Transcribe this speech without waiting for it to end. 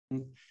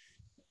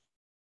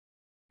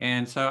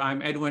And so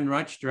I'm Edwin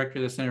Runch, Director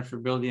of the Center for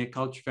Building a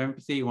Culture of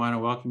Empathy. I want to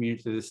welcome you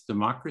to this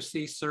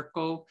Democracy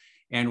Circle.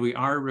 And we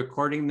are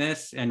recording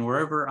this, and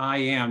wherever I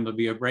am, there'll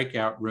be a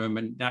breakout room,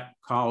 and that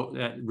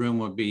room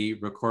will be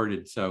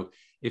recorded. So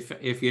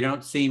if you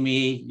don't see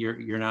me,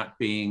 you're not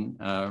being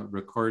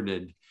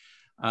recorded.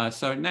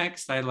 So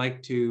next, I'd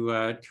like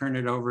to turn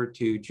it over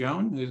to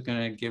Joan, who's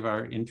going to give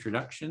our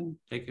introduction.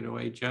 Take it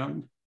away,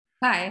 Joan.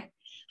 Hi.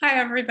 Hi,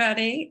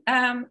 everybody.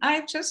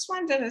 I just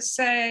wanted to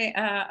say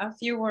a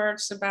few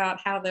words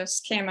about how this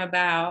came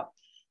about.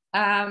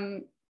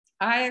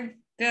 I've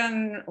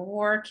been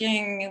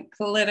working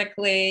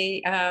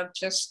politically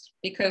just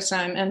because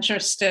I'm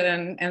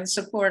interested in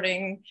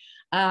supporting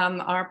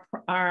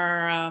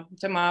our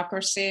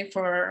democracy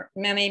for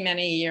many,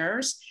 many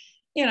years.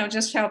 You know,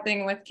 just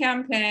helping with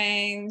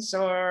campaigns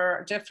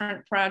or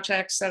different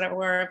projects that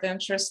were of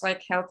interest,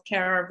 like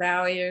healthcare or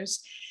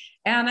values.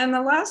 And in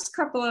the last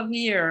couple of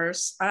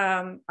years,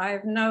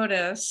 I've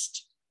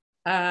noticed,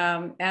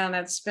 and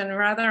it's been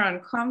rather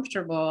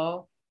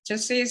uncomfortable to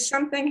see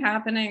something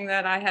happening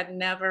that I had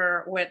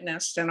never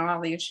witnessed in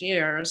all these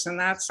years. And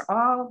that's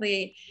all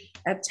the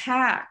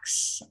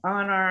attacks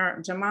on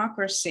our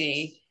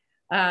democracy,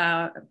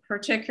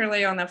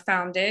 particularly on the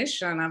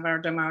foundation of our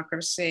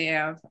democracy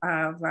of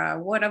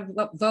what a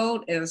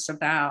vote is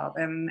about,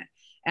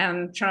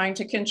 and trying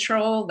to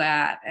control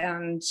that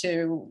and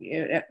to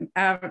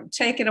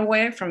take it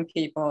away from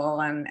people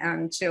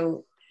and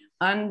to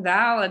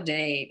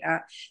unvalidate.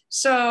 And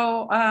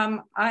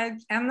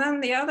then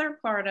the other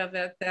part of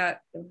it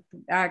that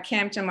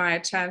came to my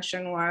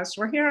attention was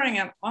we're hearing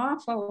an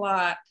awful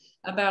lot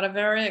about a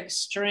very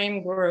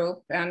extreme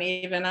group, and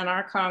even in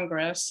our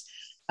Congress,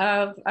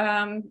 of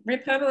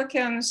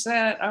Republicans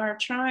that are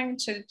trying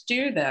to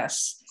do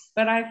this.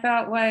 But I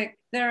felt like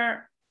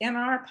in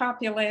our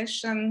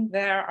population,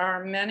 there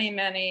are many,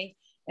 many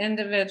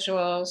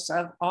individuals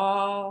of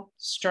all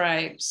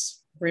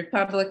stripes,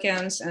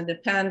 Republicans,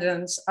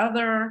 independents,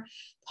 other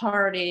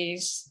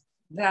parties,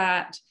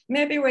 that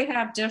maybe we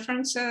have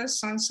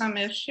differences on some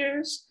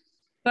issues,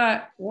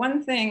 but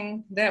one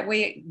thing that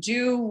we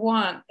do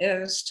want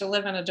is to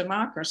live in a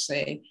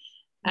democracy.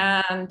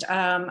 And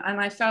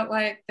I felt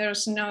like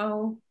there's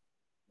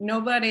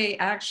nobody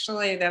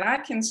actually that I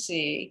can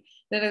see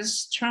that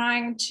is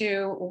trying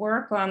to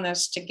work on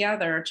this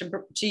together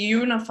to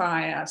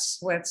unify us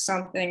with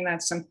something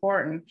that's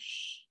important.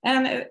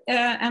 And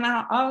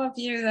all of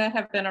you that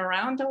have been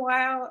around a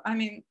while, I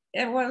mean,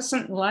 it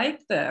wasn't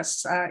like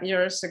this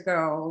years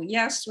ago.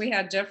 Yes, we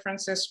had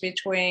differences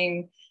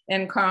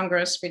in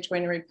Congress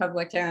between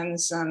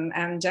Republicans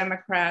and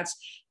Democrats,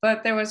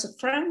 but there was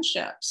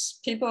friendships.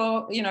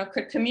 People,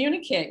 could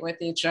communicate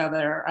with each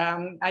other.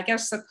 I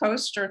guess the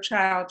poster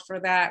child for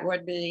that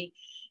would be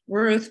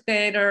Ruth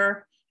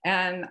Bader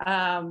and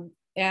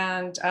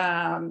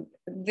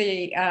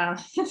the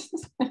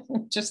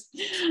just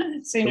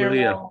senior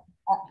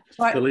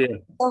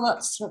Scalia,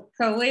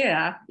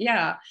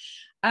 yeah.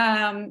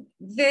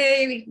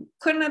 They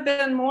couldn't have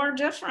been more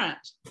different,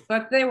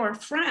 but they were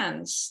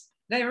friends.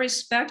 They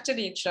respected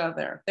each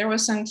other. There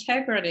was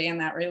integrity in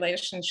that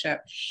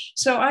relationship.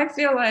 So I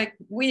feel like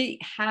we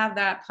have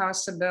that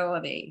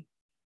possibility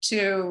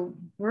to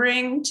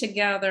bring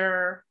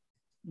together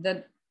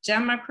the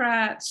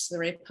Democrats, the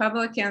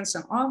Republicans,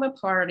 and all the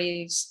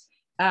parties,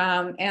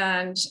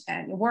 and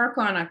work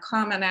on a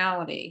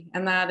commonality,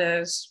 and that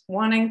is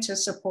wanting to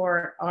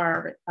support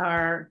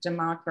our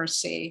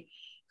democracy.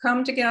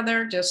 Come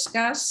together,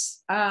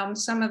 discuss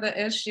some of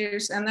the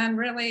issues, and then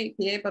really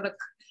be able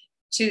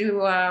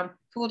to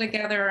pull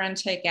together and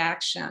take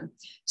action.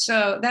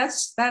 So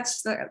that's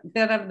the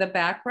bit of the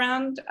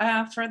background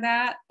for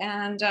that.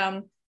 And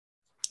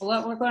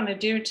what we're going to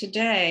do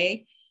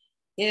today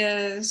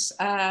is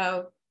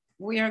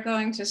we are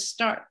going to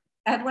start.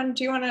 Edwin,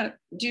 do you want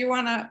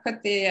to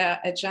put the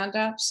agenda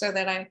up so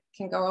that I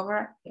can go over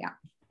it?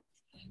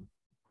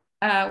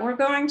 Yeah. We're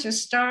going to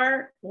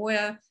start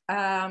with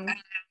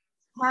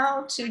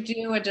how to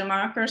do a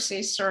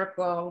democracy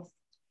circle.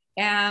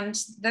 And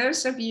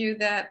those of you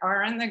that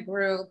are in the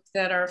group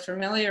that are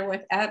familiar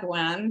with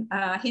Edwin,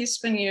 he's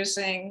been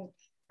using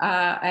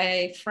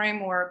a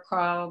framework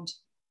called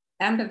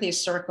empathy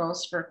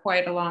circles for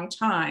quite a long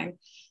time.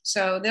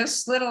 So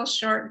this little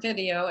short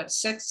video at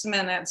 6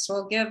 minutes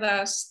will give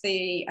us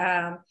the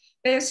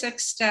basic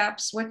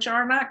steps, which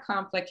are not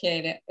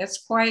complicated.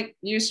 It's quite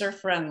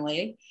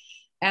user-friendly.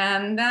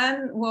 And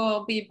then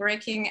we'll be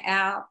breaking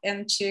out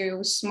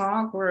into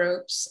small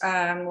groups.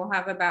 We'll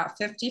have about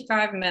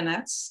 55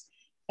 minutes.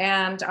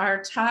 And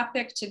our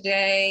topic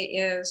today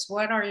is,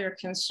 what are your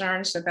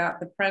concerns about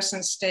the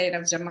present state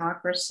of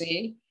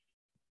democracy?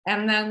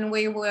 And then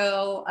we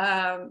will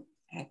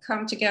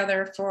come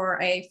together for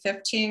a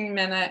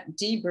 15-minute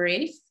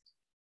debrief.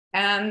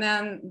 And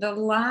then the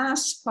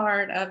last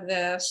part of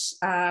this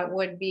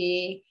would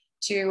be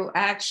to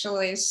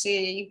actually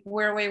see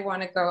where we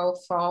want to go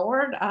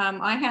forward.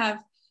 I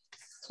have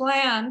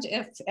planned,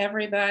 if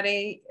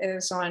everybody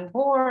is on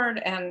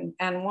board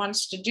and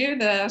wants to do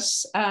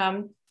this,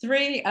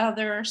 3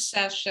 other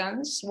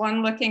sessions,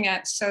 one looking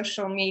at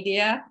social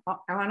media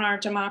on our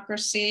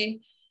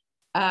democracy,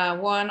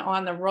 one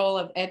on the role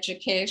of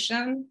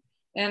education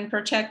in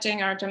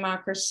protecting our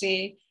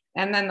democracy,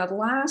 and then the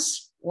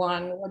last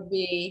one would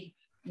be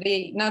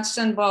the nuts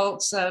and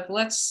bolts of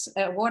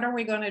what are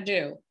we going to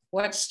do?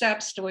 What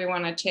steps do we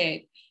want to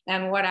take?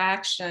 And what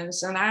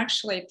actions? And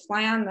actually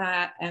plan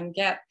that and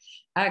get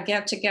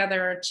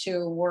together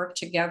to work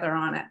together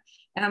on it.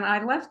 And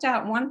I left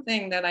out one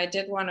thing that I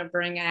did want to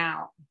bring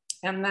out,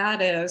 and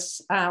that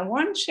is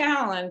one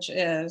challenge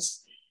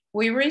is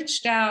we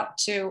reached out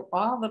to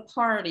all the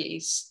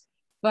parties,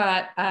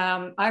 but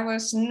I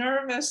was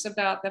nervous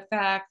about the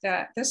fact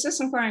that this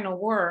isn't going to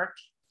work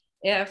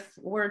if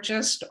we're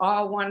just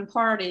all one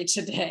party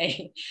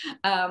today,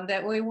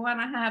 that we want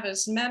to have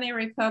as many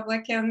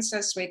Republicans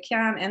as we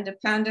can,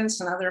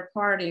 independents and other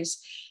parties.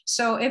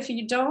 So if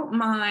you don't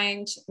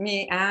mind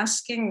me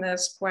asking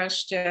this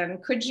question,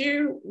 could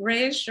you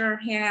raise your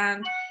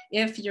hand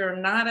if you're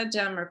not a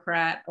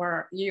Democrat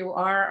or you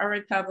are a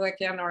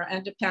Republican or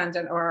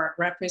independent or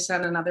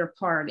represent another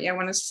party? I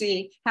want to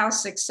see how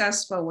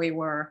successful we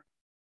were.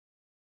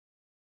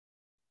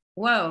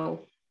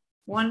 Whoa,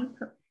 one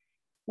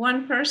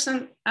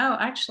person. Oh,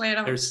 actually, I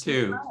don't. There's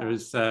 2.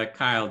 There's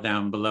Kyle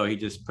down below. He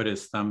just put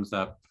his thumbs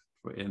up.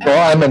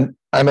 Well,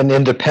 I'm an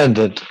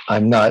independent.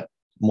 I'm not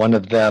one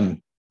of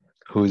them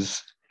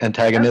who's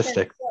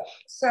antagonistic.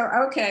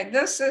 Okay,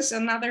 this is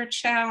another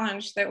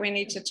challenge that we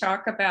need to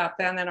talk about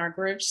then in our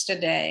groups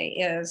today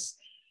is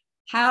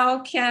how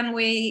can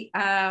we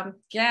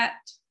get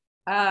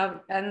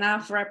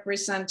enough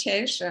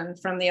representation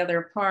from the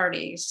other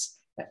parties?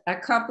 A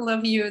couple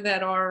of you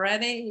that are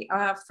already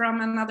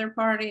from another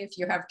party, if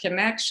you have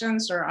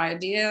connections or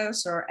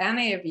ideas, or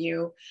any of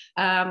you,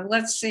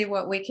 let's see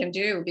what we can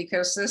do,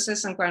 because this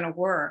isn't going to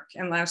work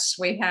unless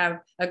we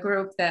have a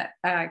group that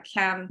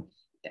can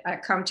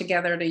come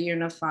together to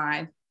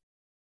unify.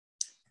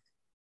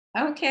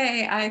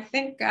 Okay, I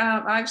think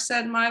I've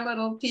said my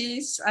little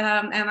piece,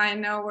 and I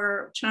know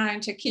we're trying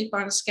to keep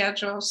on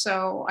schedule,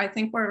 so I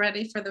think we're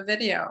ready for the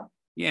video.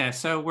 Yeah,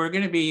 so we're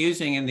going to be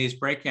using in these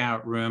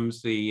breakout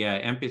rooms the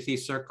empathy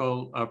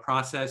circle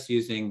process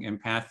using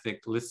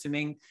empathic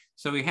listening.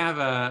 So we have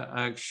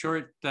a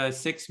short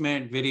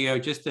 6-minute video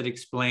just that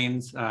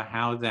explains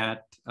how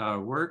that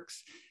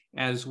works,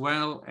 as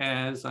well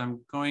as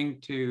I'm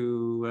going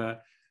to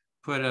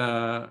put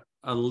a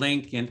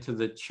link into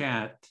the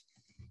chat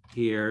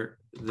here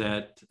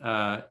that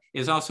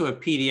is also a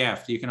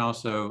PDF you can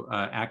also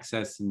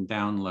access and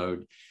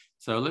download.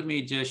 So let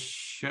me just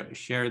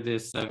share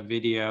this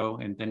video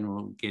and then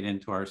we'll get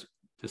into our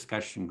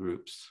discussion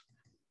groups.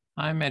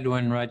 I'm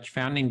Edwin Rutsch,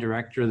 founding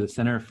director of the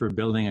Center for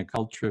Building a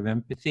Culture of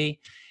Empathy.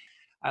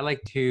 I'd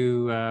like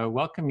to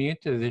welcome you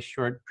to this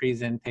short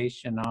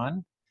presentation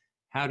on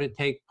how to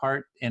take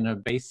part in a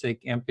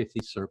basic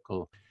empathy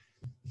circle.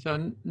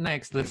 So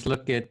next, let's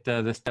look at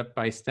the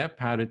step-by-step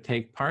how to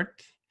take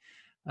part.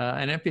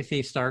 An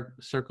empathy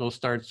circle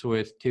starts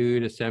with 2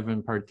 to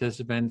 7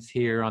 participants.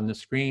 Here on the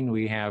screen,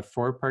 we have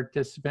 4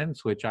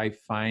 participants, which I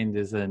find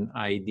is an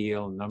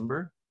ideal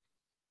number.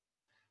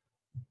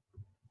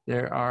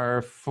 There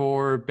are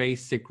 4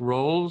 basic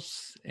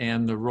roles,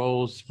 and the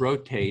roles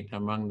rotate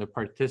among the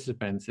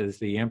participants as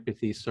the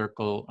empathy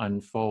circle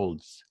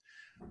unfolds.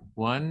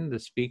 1, the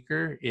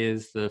speaker,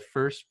 is the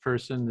first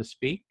person to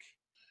speak.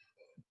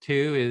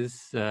 2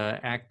 is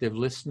active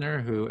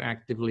listener who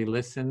actively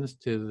listens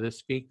to the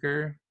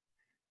speaker.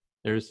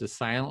 There's the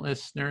silent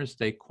listeners,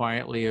 they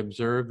quietly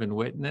observe and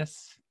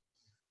witness.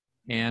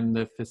 And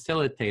the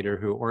facilitator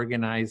who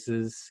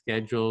organizes,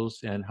 schedules,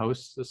 and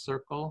hosts the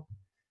circle.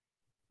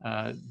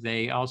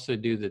 They also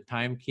do the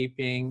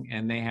timekeeping,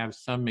 and they have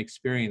some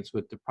experience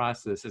with the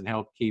process and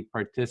help keep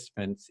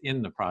participants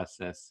in the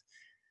process.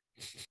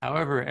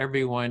 However,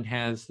 everyone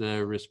has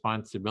the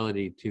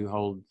responsibility to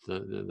hold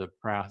the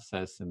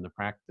process and the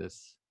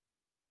practice.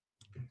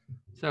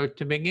 So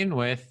to begin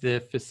with,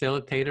 the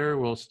facilitator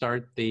will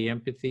start the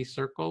empathy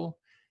circle.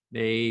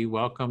 They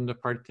welcome the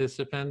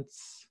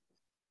participants.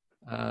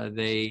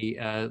 They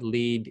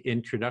lead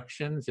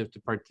introductions if the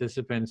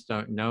participants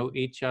don't know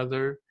each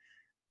other.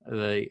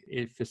 The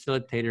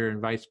facilitator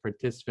invites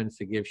participants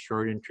to give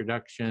short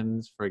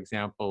introductions, for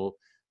example,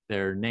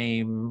 their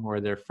name,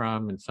 where they're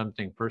from, and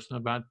something personal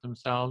about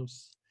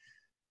themselves.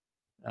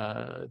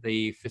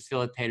 The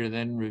facilitator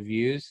then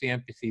reviews the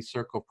empathy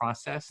circle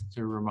process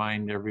to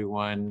remind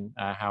everyone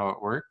how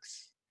it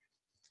works.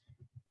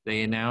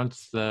 They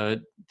announce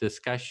the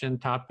discussion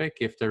topic,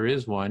 if there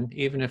is one.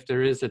 Even if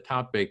there is a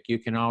topic, you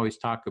can always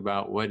talk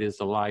about what is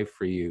alive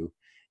for you.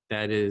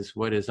 That is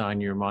what is on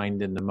your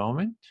mind in the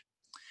moment.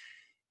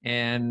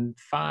 And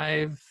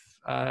 5,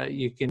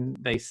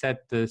 they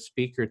set the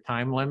speaker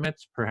time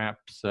limits,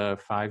 perhaps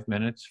 5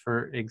 minutes,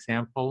 for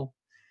example.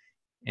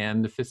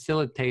 And the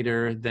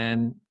facilitator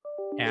then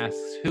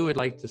asks who would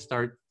like to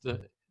start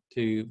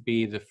to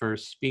be the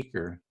first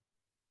speaker.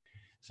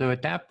 So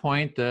at that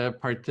point, the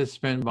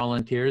participant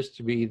volunteers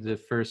to be the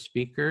first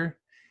speaker.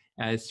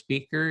 As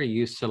speaker,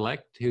 you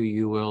select who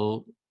you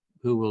will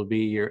who will be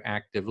your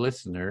active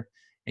listener,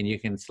 and you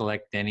can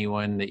select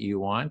anyone that you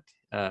want.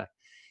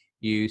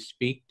 You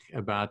speak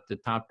about the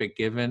topic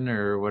given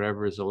or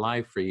whatever is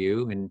alive for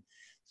you, and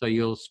so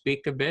you'll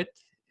speak a bit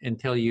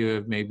until you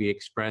have maybe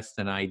expressed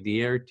an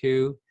idea or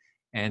two,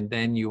 and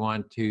then you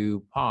want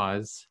to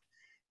pause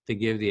to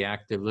give the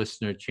active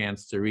listener a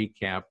chance to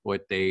recap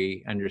what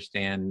they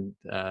understand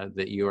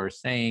that you are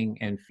saying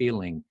and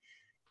feeling.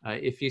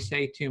 If you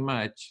say too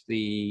much,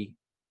 the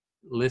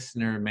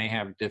listener may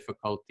have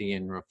difficulty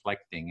in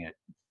reflecting it.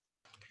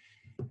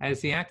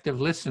 As the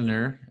active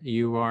listener,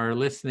 you are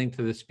listening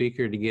to the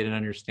speaker to get an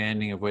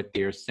understanding of what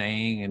they are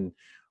saying and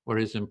what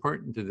is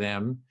important to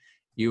them.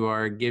 You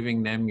are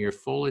giving them your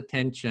full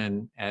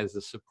attention as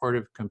a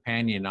supportive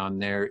companion on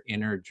their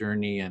inner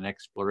journey and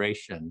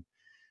exploration.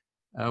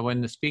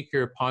 When the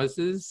speaker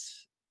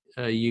pauses,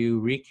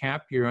 you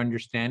recap your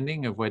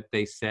understanding of what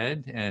they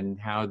said and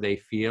how they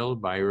feel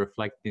by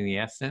reflecting the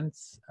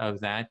essence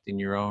of that in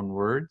your own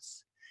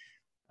words.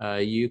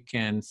 You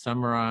can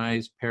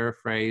summarize,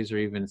 paraphrase, or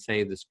even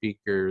say the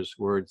speaker's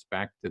words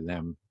back to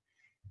them.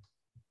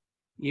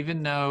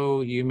 Even though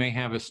you may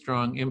have a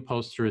strong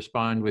impulse to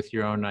respond with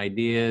your own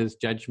ideas,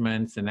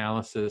 judgments,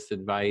 analysis,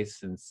 advice,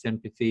 and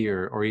sympathy,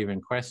 or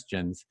even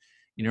questions,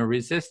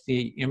 resist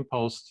the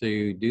impulse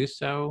to do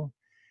so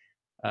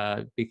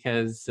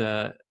because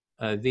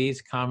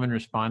these common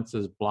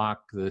responses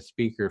block the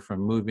speaker from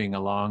moving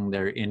along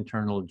their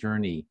internal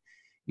journey.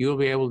 You will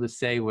be able to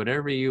say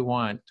whatever you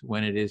want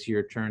when it is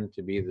your turn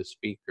to be the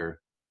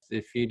speaker.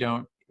 If you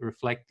don't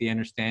reflect the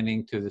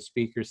understanding to the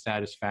speaker's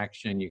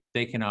satisfaction,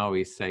 they can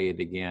always say it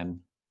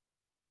again.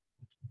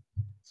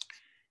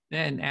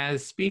 Then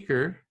as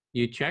speaker,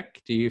 you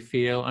check, do you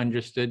feel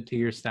understood to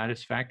your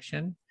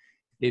satisfaction?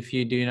 If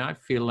you do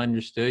not feel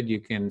understood, you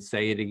can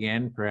say it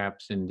again,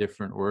 perhaps in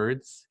different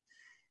words.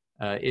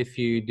 If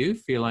you do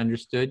feel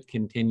understood,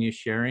 continue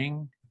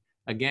sharing.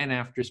 Again,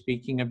 after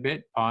speaking a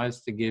bit,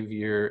 pause to give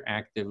your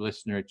active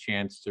listener a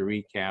chance to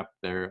recap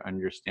their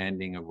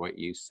understanding of what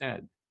you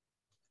said.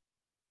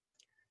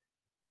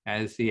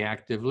 As the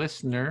active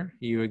listener,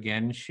 you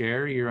again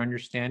share your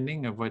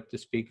understanding of what the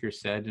speaker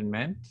said and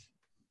meant.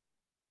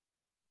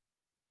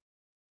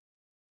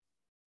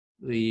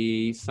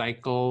 The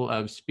cycle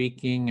of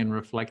speaking and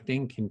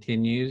reflecting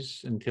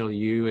continues until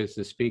you, as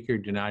the speaker,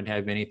 do not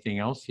have anything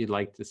else you'd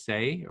like to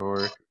say,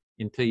 or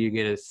until you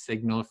get a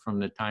signal from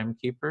the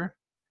timekeeper.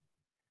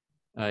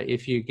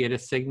 If you get a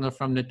signal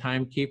from the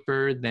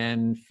timekeeper,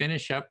 then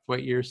finish up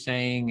what you're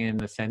saying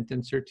in a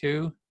sentence or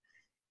two.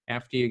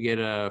 After you get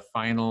a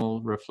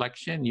final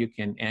reflection, you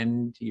can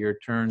end your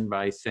turn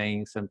by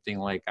saying something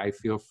like, "I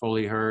feel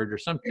fully heard," or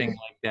something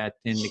like that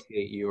to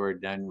indicate you are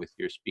done with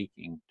your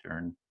speaking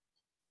turn.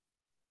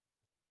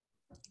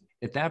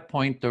 At that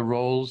point, the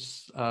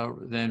roles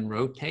then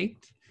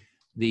rotate.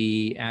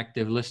 The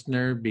active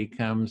listener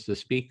becomes the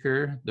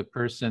speaker. The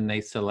person they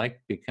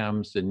select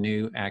becomes the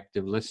new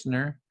active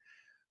listener.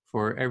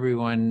 For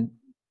everyone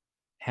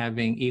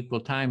having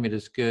equal time, it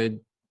is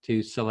good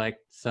to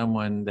select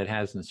someone that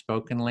hasn't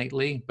spoken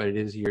lately, but it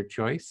is your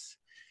choice.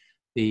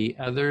 The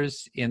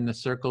others in the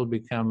circle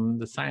become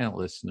the silent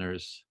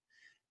listeners.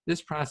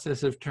 This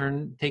process of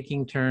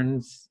taking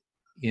turns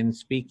in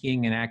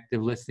speaking and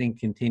active listening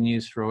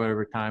continues for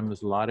whatever time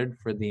is allotted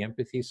for the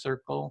empathy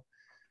circle.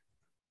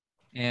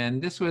 And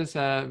this was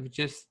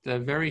just a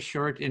very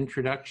short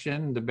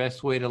introduction. The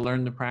best way to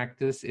learn the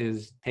practice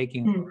is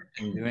taking part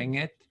and doing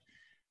it.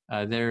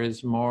 There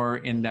is more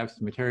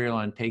in-depth material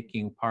on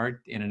taking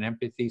part in an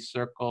empathy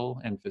circle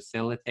and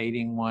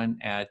facilitating one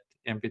at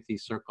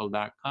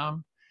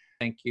empathycircle.com.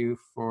 Thank you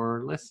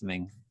for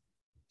listening.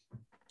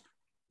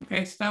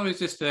 Okay, so that was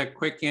just a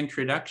quick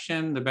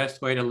introduction. The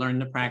best way to learn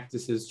the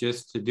practice is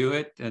just to do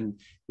it. And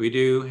we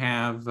do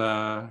have,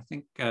 I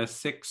think,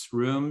 6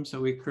 rooms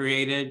that we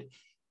created.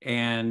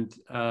 And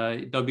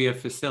there'll be a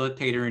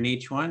facilitator in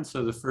each one.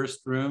 So the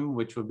first room,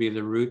 which will be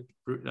the root,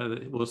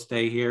 will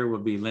stay here, will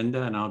be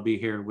Linda, and I'll be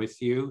here with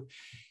you.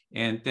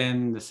 And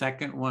then the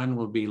second one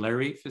will be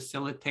Larry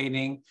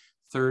facilitating.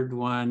 Third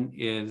one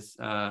is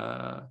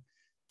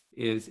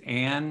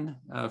Anne.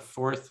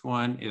 Fourth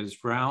one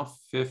is Ralph.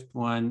 Fifth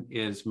one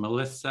is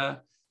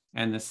Melissa.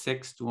 And the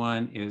sixth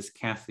one is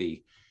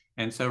Kathy.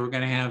 And so we're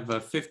going to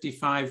have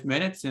 55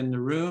 minutes in the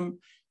room.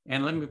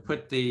 And let me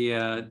put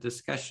the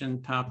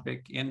discussion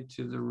topic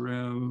into the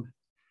room.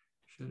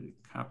 Should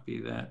copy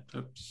that.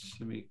 Oops,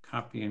 let me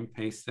copy and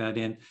paste that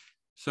in.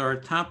 So our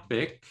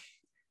topic,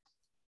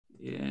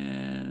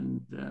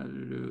 and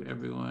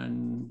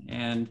everyone,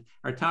 and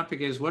our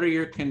topic is, what are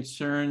your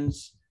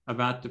concerns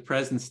about the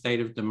present state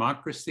of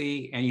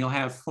democracy? And you'll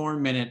have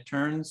 4-minute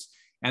turns,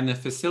 and the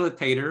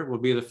facilitator will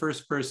be the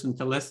first person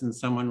to listen.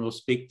 Someone will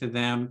speak to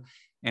them,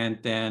 and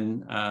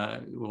then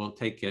we'll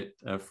take it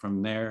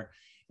from there.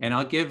 And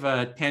I'll give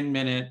a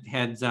 10-minute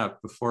heads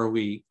up before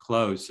we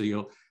close, so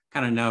you'll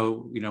kind of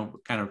know,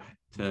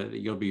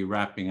 you'll be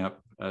wrapping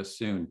up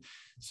soon.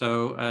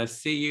 So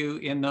see you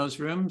in those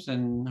rooms,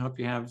 and hope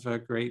you have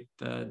great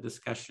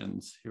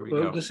discussions. Here we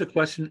go. Just a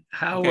question: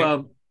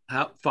 how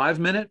 5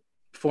 minute?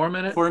 4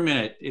 minute? 4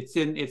 minute. It's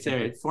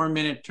a 4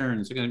 minute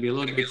turns. It's going to be a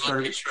little bit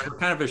shorter. We're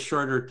kind of a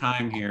shorter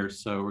time here,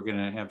 so we're going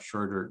to have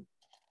shorter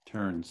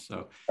turns.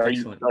 So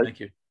Excellent. Thank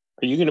you.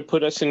 Are you going to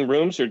put us in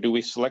rooms, or do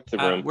we select the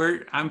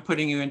room? I'm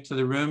putting you into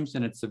the rooms,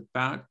 and it's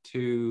about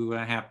to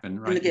happen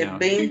right now. Get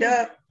beamed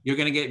up. You're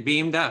going to get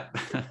beamed up.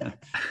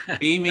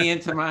 Beam me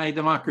into my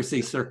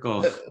democracy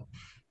circle.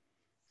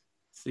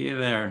 See you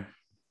there.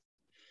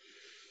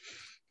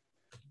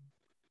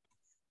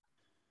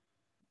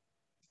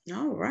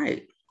 All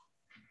right.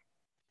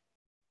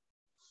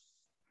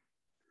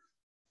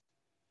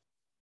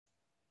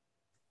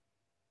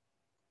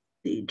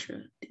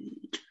 Deidre.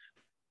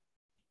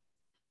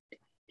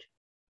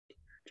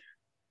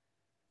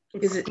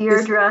 Is it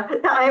Deirdre?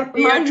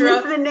 Mine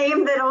is the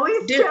name that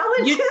always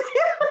challenges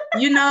you.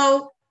 You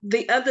know,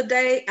 the other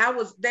day I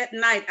was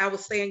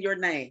saying your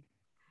name,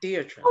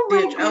 Deirdre. Oh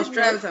Deirdre. I was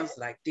driving. I was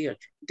like Deirdre,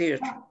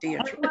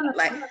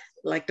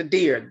 like the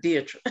deer,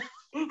 Deirdre.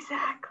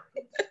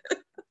 Exactly.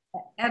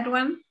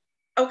 Edwin,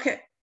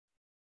 okay.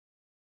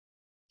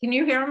 Can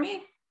you hear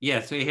me?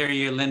 Yes, we hear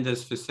you.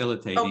 Linda's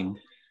facilitating.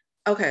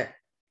 Oh, okay.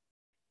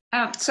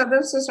 So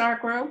this is our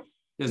group?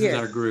 This is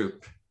our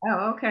group.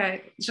 Oh,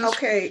 okay.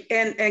 Okay,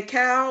 and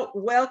Cal,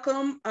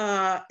 welcome.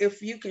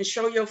 If you can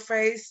show your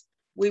face,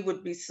 we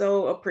would be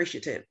so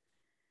appreciative.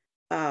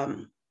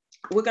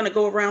 We're gonna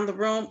go around the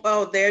room.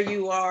 Oh, there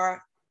you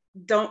are.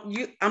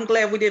 I'm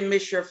glad we didn't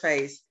miss your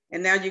face.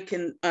 And now you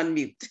can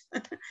unmute.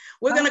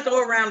 We're gonna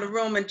go around the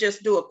room and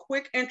just do a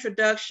quick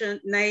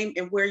introduction, name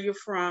and where you're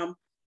from.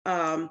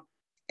 And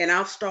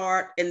I'll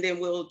start, and then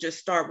we'll just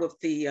start with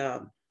the,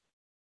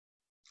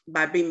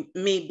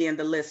 me being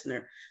the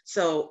listener.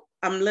 So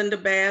I'm Linda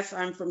Bass,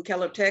 I'm from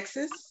Keller,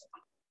 Texas.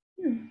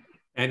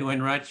 Edwin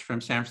Rutsch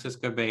from San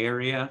Francisco Bay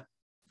Area.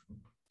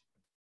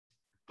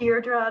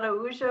 Deirdre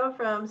Araujo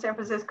from San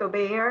Francisco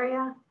Bay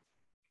Area.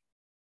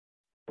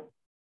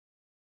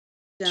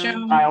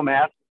 Kyle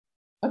Math.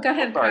 Oh, go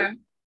ahead, Kyle.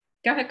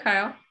 Go ahead,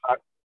 Kyle.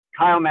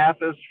 Kyle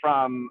Mathis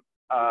from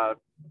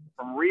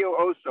Rio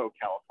Oso,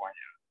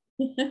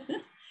 California.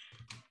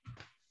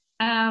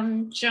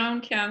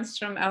 Joan Kentz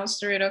from El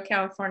Cerrito,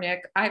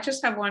 California. I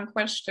just have one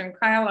question.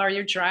 Kyle, are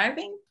you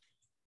driving?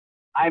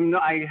 I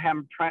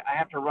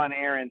have to run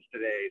errands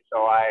today,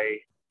 so I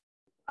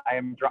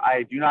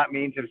do not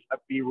mean to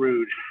be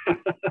rude.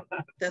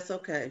 That's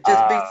okay.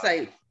 Just be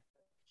safe.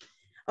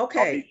 Okay.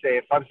 I'll be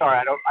safe. I'm sorry.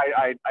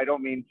 I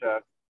don't mean to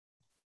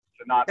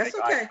not That's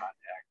make okay. eye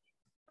contact.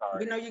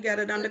 Sorry. We know you got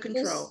it under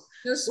control.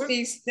 Just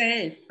be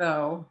safe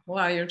though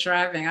while you're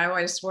driving. I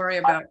always worry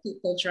about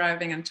people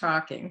driving and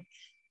talking.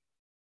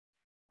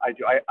 I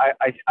do.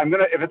 I'm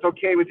gonna, if it's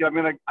okay with you, I'm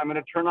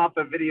gonna turn off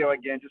the video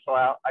again just so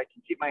I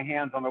can keep my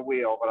hands on the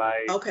wheel.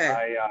 But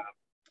okay.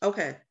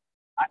 Okay.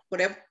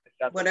 Whatever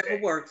okay.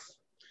 works.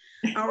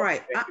 All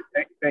right.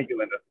 Thank you,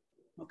 Linda.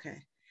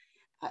 Okay.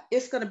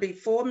 It's going to be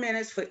 4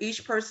 minutes for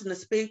each person to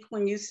speak.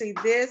 When you see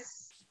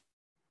this,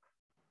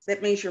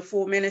 that means your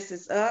 4 minutes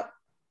is up.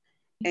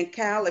 And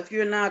Cal, if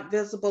you're not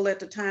visible at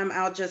the time,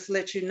 I'll just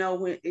let you know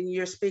when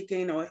you're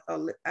speaking, or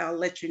I'll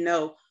let you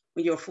know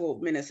when your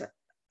 4 minutes,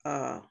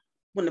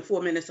 when the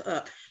 4 minutes are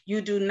up. You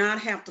do not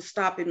have to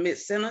stop in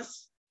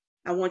mid-sentence.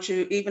 I want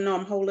you, even though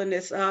I'm holding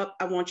this up,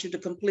 I want you to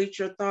complete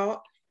your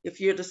thought. If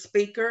you're the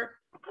speaker,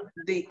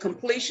 the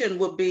completion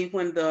will be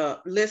when the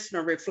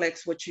listener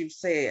reflects what you've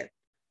said.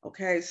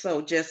 Okay,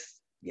 so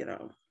just,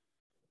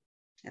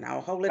 and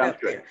I'll hold it up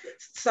there.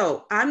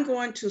 So I'm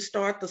going to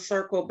start the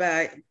circle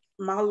by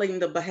modeling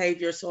the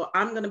behavior. So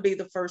I'm going to be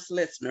the first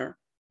listener,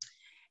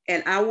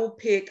 and I will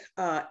pick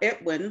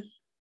Edwin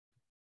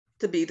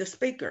to be the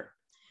speaker.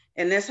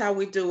 And that's how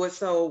we do it.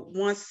 So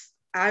once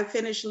I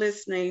finish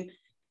listening,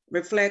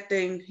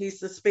 reflecting,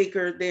 he's the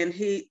speaker, then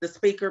the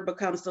speaker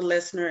becomes the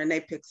listener, and they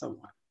pick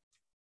someone.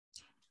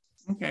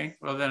 Okay,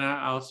 well then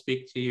I'll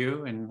speak to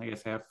you, and I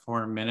guess I have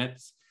 4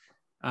 minutes.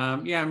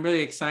 Yeah, I'm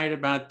really excited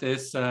about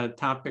this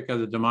topic of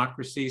the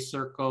democracy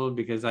circle,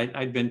 because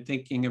I'd been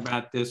thinking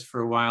about this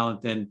for a while,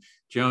 and then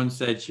Joan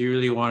said she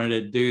really wanted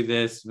to do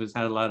this,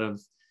 had a lot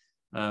of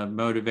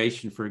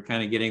motivation for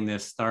kind of getting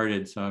this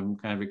started. So I'm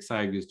kind of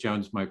excited because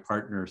Joan's my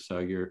partner, so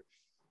you're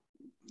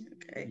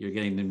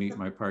getting to meet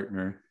my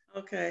partner.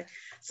 Okay,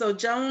 so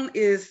Joan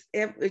is,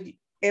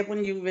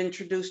 Edwin, you've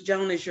introduced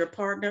Joan as your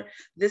partner.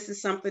 This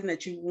is something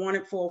that you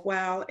wanted for a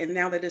while, and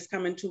now that it's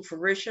coming to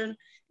fruition,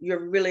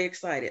 you're really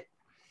excited.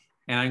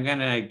 And I'm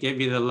gonna give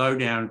you the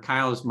lowdown.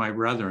 Kyle's my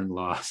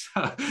brother-in-law.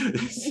 So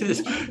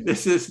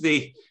this is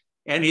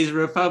and he's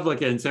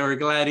Republican, so we're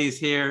glad he's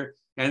here.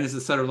 And this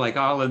is sort of like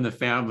all in the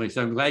family.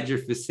 So I'm glad you're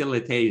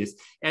facilitating this.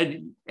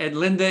 And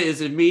Linda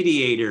is a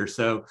mediator,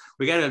 so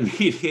we got a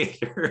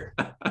mediator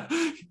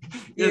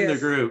in the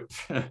group.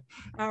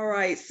 All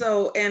right,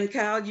 so, and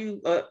Cal,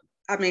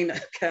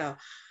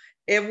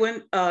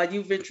 Edwin,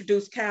 you've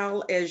introduced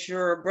Cal as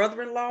your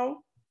brother-in-law,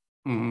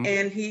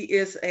 and he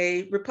is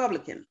a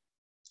Republican.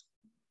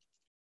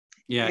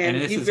 Yeah,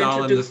 and this you've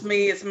introduced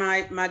me as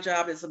my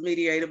job as a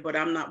mediator, but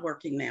I'm not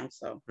working now,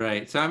 so.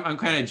 Right, so I'm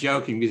kind of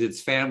joking because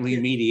it's family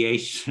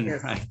mediation,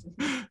 right?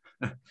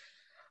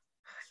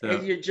 So,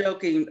 and you're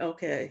joking,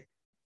 okay.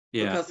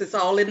 Yeah. Because it's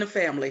all in the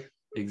family.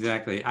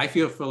 Exactly. I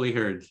feel fully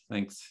heard.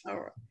 Thanks. All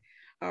right.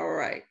 All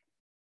right.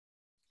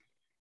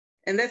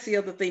 And that's the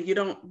other thing. You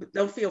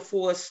don't feel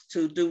forced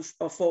to do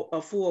a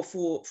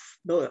full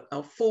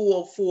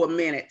 4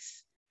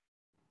 minutes.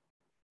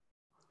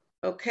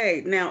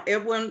 Okay. Now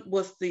Edwin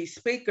was the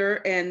speaker,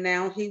 and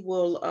now he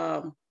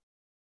will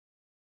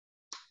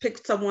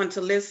pick someone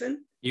to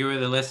listen. You are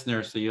the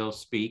listener, so you'll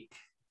speak.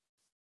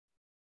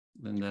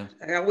 Linda.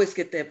 I always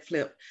get that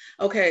flip.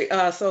 Okay.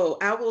 So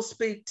I will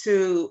speak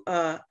to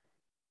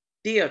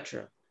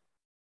Deidre.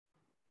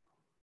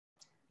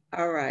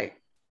 All right.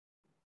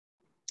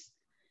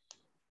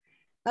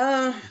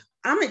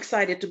 I'm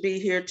excited to be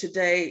here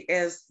today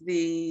as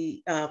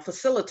the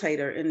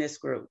facilitator in this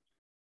group.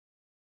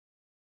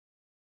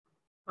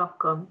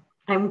 Welcome.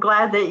 I'm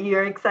glad that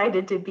you're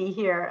excited to be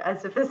here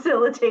as a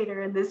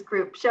facilitator in this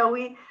group. Shall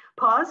we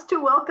pause to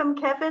welcome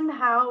Kevin?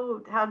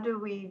 How do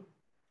we?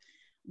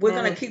 We're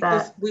going to keep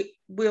that? this.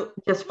 We'll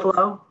just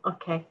flow.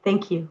 Okay.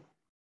 Thank you.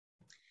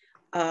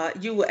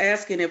 You were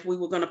asking if we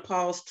were going to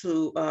pause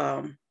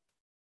to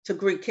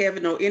greet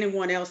Kevin or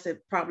anyone else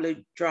that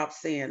probably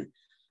drops in.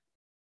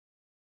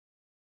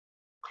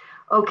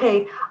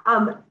 Okay,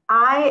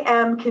 I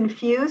am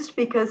confused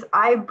because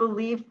I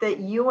believe that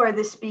you are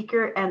the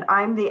speaker and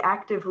I'm the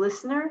active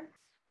listener.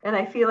 And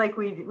I feel like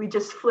we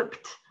just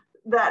flipped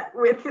that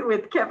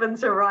with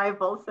Kevin's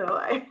arrival, so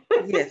I.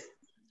 Yes,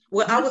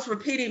 well, I was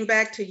repeating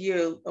back to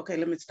you. Okay,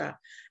 let me stop.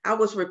 I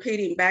was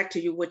repeating back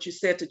to you what you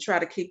said to try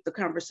to keep the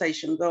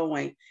conversation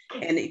going.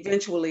 And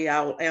eventually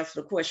I'll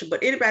answer the question,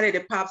 but anybody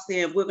that pops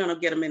in, we're gonna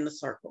get them in the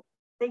circle.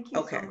 Thank you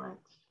so much.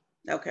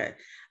 Okay,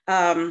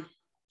 what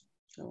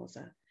was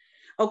that?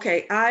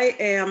 Okay,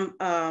 I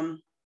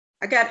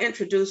got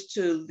introduced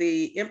to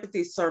the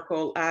empathy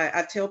circle.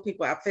 I tell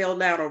people I fell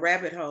down a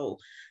rabbit hole.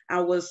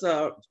 I was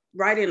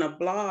writing a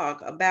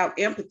blog about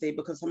empathy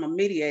because I'm a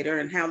mediator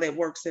and how that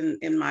works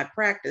in my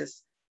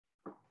practice.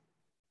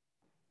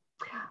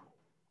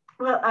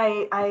 Well,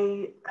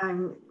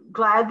 I'm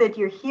glad that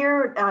you're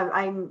here.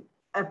 I'm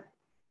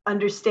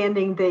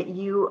understanding that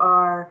you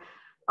are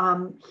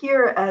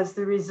here as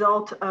the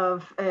result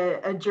of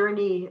a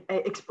journey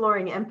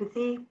exploring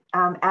empathy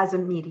as a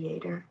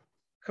mediator.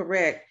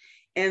 Correct.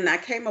 And I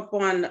came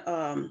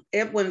upon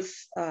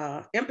Edwin's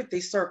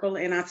empathy circle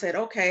and I said,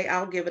 okay,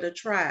 I'll give it a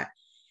try.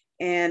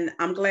 And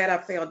I'm glad I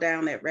fell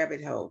down that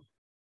rabbit hole.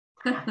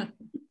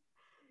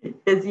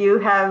 As you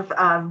have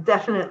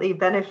definitely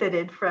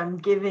benefited from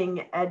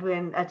giving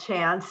Edwin a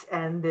chance,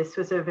 and this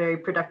was a very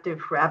productive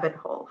rabbit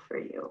hole for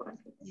you.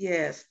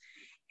 Yes.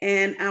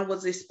 And I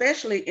was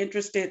especially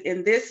interested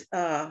in this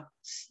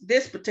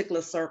this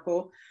particular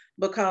circle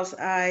because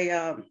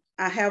I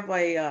have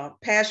a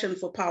passion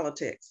for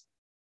politics.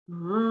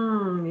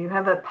 You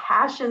have a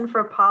passion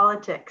for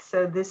politics,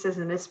 so this is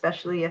an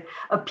especially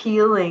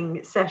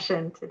appealing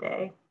session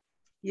today.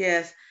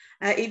 Yes,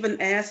 I even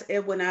asked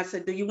Edwin, I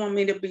said, do you want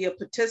me to be a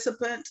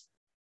participant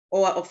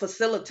or a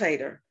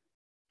facilitator?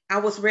 I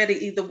was ready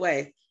either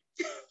way.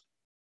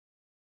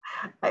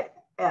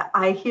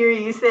 I hear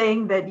you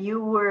saying that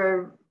you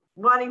were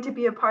wanting to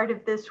be a part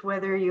of this,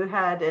 whether you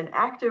had an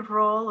active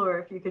role or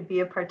if you could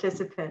be a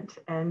participant,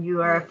 and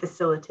you are a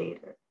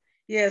facilitator.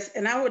 Yes,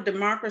 and our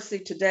democracy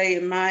today,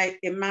 in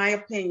my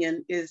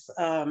opinion, is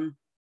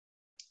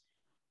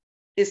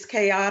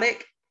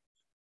chaotic,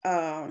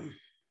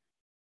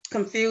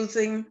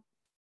 confusing,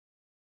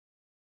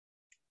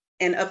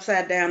 and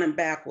upside down and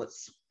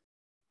backwards.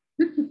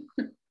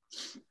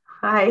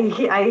 I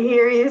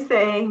hear you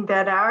saying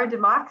that our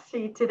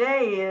democracy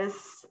today is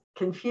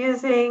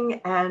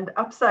confusing and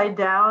upside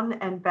down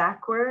and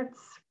backwards.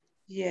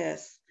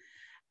 Yes,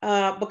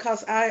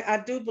 because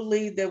I do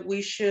believe that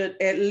we should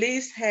at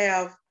least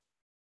have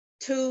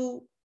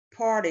two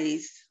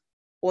parties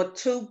or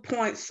 2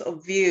 points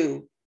of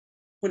view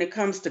when it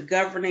comes to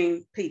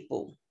governing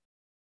people.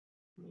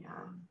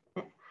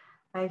 Yeah,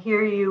 I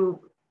hear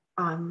you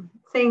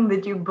saying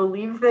that you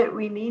believe that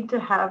we need to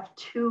have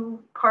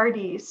two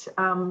parties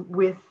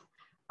with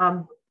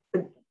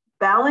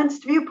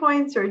balanced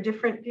viewpoints or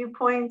different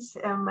viewpoints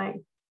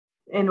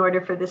in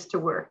order for this to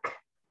work.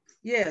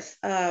 Yes,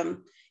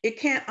 it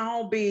can't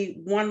all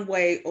be one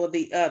way or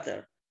the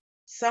other.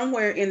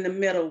 Somewhere in the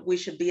middle, we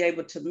should be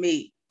able to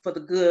meet for the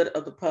good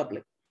of the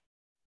public.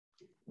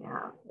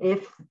 Yeah,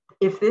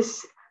 if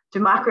this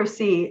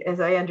democracy, as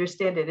I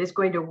understand it, is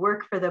going to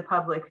work for the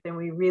public, then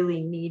we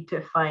really need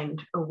to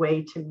find a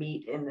way to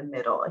meet in the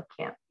middle. It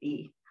can't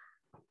be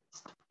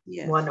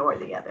one or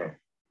the other.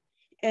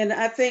 And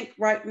I think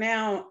right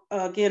now,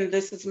 again,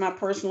 this is my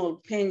personal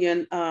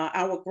opinion,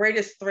 our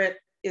greatest threat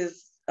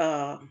is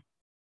the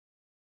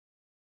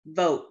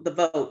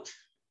vote.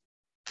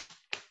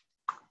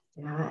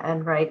 Yeah,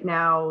 and right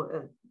now,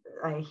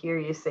 I hear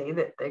you say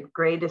that the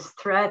greatest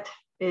threat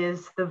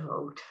is the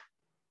vote.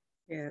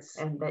 Yes.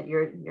 And that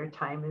your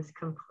time is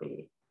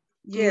complete.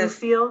 Do yes. you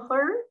feel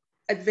heard?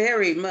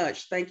 Very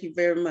much. Thank you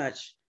very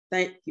much.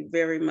 Thank you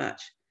very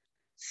much.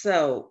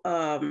 So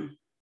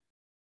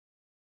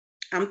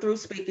I'm through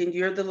speaking.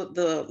 You're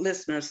the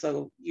listener,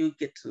 so you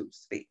get to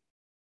speak.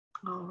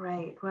 All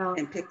right. Well,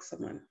 and pick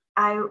someone.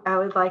 I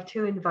would like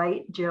to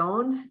invite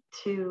Joan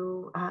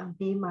to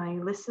be my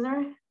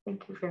listener.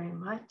 Thank you very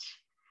much.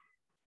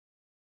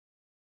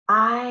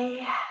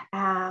 I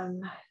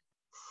am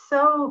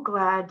so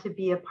glad to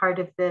be a part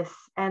of this,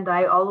 and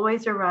I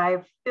always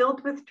arrive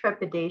filled with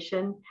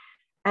trepidation.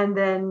 And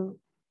then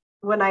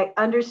when I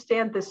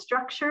understand the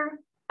structure,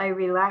 I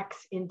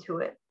relax into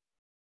it.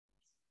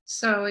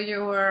 So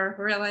you were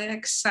really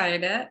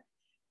excited,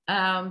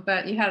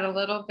 but you had a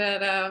little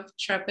bit of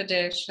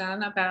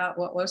trepidation about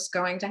what was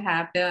going to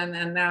happen,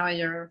 and now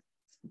you're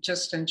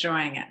just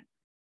enjoying it.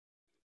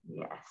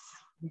 Yes,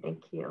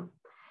 thank you.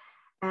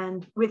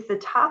 And with the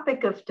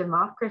topic of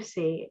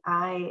democracy,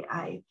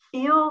 I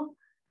feel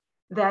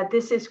that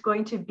this is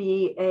going to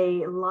be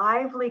a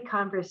lively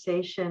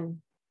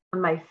conversation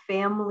on my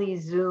family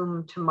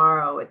Zoom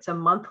tomorrow. It's a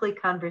monthly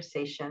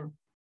conversation.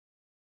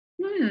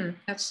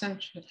 That's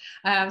interesting.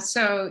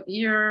 So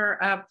you're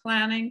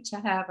planning to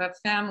have a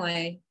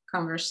family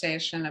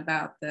conversation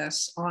about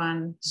this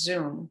on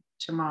Zoom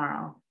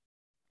tomorrow.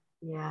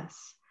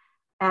 Yes.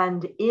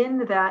 And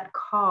in that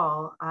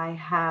call, I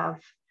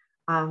have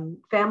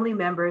family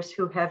members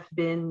who have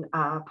been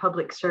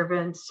public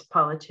servants,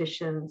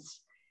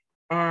 politicians,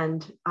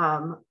 and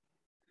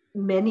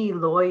many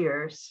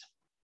lawyers,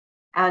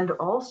 and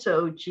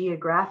also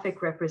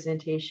geographic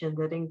representation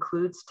that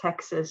includes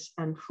Texas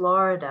and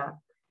Florida.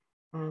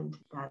 And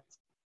that's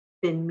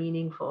been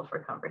meaningful for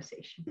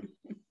conversation.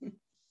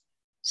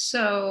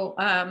 So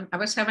I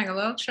was having a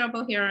little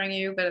trouble hearing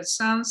you, but it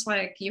sounds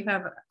like you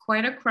have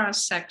quite a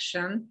cross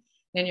section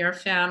in your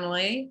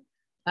family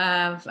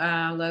of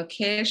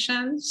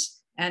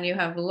locations, and you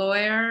have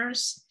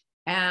lawyers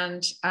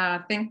and I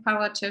think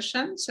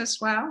politicians as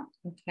well.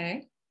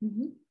 Okay.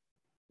 Mm-hmm.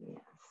 Yes.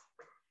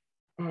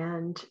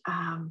 And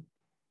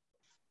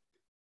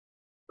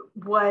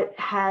what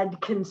had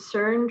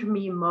concerned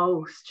me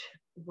most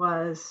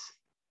was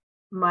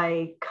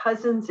my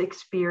cousin's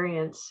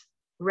experience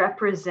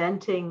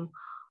representing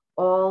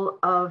all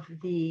of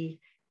the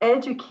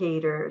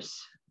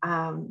educators.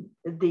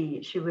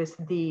 She was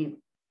the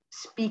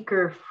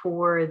speaker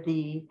for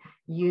the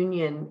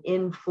union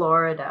in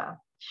Florida.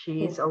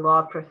 She's a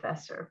law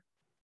professor.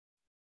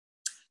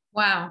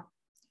 Wow.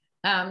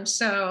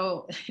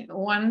 So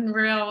one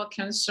real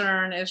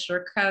concern is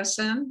your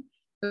cousin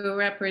who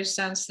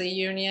represents the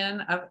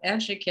Union of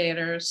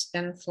Educators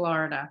in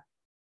Florida.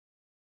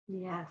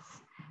 Yes,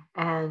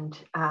 and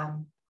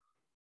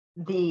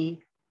the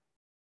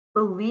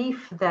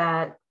belief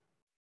that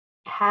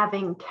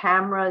having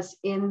cameras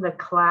in the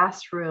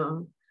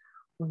classroom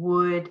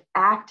would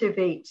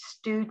activate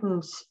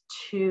students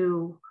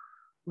to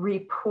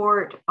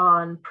report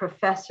on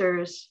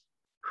professors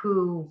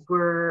who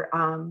were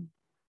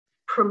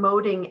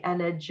promoting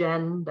an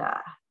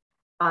agenda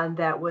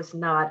that was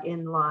not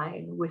in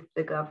line with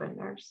the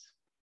governor's.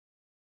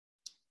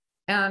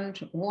 And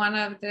one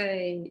of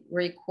the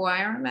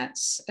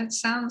requirements, it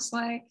sounds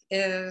like,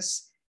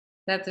 is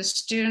that the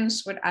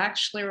students would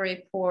actually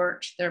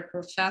report their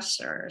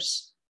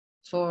professors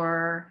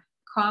for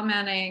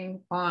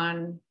commenting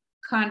on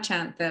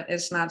content that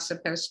is not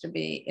supposed to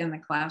be in the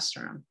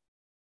classroom.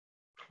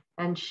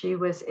 And she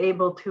was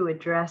able to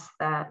address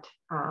that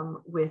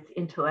with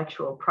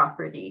intellectual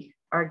property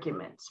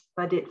arguments,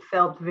 but it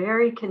felt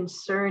very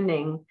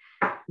concerning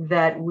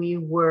that we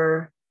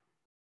were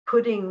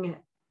putting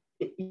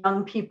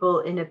young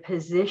people in a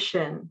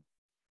position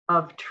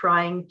of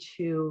trying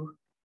to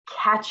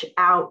catch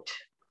out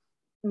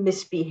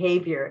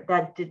misbehavior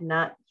that did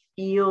not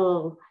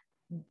feel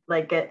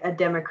like a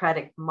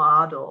democratic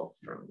model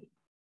for me.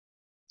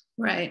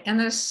 Right, and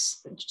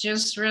this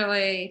just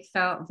really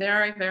felt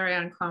very, very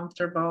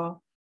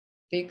uncomfortable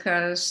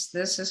because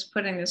this is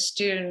putting the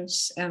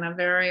students in a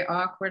very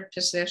awkward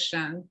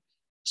position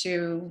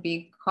to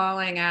be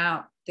calling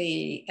out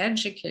the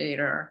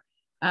educator,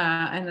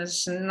 and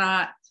it's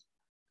not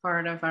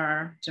part of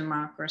our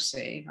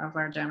democracy, of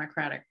our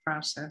democratic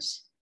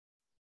process.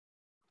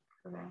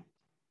 Correct.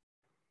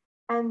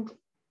 And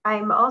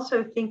I'm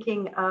also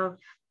thinking of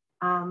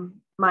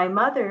my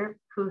mother,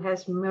 who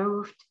has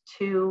moved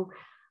to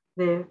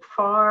the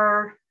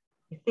far,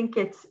 I think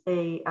it's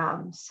a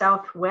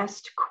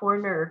southwest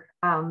corner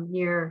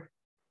near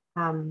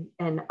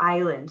an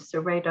island, so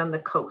right on the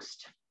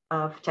coast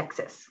of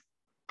Texas.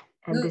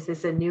 And this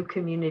is a new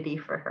community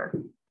for her,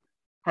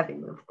 having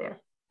moved there.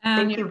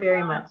 Thank you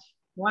very much.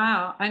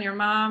 Wow, and your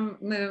mom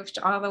moved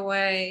all the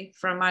way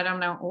from I don't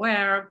know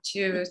where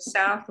to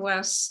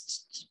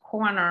southwest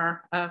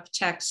corner of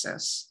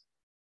Texas.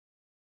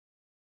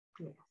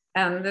 Yeah.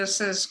 And this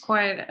is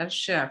quite a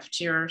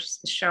shift you're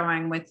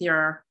showing with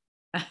your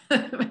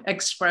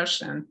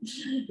expression.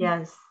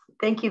 Yes,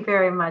 thank you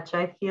very much.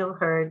 I feel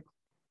heard.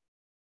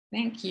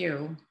 Thank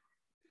you.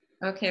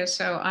 Okay,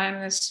 so I'm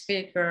the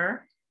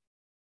speaker.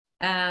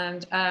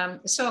 And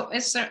so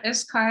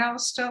is Kyle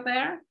still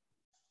there?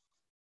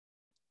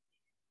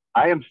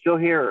 I am still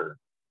here.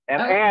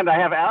 And I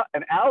have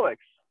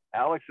Alex.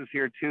 Alex is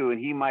here too, and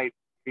he might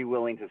be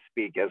willing to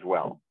speak as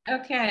well.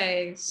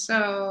 Okay,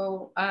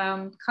 so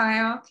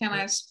Kyle, can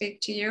I speak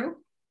to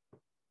you?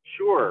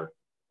 Sure.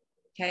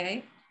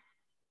 Okay.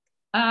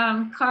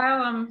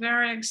 Kyle, I'm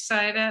very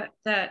excited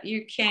that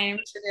you came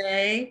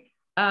today.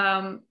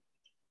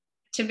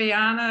 To be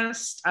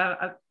honest,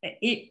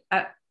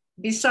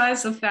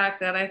 besides the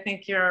fact that I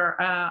think you're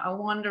a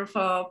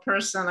wonderful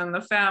person in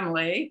the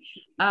family,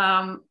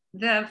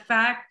 the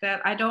fact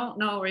that I don't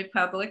know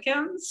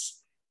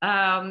Republicans,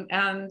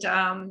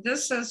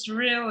 this is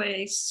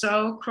really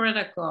so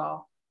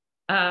critical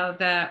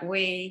that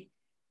we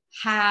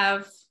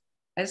have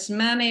as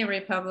many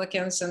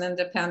Republicans and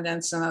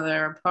independents and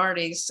other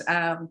parties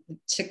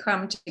to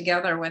come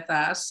together with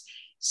us.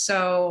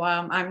 So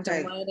I'm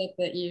delighted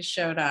that you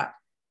showed up.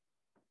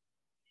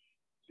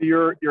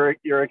 You're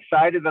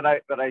excited that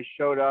I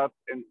showed up,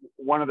 and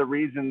one of the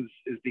reasons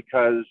is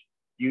because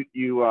you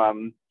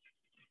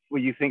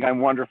think I'm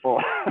wonderful,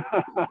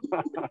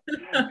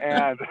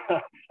 and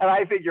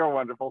I think you're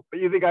wonderful, but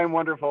you think I'm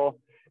wonderful,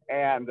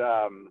 and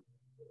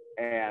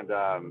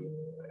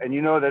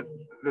you know that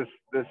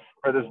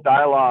this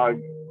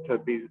dialogue to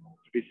be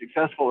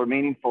successful or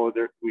meaningful,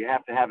 we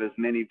have to have as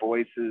many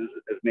voices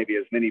as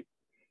many.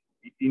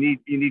 You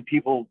need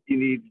people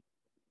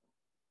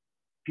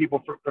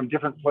from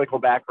different political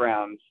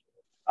backgrounds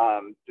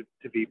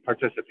to be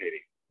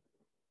participating.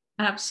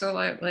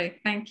 Absolutely,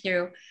 thank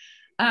you.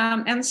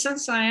 And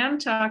since I am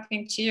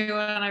talking to you,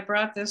 and I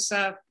brought this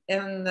up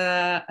in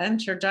the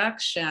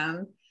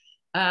introduction,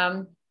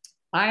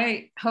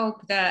 I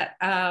hope that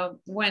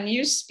when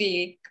you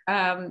speak,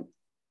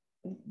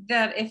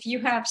 that if you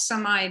have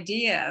some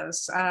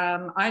ideas,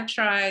 I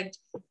tried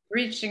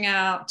reaching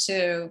out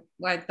to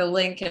like the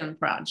Lincoln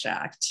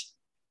Project.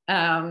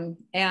 And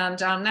now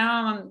I'm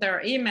on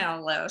their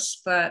email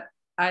list, but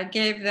I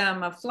gave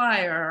them a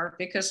flyer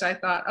because I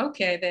thought,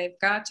 okay, they've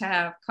got to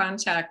have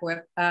contact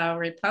with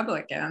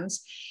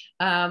Republicans,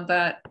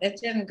 but it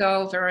didn't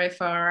go very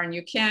far, and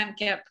you can't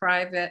get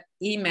private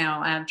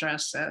email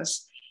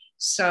addresses.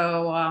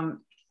 So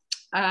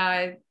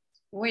I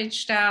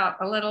reached out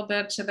a little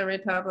bit to the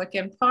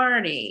Republican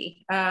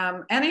Party.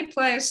 Any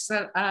place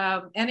that,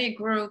 any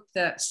group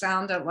that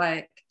sounded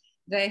like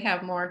they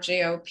have more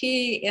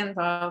GOP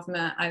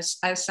involvement, I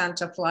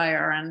sent a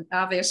flyer, and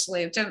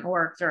obviously it didn't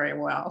work very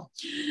well.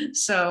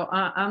 So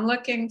I'm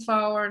looking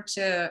forward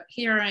to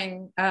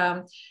hearing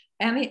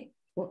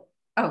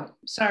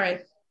sorry.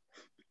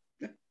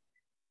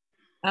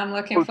 I'm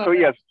looking forward. So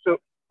yes, so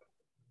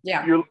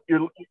yeah.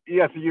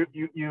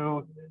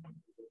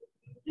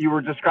 You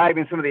were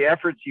describing some of the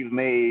efforts you've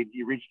made.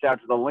 You reached out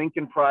to the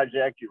Lincoln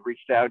Project. You've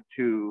reached out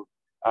to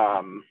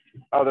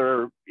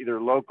other either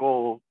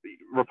local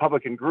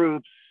Republican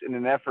groups in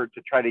an effort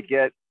to try to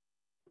get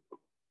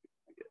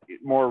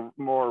more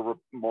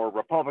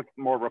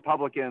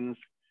Republicans.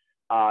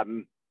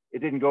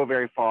 It didn't go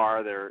very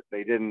far. They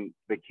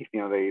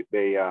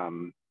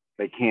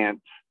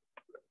can't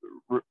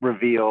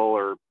reveal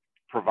or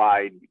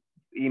provide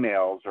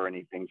emails or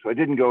anything, so it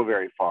didn't go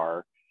very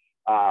far.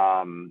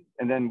 And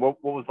then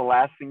what was the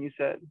last thing you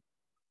said?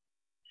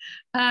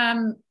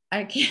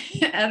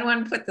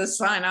 Edwin put the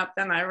sign up,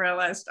 and I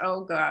realized,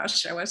 oh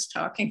gosh, I was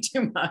talking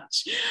too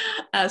much,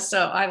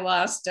 so I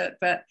lost it.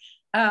 But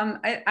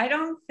I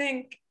don't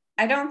think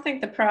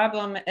the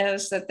problem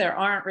is that there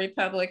aren't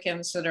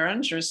Republicans that are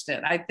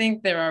interested. I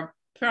think there are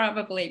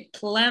probably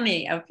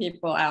plenty of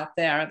people out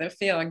there that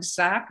feel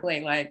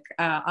exactly like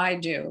I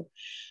do.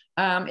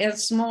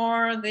 It's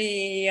more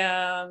the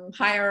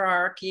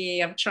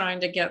hierarchy of trying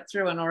to get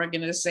through an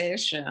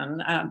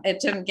organization. It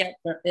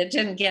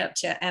didn't get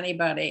to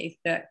anybody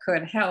that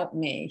could help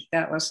me.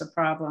 That was the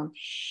problem.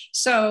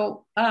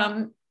 So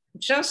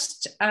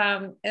just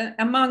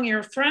among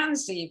your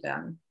friends,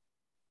 even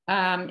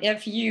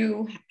if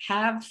you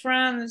have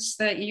friends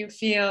that you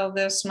feel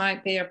this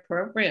might be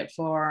appropriate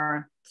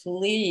for,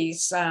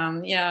 please,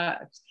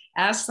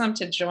 ask them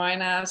to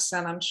join us,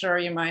 and I'm sure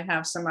you might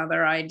have some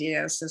other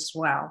ideas as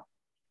well.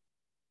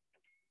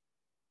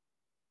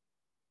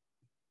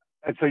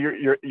 And so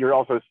you're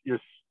also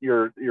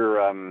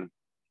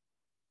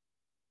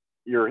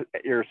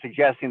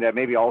suggesting that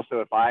maybe also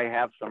if I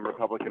have some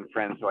Republican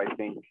friends who I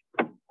think,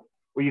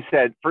 well, you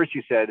said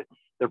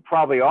there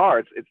probably are.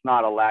 It's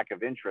not a lack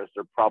of interest.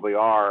 There probably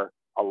are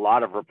a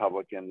lot of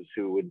Republicans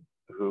who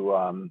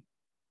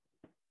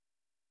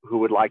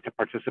would like to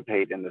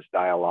participate in this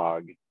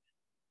dialogue.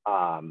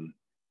 And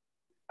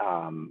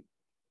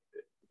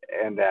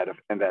that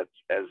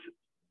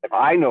if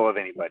I know of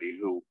anybody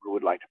who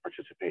would like to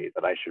participate,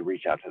 that I should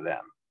reach out to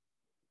them.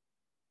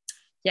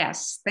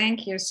 Yes,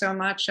 thank you so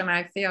much, and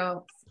I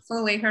feel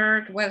fully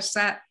heard. Was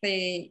that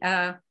the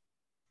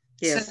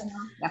yes?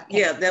 Signal? Okay.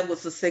 Yeah, that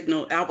was the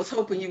signal. I was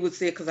hoping you would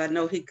see it because I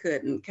know he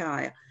couldn't,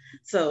 Kyle.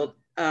 So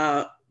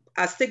I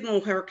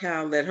signaled her,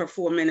 Kyle, that her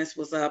 4 minutes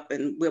was up,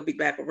 and we'll be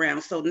back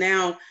around. So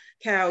now,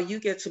 Kyle, you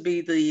get to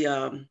be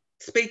the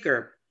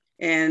speaker.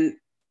 And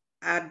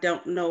I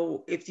don't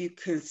know if you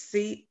can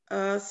see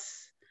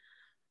us,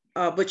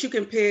 but you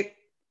can pick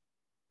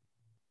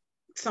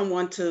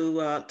someone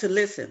to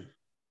listen.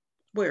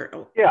 Where?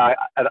 Oh. Yeah,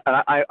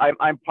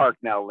 I'm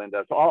parked now,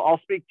 Linda. So I'll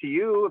speak to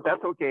you if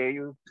that's okay.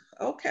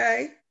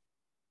 Okay.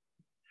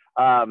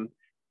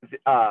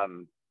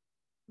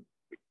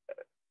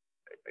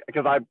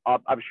 Because I'm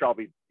sure I'll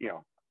be,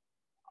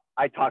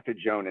 I talked to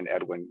Joan and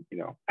Edwin,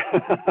 Okay.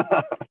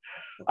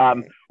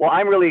 Well,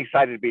 I'm really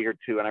excited to be here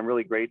too, and I'm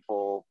really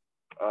grateful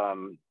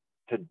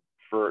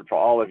for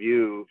all of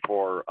you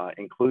for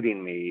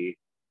including me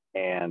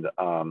and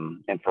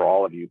for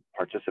all of you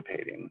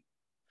participating.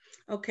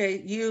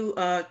 Okay, you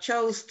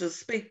chose to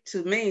speak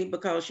to me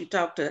because you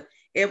talk to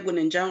Edwin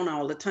and Joan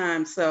all the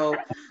time, so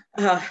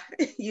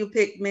you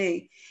picked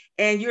me.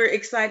 And you're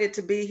excited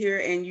to be here,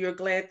 and you're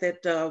glad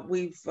that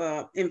we've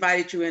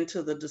invited you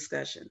into the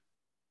discussion.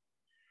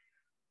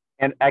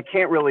 And I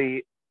can't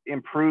really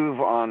improve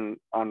on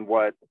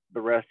what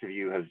the rest of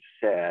you have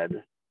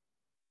said.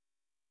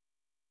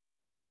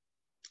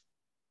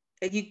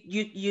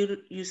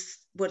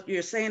 What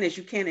you're saying is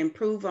you can't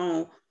improve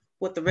on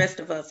what the rest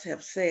of us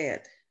have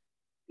said.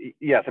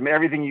 Yes, I mean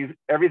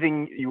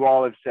everything you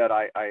all have said,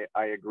 I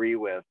agree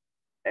with,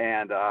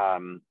 and I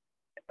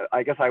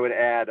guess I would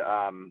add,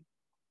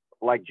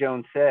 like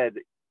Joan said,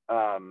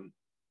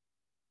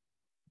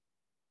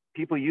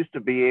 people used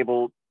to be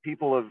able,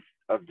 people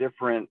of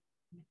different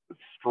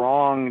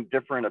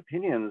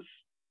opinions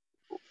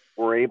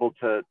were able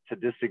to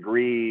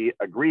disagree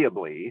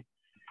agreeably,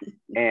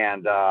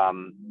 and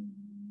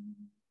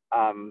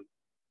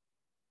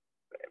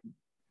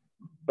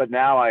but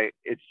now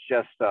it's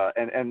just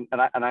and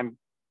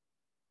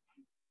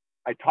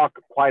I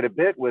talk quite a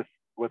bit with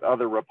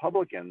other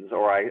Republicans,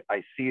 or I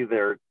see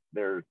their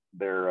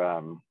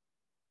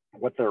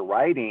what they're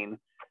writing,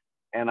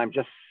 and I'm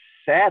just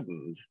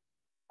saddened.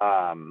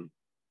 I'm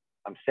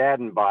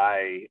saddened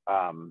by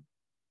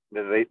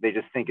they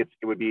just think it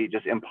would be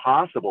just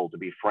impossible to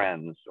be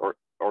friends,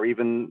 or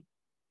even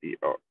it's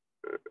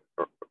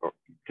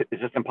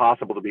just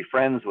impossible to be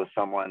friends with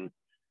someone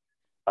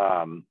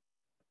of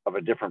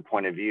a different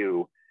point of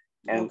view.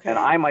 And okay. And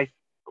I might,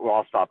 well,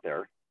 I'll stop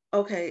there.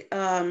 Okay.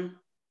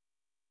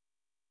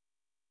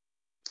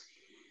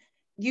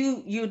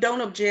 You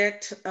don't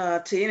object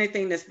to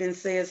anything that's been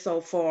said so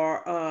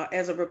far.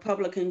 As a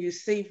Republican, you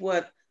see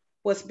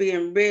what's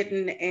being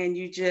written, and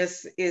you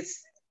just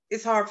it's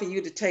hard for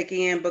you to take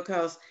in,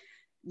 because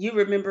you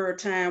remember a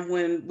time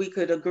when we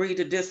could agree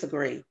to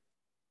disagree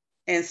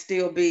and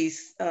still be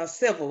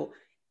civil,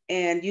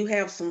 and you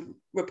have some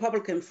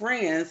Republican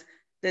friends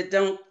that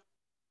don't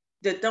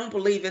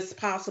believe it's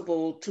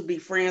possible to be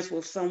friends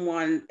with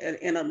someone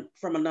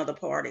from another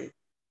party.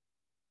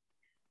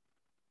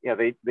 Yeah,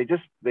 they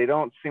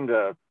don't seem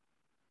to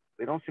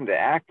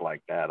act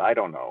like that. I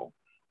don't know,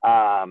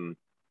 and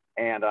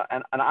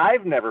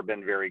I've never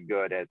been very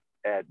good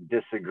at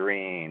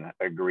disagreeing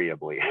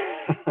agreeably.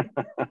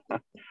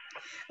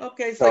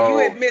 Okay, so you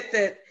admit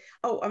that.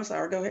 Oh, I'm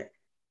sorry. Go ahead.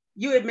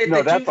 You admit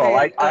that you've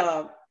had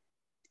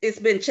it's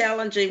been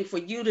challenging for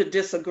you to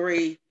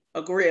disagree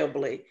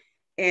agreeably,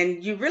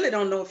 and you really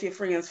don't know if your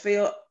friends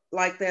feel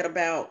like that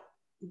about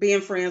being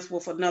friends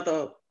with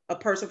a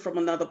person from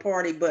another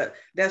party, but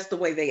that's the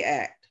way they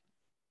act.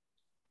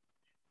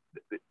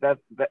 Yeah,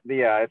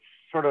 it's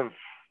sort of,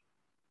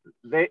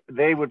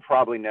 they would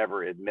probably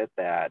never admit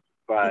that,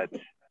 but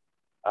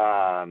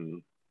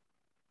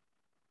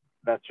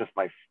that's just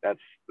that's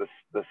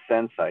the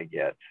sense I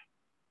get.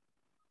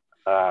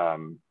 I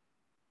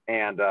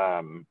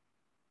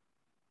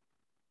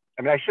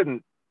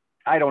mean,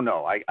 I don't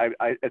know.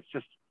 It's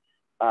just,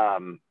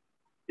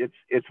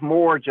 it's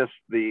more just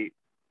the,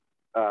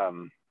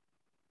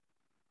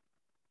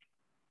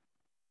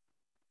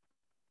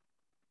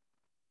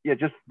 yeah,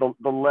 just the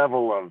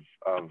level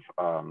of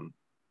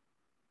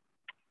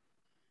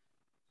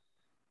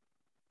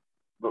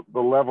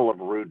the level of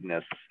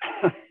rudeness.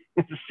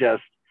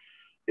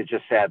 it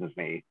just saddens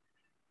me,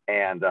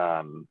 and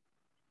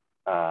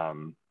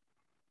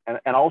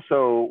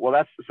also, well,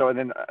 that's so. And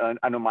then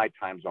I know my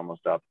time's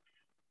almost up,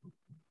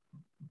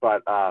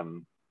 but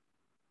I'm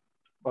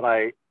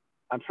kind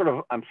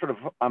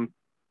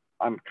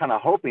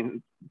of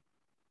hoping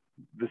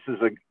this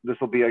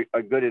will be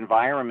a good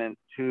environment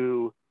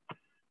to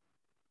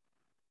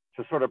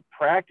sort of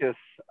practice,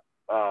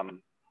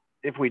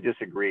 if we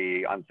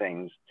disagree on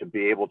things, to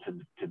be able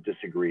to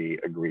disagree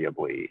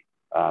agreeably.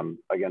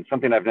 Again,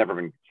 something I've never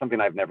been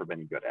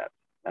good at.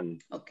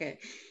 And okay,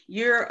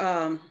 you're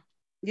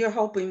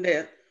hoping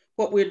that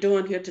what we're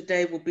doing here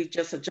today will be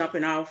just a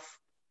jumping off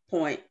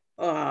point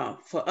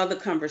for other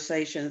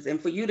conversations,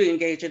 and for you to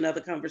engage in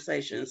other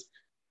conversations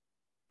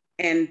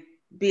and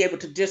be able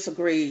to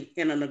disagree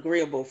in an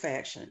agreeable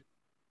fashion.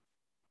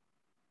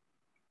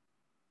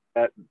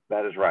 That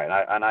is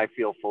right. And I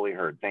feel fully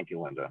heard. Thank you,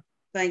 Linda.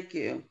 Thank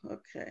you.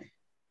 Okay.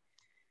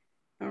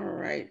 All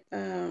right.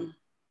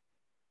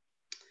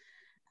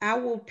 I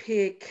will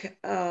pick,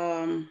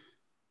 I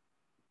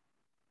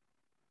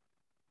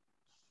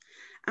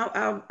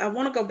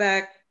want to go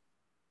back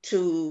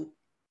to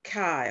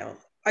Kyle.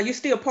 Are you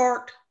still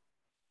parked?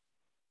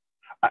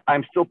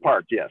 I'm still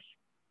parked, yes.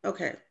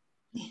 Okay.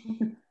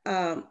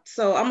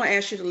 So I'm gonna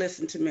ask you to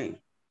listen to me.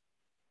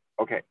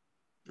 Okay.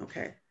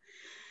 Okay.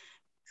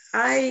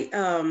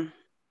 I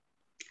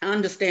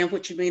understand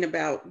what you mean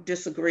about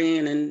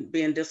disagreeing and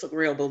being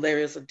disagreeable. There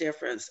is a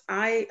difference.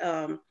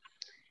 I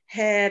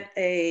had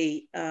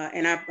a,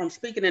 and I'm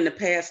speaking in the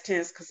past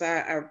tense because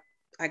I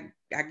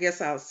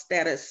guess our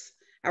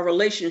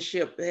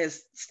relationship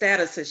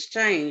status has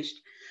changed.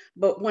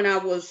 But when I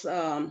was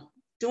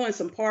doing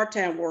some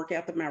part-time work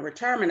after my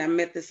retirement, I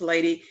met this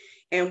lady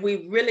and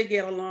we really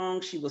get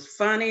along. She was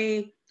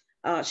funny.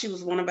 She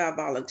was one of our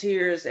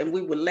volunteers and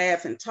we would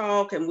laugh and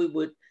talk and we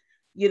would,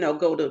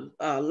 go to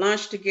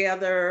lunch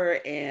together.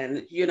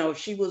 And, if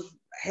she was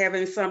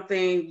having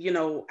something,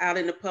 out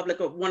in the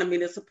public or wanted me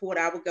to support,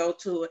 I would go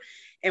to it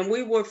and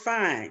we were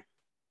fine.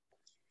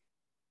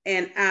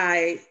 And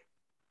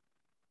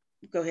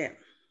go ahead.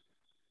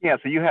 Yeah.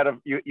 So you had a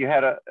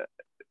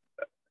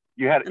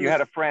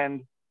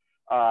friend,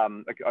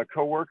 a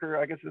coworker,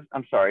 I guess.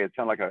 I'm sorry, it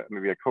sounded like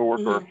maybe a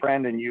coworker or a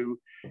friend, and you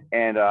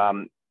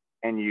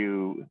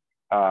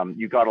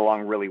got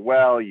along really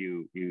well.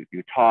 You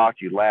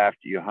talked, you laughed,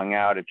 you hung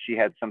out. If she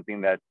had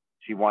something that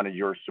she wanted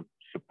your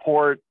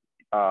support,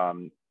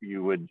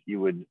 you'd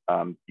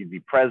be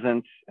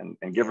present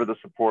and give her the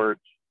support.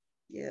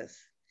 Yes.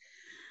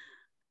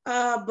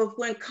 But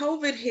when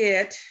COVID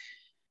hit,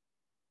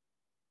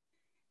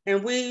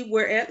 and we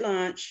were at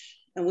lunch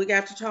and we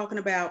got to talking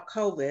about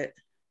COVID,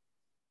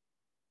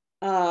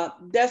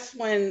 that's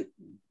when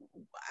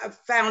I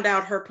found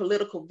out her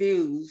political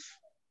views.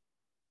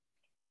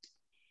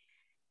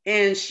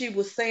 And she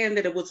was saying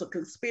that it was a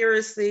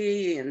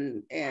conspiracy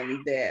and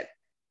that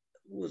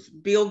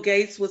Bill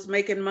Gates was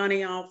making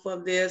money off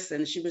of this,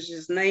 and she was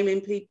just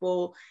naming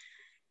people.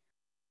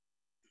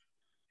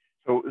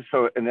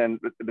 So and then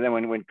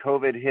when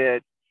COVID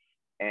hit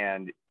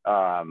and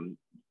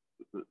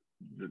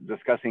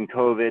discussing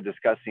COVID,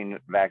 discussing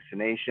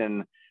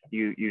vaccination,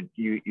 you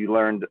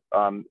learned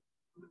some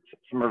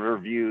of her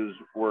views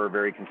were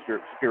very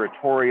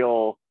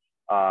conspiratorial.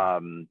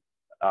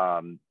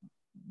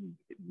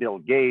 Bill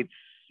Gates,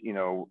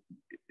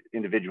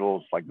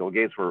 individuals like Bill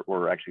Gates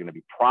were actually going to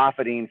be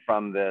profiting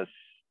from this.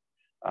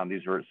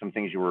 These were some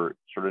things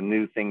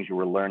new things you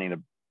were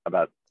learning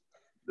about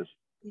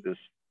this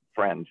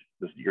friend,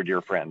 your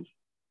dear friend.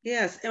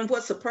 Yes, and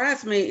what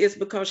surprised me is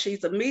because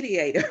she's a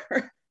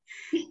mediator.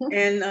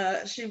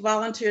 And she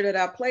volunteered at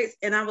our place.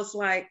 And I was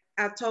like,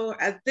 I told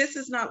her, this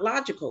is not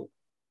logical.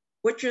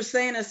 What you're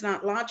saying is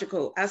not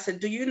logical. I said,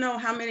 do you know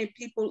how many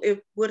people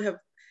it would have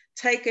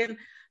taken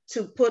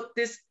to put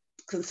this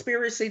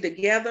conspiracy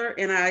together?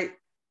 And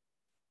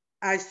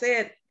I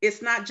said,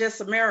 it's not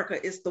just America,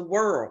 it's the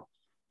world.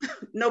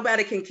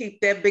 Nobody can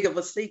keep that big of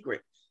a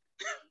secret.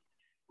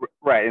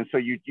 Right. And so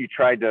you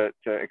tried to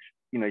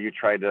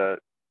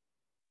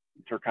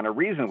kind of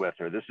reason with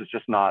her. This is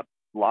just not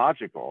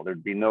logical.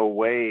 There'd be no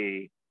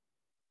way.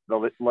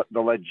 The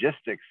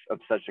logistics of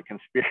such a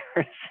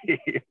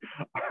conspiracy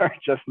are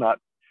just not.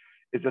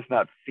 It's just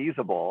not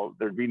feasible.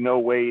 There'd be no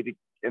way to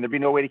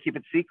keep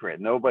it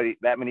secret.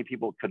 That many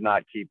people could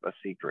not keep a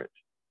secret.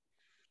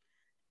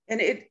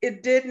 And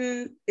it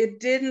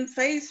didn't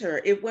faze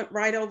her. It went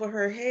right over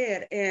her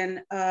head.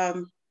 And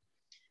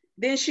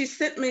then she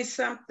sent me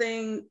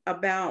something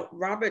about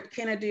Robert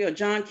Kennedy or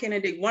John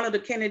Kennedy. One of the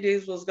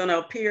Kennedys was going to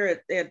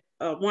appear at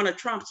one of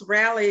Trump's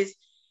rallies.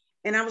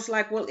 And I was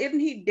like, well, isn't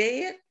he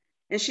dead?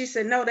 And she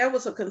said, no, that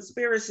was a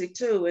conspiracy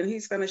too. And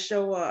he's going to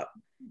show up.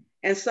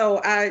 And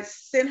so I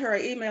sent her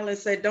an email and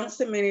said, don't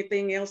send me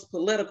anything else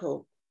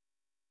political.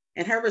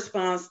 And her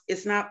response,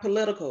 it's not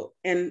political.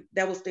 And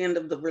that was the end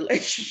of the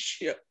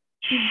relationship.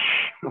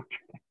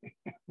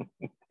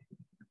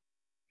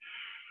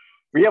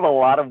 We have a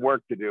lot of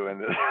work to do in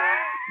this.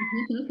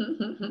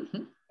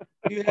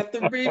 You have to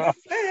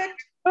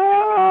reflect.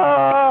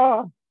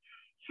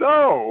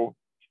 So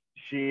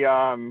she,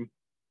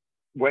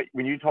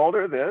 when you told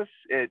her this,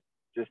 it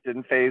just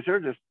didn't faze her,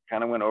 just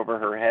kind of went over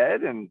her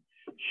head. And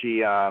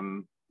she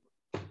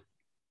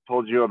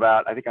told you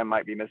about, I think I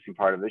might be missing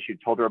part of this. You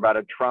told her about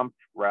a Trump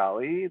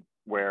rally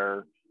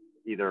where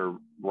either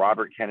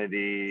Robert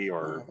Kennedy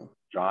or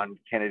John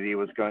Kennedy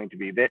was going to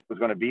be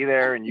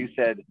there. And you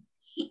said,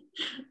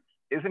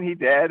 isn't he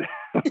dead?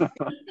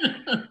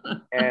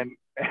 and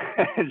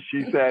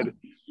she said,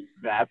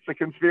 that's a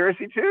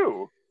conspiracy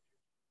too.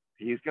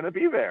 He's going to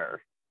be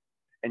there.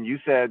 And you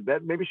said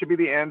that maybe should be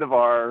the end of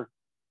our,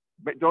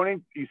 but don't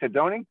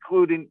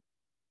include me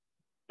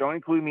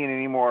in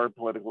any more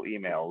political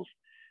emails.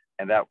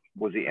 And that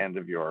was the end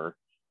of your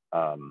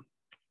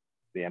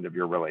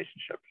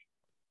relationship.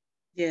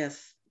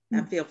 Yes,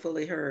 I feel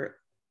fully heard.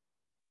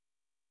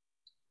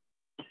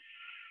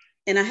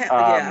 And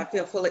I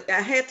feel fully,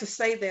 I had to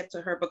say that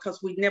to her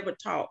because we never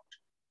talked,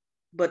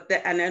 but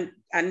and then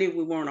I knew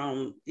we weren't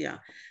on, yeah.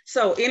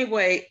 So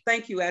anyway,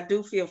 thank you. I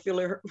do feel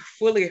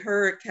fully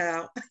heard,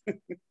 Cal.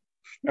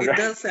 It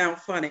does sound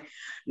funny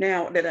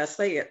now that I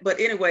say it, but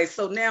anyway,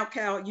 so now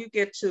Cal, you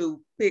get to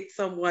pick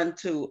someone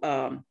to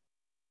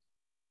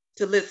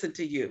listen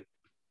to you.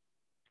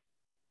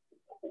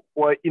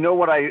 Well, you know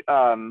what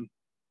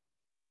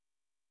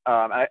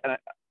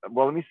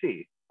well, let me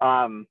see.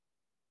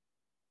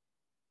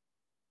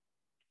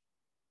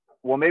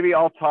 well, maybe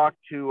I'll talk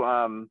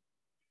to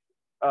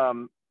let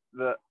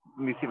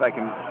me see if I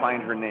can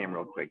find her name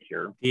real quick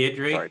here.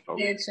 Deirdre. Sorry,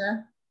 folks.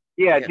 Deirdre.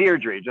 Yeah,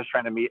 Deirdre, just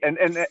trying to meet. And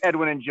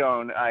Edwin and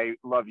Joan, I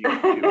love you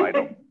too. I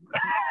don't.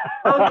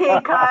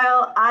 Okay,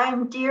 Kyle,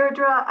 I'm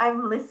Deirdre.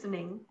 I'm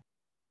listening.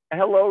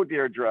 Hello,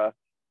 Deirdre.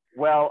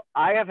 Well,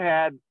 I have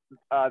had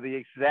the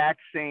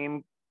exact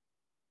same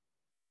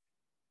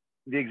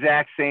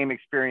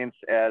experience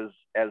as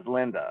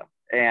Linda,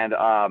 and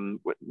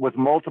with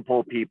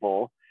multiple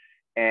people,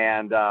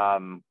 and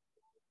what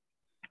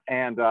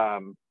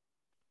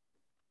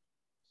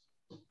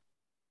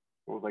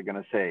was I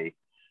going to say?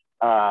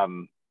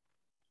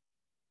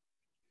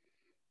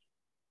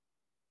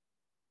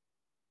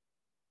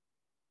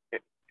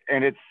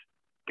 And it's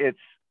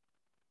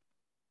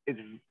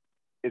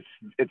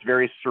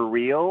very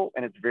surreal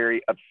and it's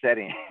very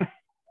upsetting.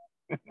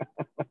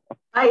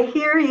 I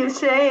hear you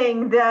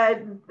saying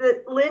that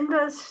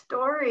Linda's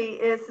story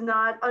is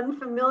not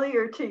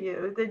unfamiliar to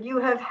you, that you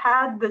have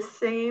had the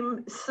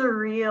same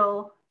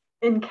surreal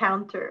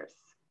encounters.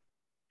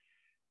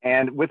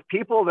 And with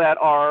people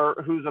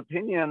whose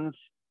opinions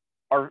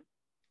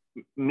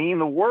mean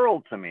the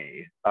world to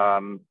me,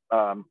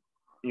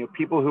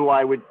 people who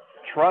I would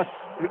trust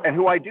and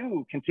who I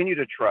do continue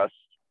to trust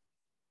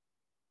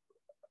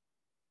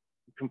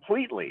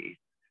completely.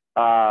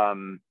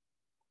 Again,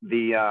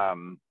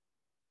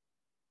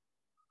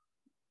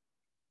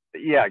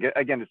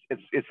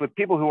 it's with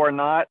people who are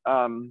not.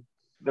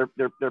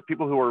 They're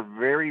people who are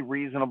very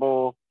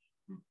reasonable,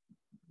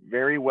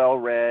 very well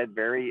read,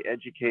 very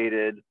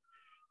educated,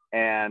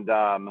 and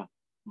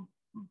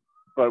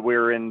but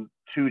we're in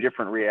two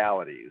different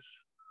realities.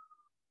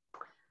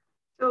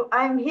 So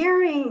I'm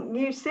hearing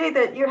you say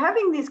that you're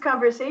having these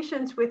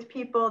conversations with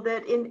people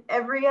that in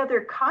every other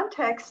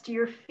context,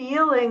 you're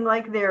feeling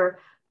like they're,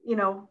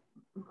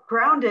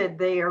 grounded,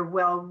 they are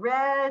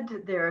well-read,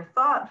 they're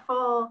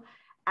thoughtful,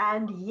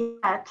 and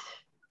yet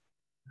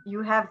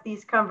you have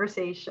these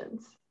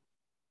conversations.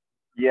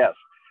 Yes.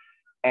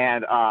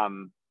 And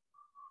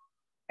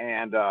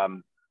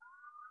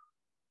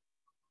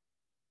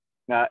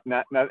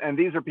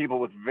these are people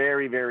with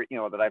very, very,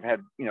 that I've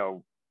had,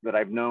 that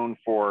I've known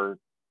for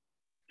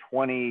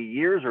 20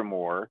 years or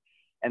more.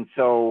 And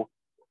so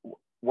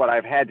what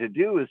I've had to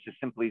do is to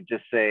simply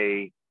just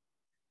say,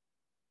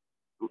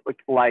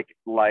 like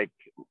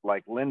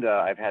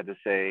Linda, I've had to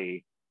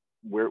say,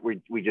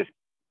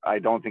 I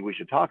don't think we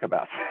should talk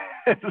about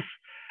this.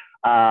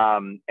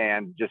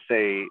 And just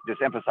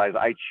emphasize,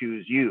 I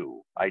choose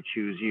you, as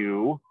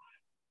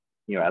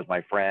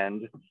my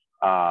friend.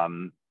 I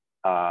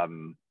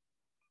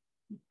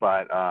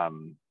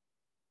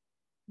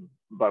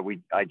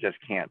just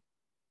can't.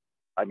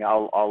 I mean,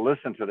 I'll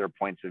listen to their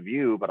points of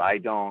view, but I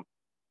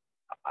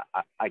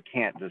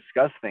can't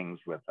discuss things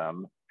with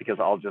them because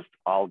I'll just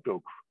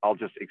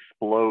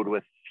explode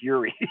with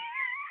fury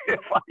if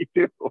I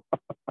do.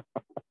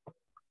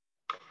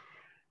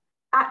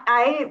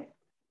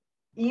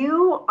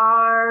 You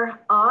are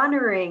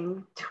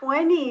honoring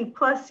 20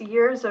 plus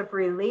years of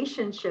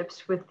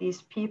relationships with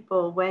these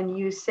people when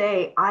you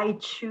say, I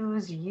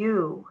choose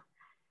you.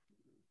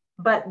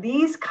 But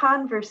these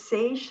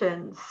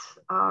conversations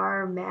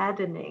are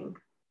maddening.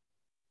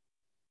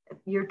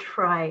 You're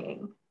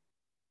trying.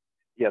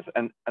 Yes,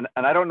 and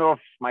I don't know if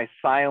my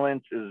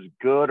silence is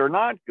good or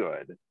not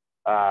good.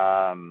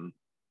 I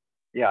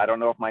don't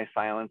know if my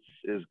silence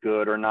is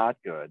good or not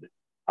good.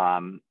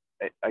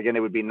 Again, it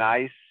would be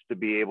nice to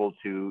be able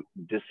to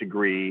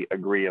disagree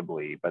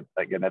agreeably, but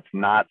again, that's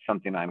not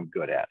something I'm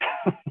good at.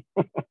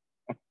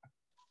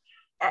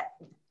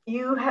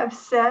 You have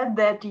said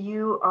that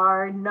you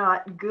are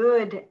not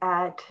good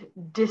at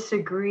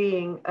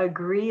disagreeing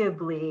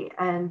agreeably,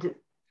 and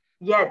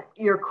yet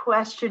you're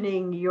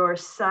questioning your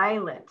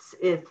silence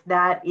if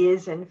that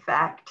is in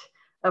fact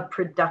a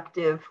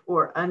productive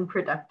or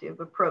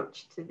unproductive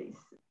approach to these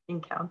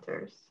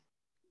encounters.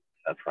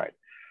 That's right.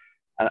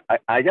 And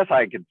I guess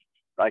I can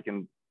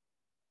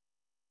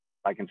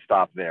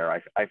stop there.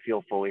 I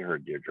feel fully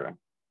heard, Deirdre.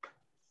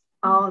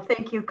 Oh,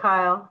 thank you,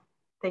 Kyle.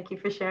 Thank you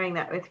for sharing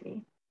that with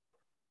me.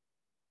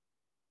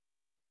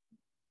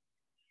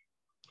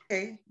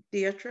 Okay,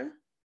 Deirdre.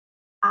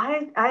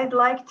 I'd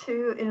like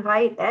to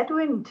invite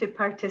Edwin to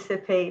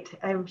participate.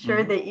 I'm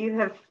sure that you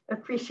have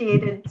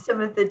appreciated some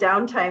of the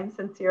downtime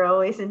since you're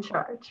always in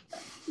charge.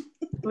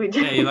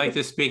 Yeah, you like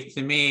to speak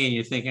to me and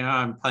you're thinking, oh,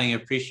 I'm playing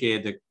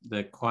appreciate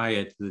the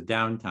quiet, the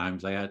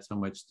downtimes. I had so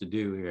much to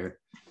do here.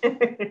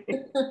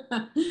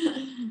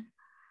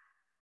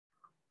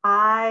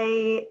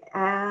 I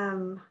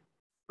am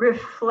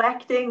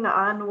reflecting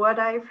on what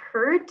I've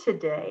heard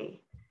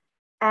today,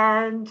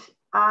 and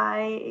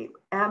I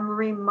am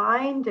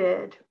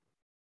reminded,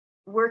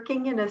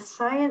 working in a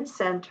science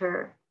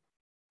center,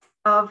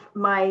 of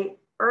my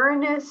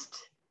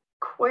earnest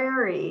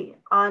query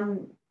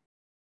on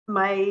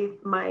my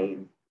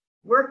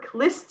work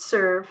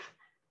listserv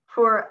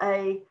for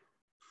a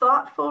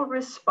thoughtful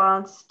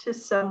response to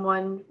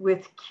someone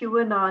with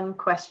QAnon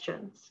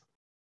questions.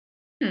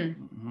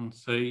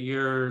 So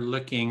you're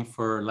looking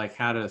for like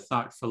how to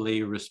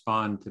thoughtfully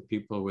respond to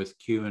people with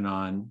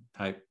QAnon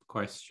type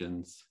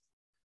questions.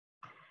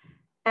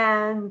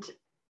 And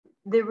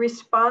the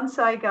response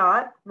I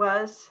got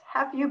was,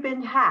 have you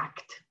been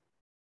hacked?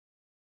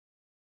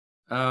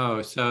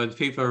 Oh, so the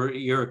people,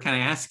 you're kind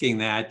of asking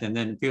that, and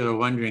then people are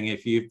wondering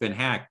if you've been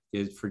hacked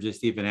is for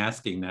just even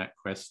asking that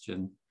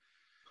question.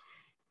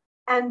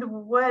 And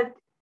what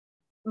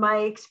my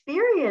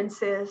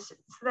experience is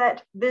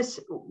that this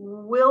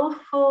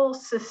willful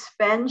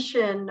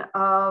suspension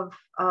of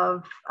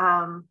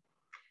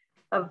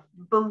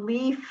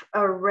belief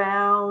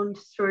around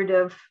sort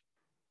of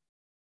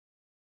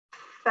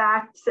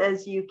facts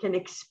as you can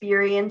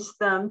experience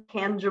them,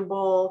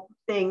 tangible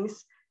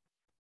things,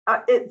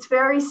 it's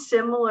very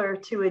similar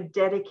to a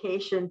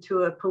dedication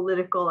to a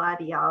political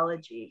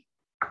ideology.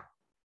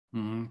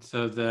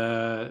 So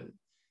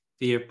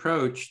the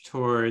approach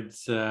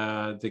towards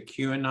the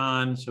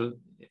QAnon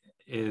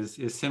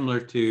is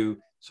similar to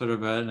sort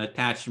of an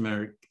attachment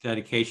or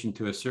dedication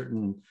to a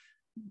certain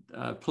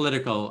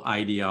political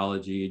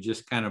ideology. You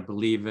just kind of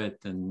believe it,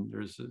 and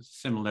there's a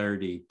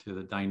similarity to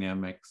the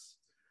dynamics.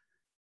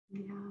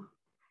 Yeah.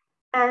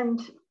 And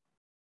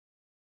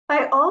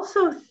I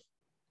also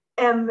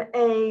am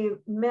a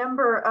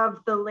member of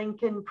the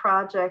Lincoln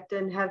Project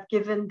and have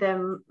given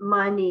them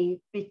money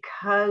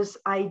because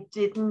I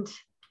didn't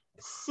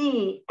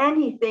see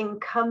anything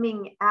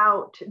coming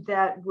out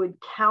that would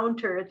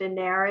counter the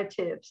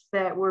narratives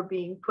that were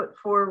being put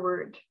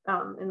forward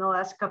in the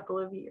last couple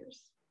of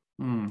years.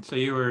 So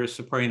you were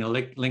supporting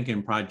the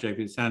Lincoln Project.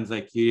 It sounds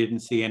like you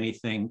didn't see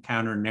anything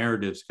counter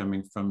narratives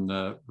coming from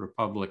the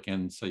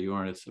Republicans, so you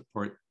wanted to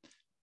support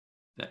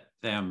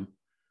them.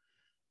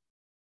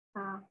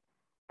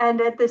 And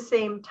at the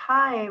same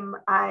time,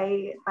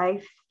 I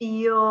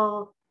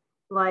feel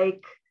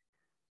like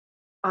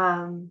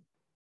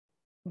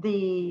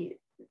the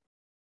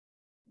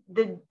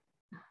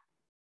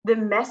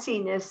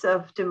messiness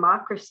of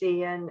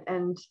democracy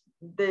and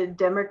the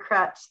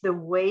Democrats, the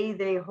way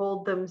they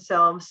hold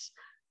themselves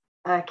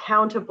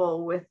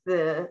accountable with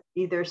the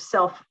either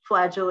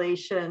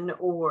self-flagellation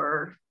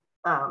or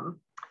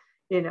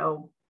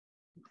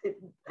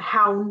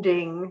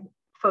hounding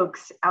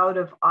folks out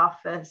of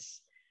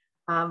office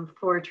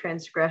for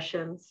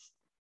transgressions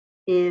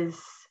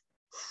is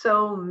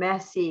so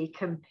messy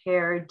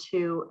compared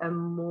to a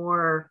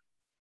more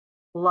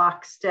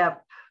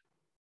lockstep,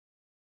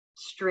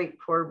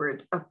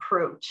 straightforward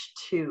approach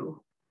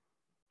to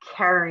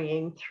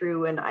carrying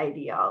through an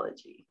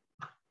ideology.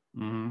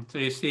 So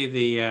you see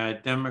the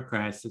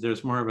Democrats,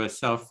 there's more of a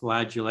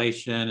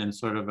self-flagellation and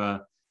sort of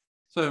an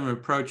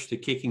approach to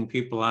kicking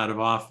people out of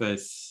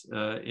office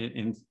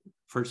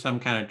for some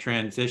kind of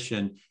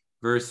transition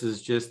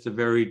versus just a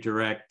very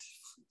direct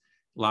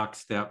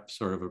lockstep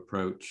sort of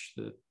approach.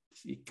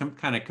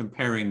 Kind of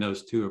comparing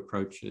those two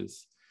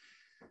approaches.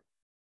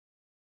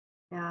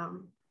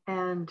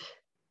 And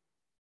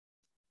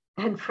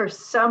for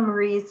some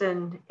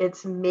reason,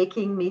 it's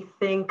making me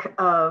think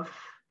of,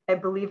 I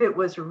believe it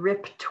was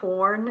Rip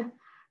Torn,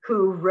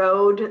 who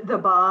rode the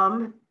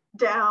bomb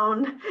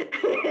down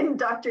in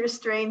Dr.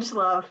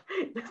 Strangelove.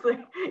 It's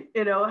like,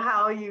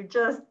 how you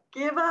just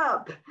give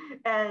up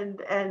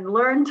and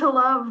learn to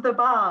love the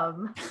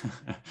bomb.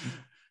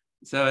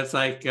 So it's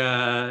like,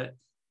 how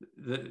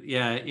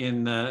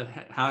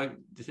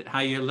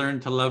you learn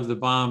to love the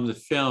bomb, the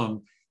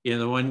film,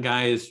 the one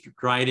guy is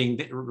riding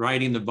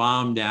the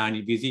bomb down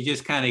because you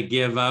just kind of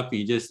give up.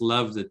 You just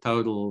love the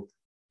total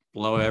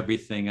blow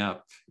everything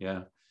up.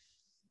 Yeah.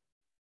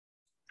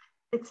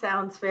 It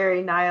sounds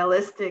very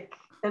nihilistic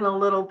and a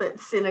little bit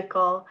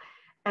cynical.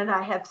 And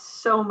I have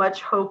so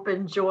much hope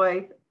and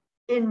joy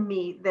in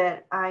me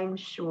that I'm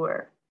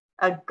sure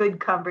a good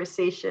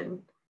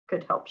conversation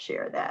could help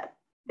share that.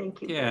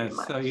 Thank you very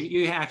much. So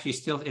you actually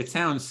still, it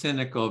sounds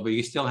cynical, but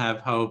you still have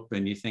hope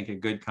and you think a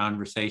good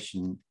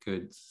conversation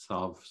could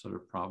solve sort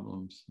of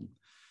problems. And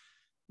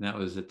that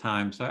was the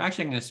time. So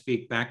actually I'm going to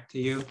speak back to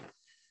you.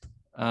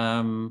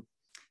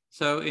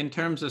 So in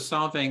terms of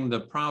solving the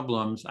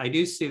problems, I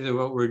do see that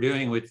what we're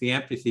doing with the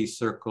empathy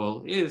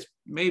circle is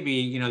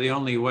maybe, the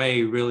only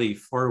way really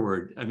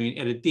forward. I mean,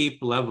 at a deep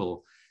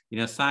level,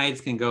 sides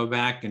can go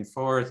back and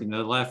forth, the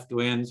left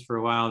wins for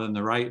a while, then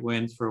the right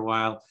wins for a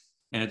while.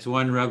 And it's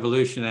one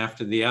revolution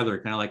after the other,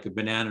 kind of like a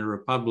banana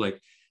republic.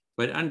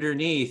 But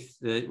underneath,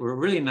 we're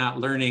really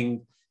not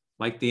learning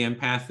like the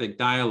empathic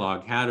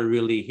dialogue, how to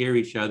really hear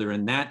each other.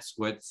 And that's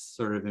what's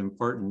sort of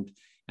important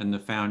and the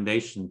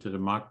foundation to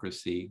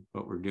democracy,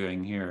 what we're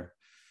doing here.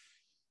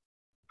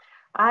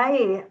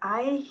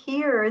 I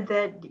hear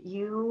that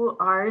you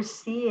are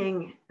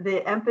seeing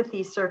the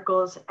empathy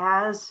circles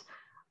as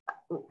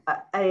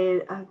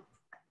a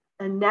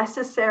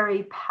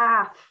necessary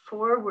path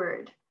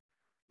forward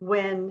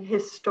when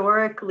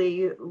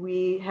historically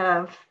we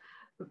have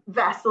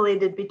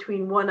vacillated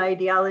between one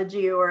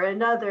ideology or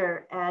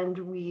another, and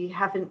we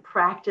haven't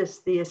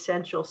practiced the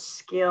essential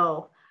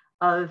skill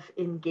of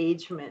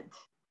engagement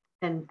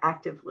and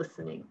active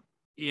listening.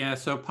 Yeah,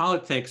 so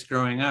politics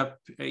growing up,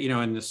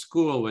 in the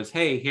school was,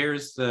 hey,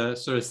 here's the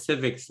sort of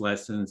civics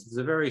lessons. It's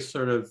a very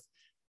sort of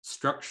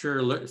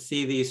structure,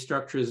 see these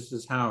structures, this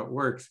is how it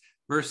works,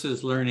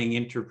 versus learning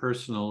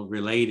interpersonal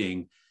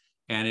relating.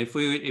 And if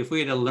we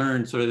had to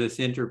learn sort of this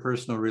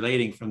interpersonal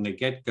relating from the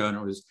get-go, and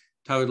it was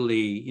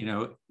totally,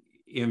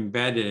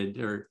 embedded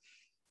or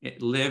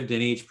it lived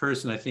in each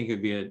person, I think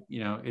it'd be it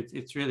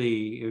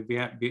would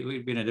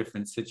be in a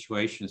different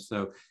situation.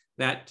 So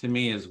that to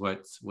me is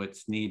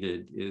what's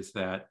needed, is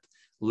that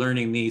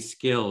learning these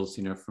skills,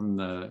 from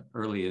the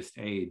earliest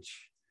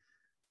age.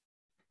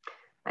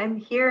 I'm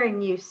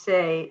hearing you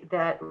say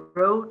that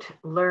rote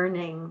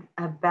learning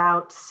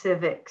about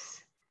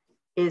civics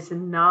is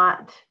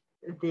not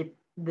the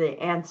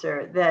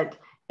answer, that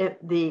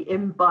the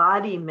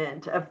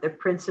embodiment of the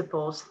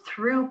principles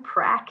through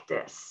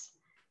practice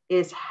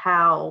is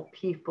how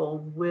people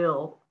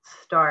will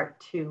start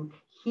to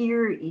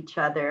hear each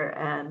other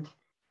and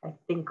I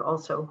think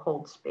also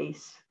hold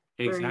space.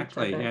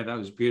 Exactly. Yeah, that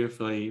was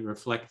beautifully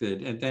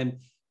reflected. And then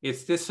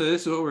it's this, so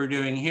this is what we're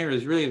doing here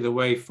is really the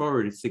way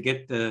forward. It's to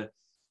get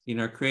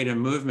create a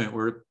movement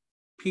where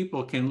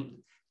people can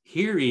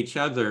hear each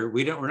other.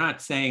 We're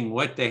not saying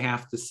what they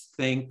have to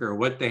think or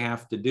what they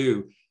have to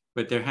do,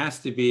 but there has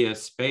to be a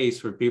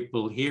space where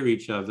people hear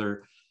each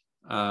other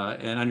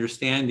and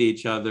understand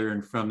each other.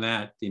 And from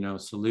that,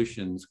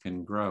 solutions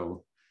can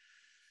grow.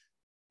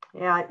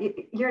 Yeah,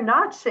 you're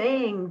not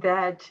saying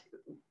that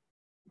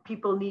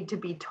people need to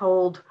be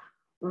told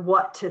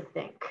what to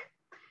think,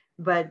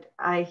 but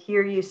I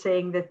hear you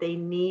saying that they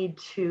need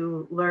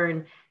to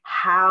learn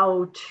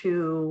how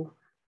to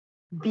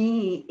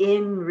be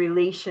in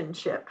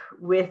relationship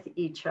with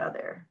each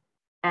other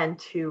and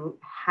to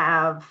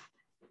have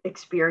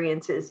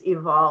experiences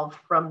evolve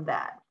from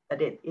that,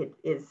 but it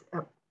is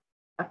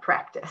a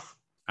practice.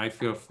 I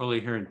feel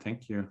fully heard.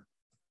 Thank you.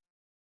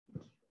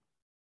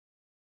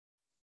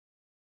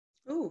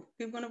 Oh,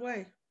 he went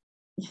away.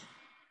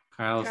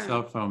 Kyle's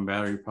cell phone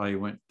battery probably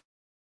went.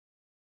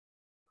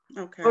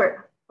 Okay.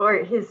 Or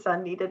his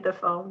son needed the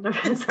phone or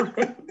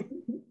something.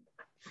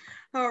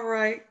 All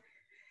right.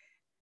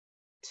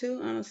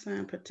 2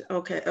 unassigned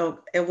okay. Oh,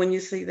 and when you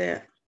see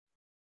that,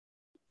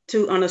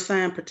 2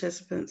 unassigned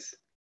participants.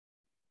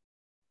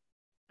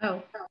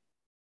 Oh.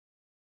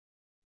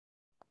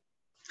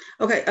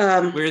 Okay.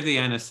 We're the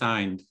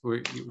unassigned.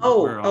 We're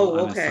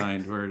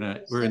unassigned.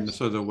 Okay. We're in the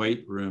sort of the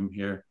weight room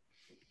here.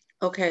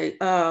 Okay.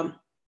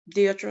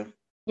 Deirdre.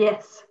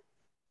 Yes.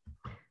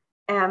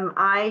 Am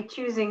I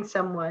choosing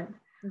someone?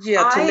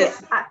 Yeah.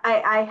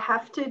 I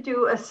have to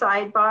do a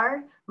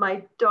sidebar.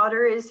 My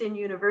daughter is in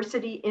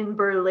university in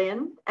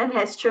Berlin and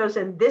has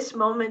chosen this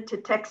moment to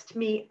text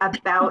me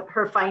about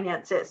her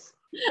finances.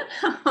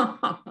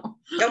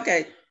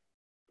 Okay.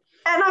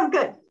 And I'm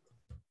good.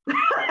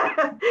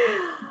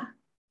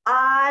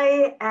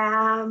 I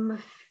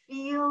am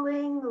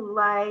feeling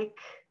like.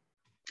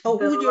 Oh,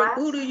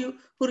 who do you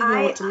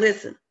want to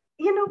listen?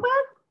 You know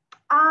what?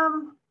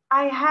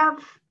 I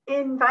have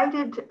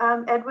invited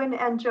Edwin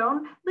and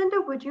Joan.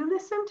 Linda, would you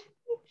listen to me?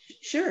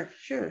 Sure.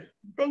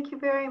 Thank you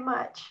very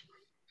much.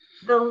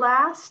 The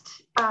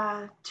last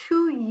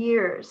 2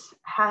 years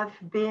have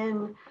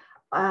been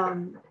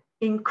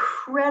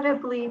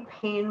incredibly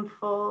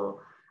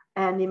painful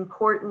and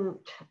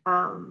important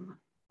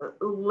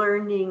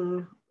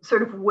learning,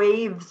 sort of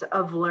waves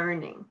of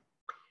learning.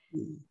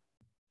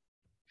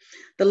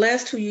 The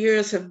last 2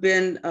 years have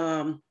been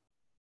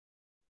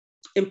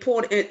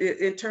important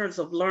in terms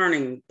of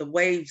learning, the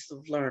waves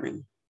of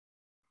learning.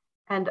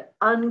 And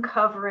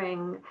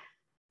uncovering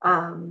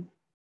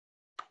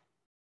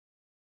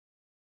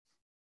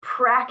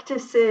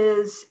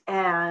practices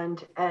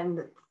and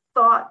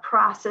thought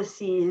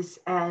processes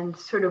and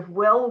sort of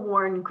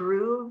well-worn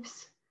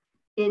grooves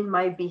in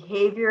my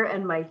behavior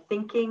and my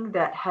thinking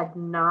that had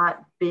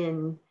not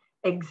been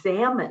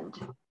examined,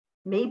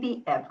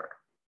 maybe ever.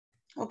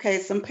 Okay,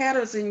 some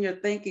patterns in your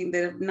thinking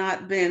that have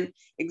not been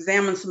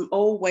examined, some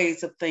old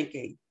ways of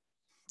thinking,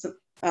 some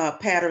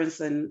patterns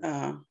and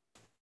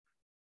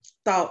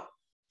thought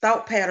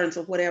patterns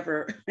or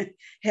whatever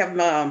have,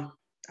 that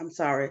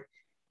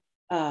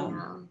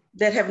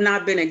have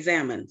not been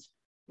examined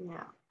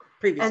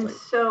previously. And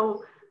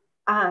so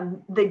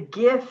the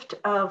gift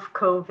of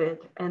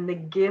COVID and the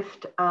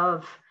gift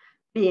of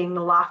being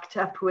locked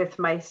up with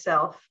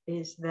myself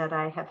is that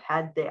I have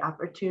had the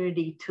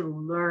opportunity to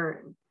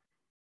learn.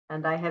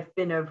 And I have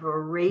been a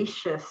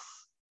voracious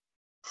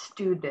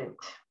student.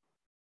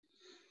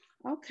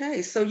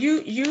 Okay, so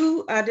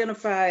you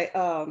identify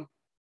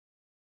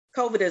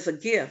COVID as a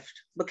gift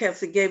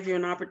because it gave you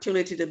an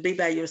opportunity to be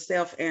by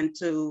yourself and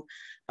to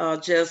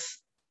just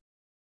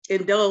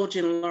indulge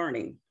in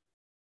learning.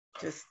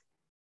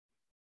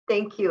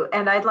 Thank you.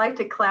 And I'd like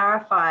to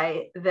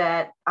clarify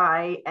that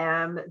I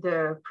am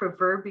the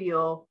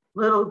proverbial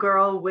little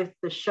girl with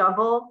the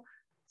shovel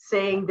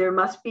saying there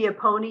must be a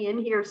pony in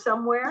here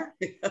somewhere.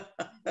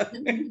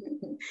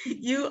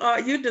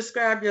 You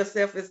describe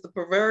yourself as the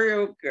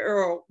proverbial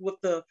girl with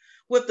the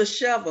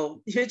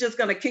shovel. You're just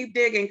going to keep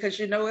digging because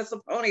you know it's a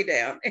pony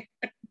down.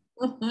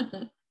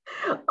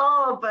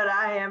 Oh, but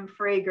I am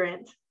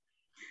fragrant.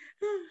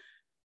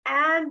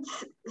 And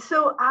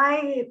so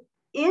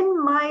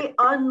in my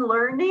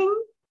unlearning,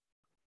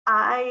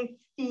 I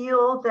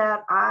feel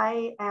that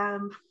I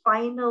am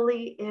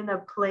finally in a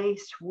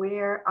place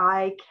where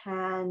I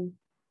can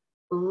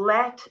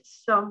let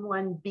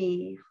someone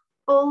be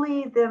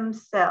fully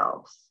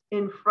themselves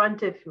in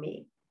front of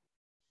me.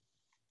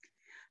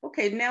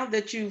 Okay, now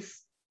that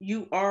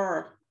you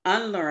are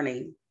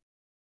unlearning,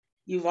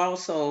 you've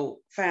also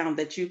found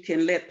that you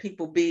can let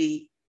people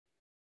be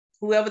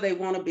whoever they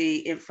want to be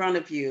in front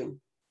of you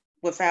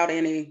without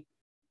any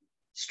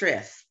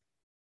stress.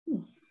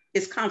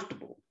 It's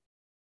comfortable.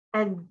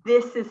 And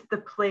this is the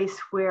place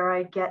where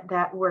I get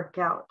that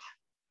workout.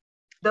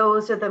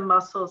 Those are the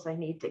muscles I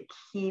need to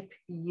keep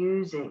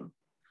using.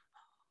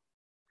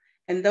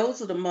 And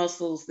those are the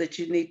muscles that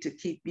you need to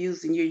keep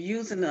using. You're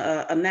using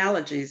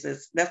analogies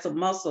as that's a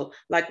muscle,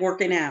 like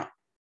working out.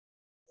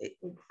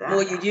 Exactly. The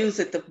more you use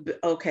it,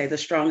 the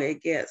stronger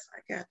it gets. I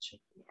got you.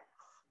 Yes.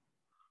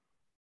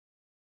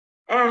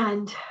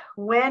 And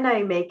when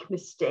I make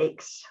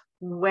mistakes,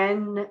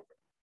 when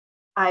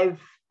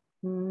I've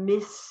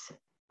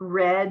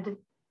misread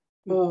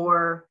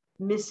or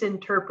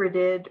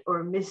misinterpreted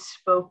or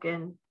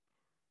misspoken,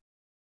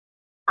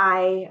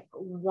 I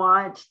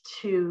want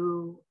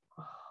to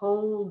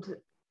hold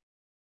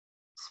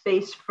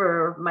space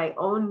for my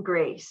own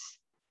grace,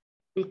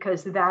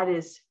 because that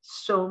is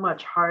so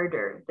much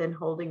harder than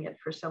holding it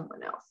for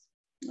someone else.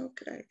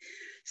 Okay.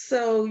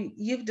 So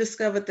you've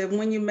discovered that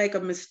when you make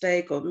a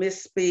mistake or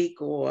misspeak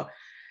or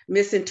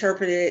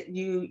misinterpret it,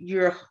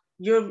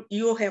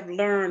 you'll have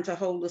learned to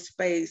hold a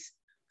space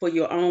for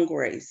your own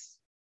grace.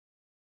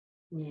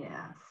 Yes.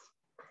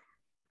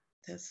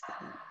 That's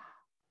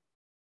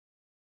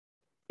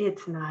good.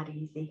 It's not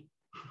easy.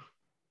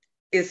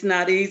 It's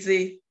not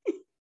easy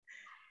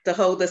to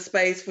hold the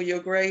space for your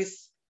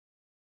grace.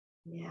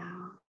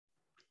 Yeah.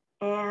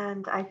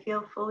 And I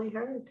feel fully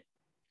heard.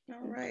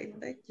 All right.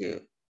 Thank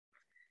you.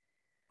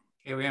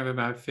 Okay, we have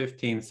about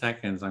 15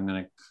 seconds. I'm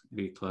going to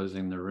be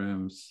closing the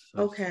rooms.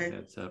 So okay.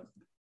 Heads up.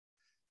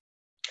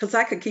 Because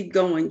I could keep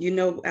going. You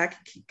know, I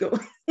could keep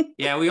going.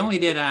 Yeah, we only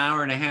did an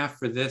hour and a half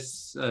for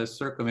this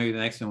circle. Maybe the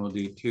next one we'll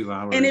do 2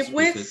 hours. And it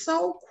went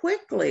so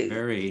quickly.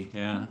 Very,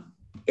 yeah.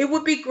 It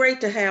would be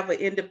great to have an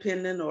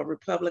independent or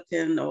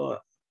Republican or,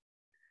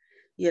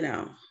 you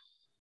know.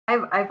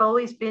 I've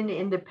always been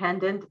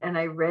independent, and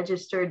I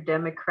registered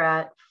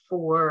Democrat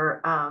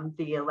for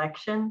the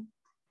election.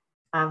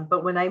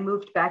 But when I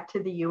moved back to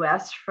the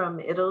US from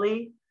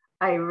Italy,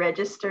 I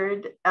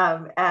registered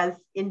as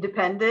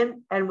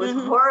independent and was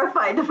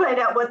horrified to find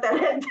out what that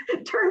had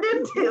turned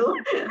into.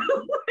 Like,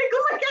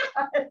 oh my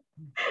God.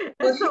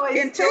 Well, so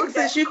in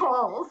Texas,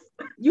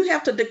 you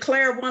have to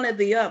declare one or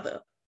the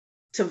other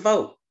to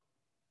vote.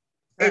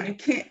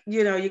 Right. And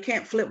you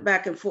can't flip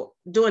back and forth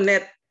during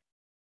that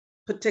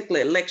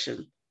particular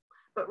election.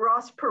 But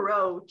Ross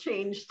Perot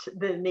changed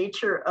the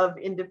nature of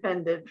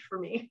independent for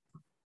me.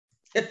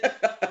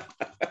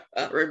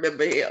 I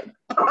remember him.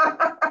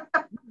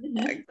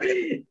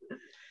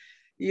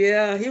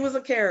 Yeah, he was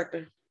a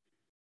character.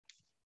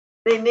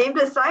 They named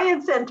a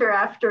science center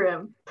after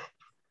him.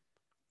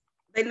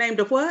 They named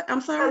a what?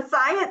 I'm sorry? A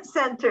science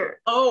center.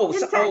 Oh,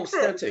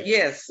 center,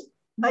 yes.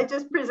 I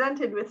just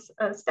presented with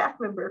a staff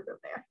member from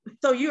there.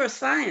 So you're a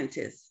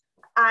scientist?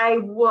 I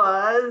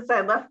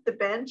left the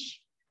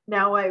bench.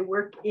 Now I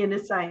work in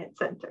a science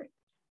center.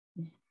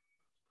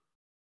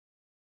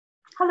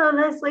 Hello,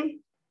 Leslie.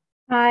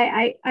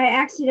 Hi, I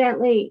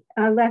accidentally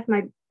left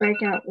my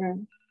breakout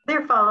room.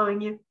 They're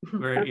following you.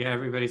 Yeah,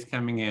 everybody's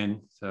coming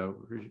in. So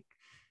it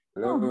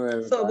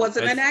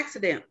wasn't an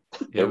accident.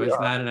 It was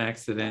not an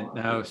accident.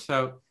 No.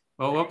 So,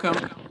 well,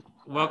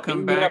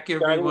 welcome back,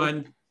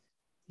 everyone.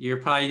 You're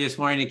probably just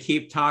wanting to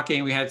keep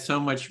talking. We had so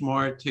much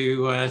more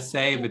to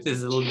say, but this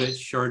is a little bit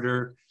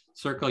shorter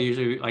circle.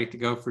 Usually we like to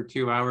go for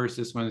 2 hours.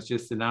 This one's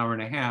just an hour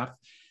and a half.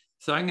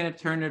 So I'm going to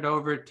turn it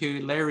over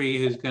to Larry,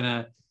 who's going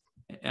to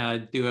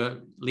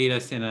lead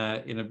us in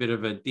a bit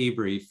of a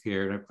debrief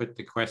here. And I put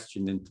the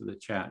question into the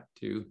chat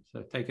too.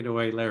 So take it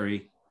away,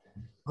 Larry.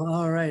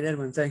 All right,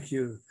 Edwin, thank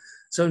you.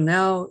 So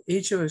now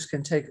each of us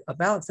can take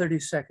about 30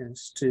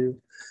 seconds to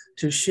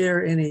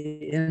share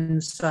any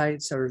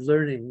insights or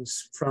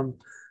learnings from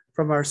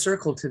our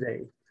circle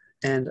today.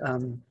 And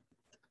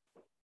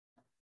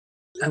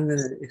I'm going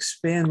to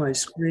expand my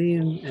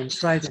screen and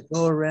try to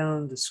go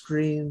around the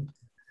screen.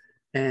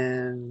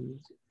 And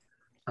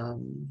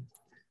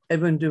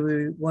Edwin, do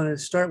we want to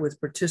start with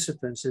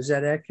participants? Is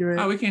that accurate?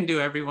 Oh, we can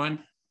do everyone.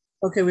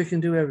 Okay, we can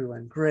do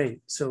everyone.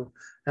 Great. So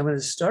I'm going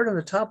to start on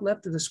the top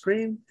left of the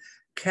screen.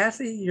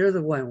 Kathy, you're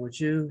the one. Would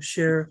you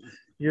share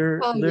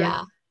your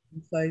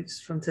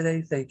insights from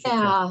today? Thank you.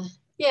 Yeah.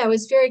 Yeah, it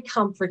was very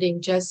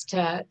comforting just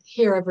to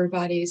hear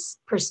everybody's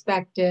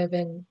perspective.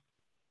 And,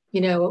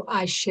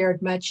 I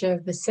shared much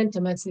of the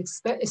sentiments,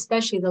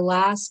 especially the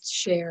last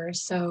share.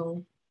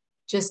 So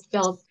just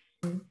felt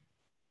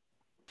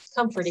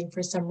comforting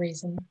for some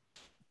reason.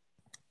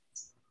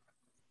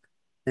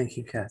 Thank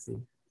you, Kathy.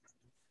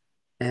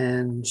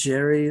 And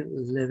Jerry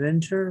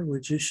Leventer,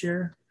 would you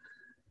share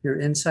your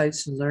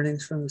insights and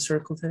learnings from the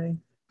circle today?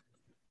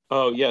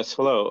 Oh, yes.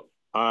 Hello.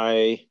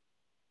 I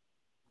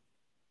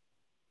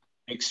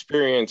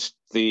experienced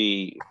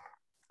the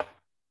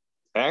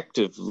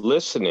active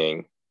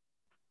listening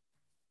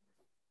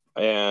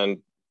and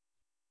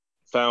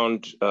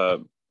found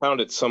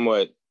it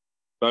somewhat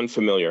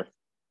unfamiliar,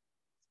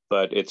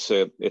 but it's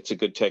a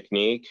good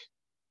technique.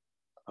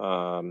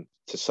 To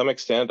some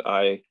extent,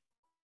 I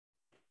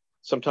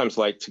sometimes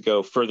like to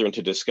go further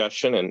into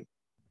discussion, and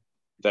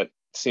that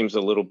seems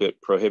a little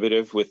bit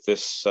prohibitive with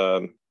this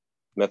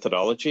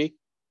methodology.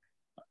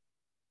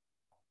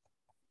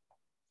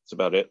 That's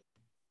about it.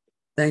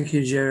 Thank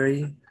you,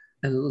 Jerry.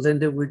 And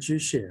Linda, would you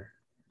share?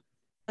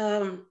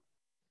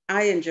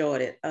 I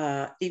enjoyed it,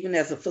 even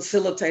as a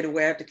facilitator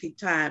where I have to keep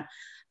time.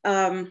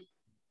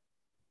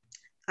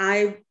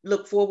 I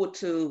look forward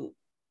to,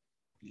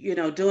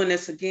 doing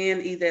this again,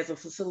 either as a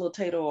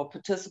facilitator or a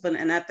participant.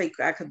 And I think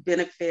I could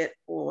benefit,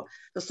 or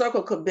the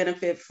circle could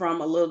benefit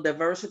from a little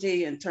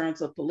diversity in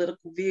terms of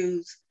political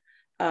views.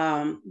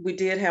 We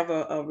did have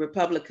a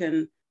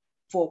Republican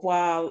for a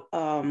while.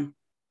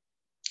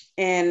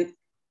 And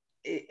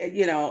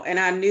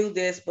I knew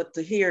this, but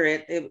to hear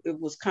it, it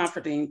was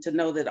comforting to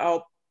know that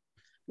all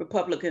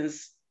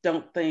Republicans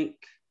don't think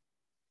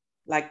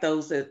like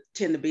those that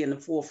tend to be in the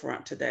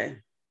forefront today.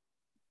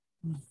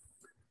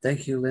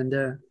 Thank you,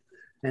 Linda.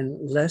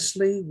 And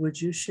Leslie, would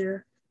you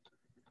share?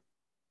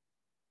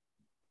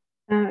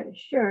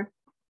 Sure.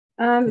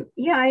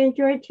 Yeah, I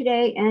enjoyed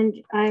today, and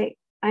I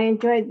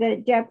enjoyed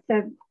the depth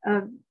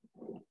of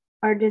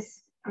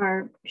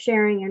our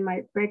sharing in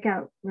my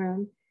breakout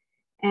room.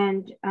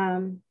 And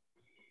what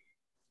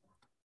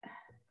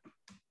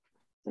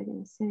was I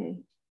going to say?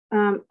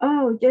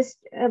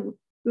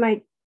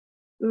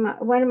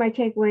 One of my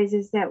takeaways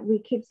is that we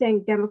keep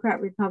saying Democrat,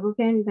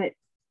 Republican, but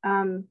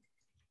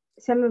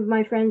some of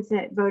my friends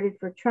that voted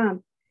for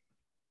Trump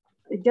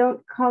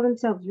don't call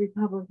themselves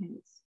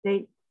Republicans.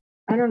 I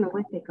don't know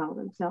what they call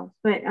themselves,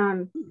 but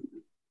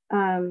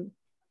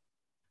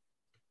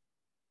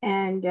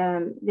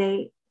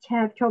they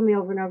have told me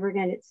over and over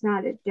again, it's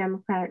not a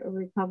Democrat or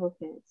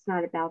Republican. It's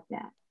not about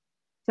that.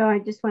 So I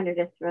just wanted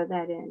to throw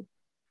that in.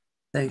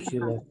 Thank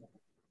you.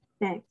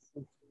 Thanks.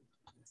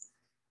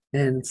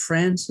 And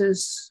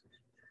Francis,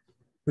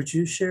 would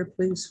you share,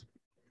 please?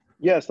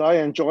 Yes, I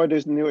enjoyed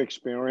this new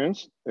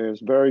experience.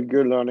 It's a very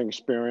good learning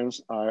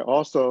experience. I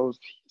also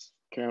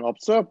can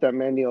observe that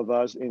many of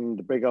us in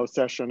the breakout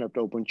session have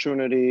the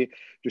opportunity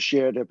to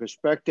share their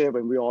perspective,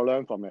 and we all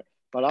learn from it.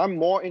 But I'm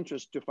more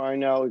interested to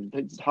find out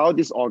how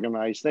this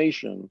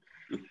organization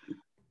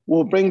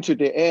will bring to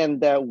the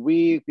end that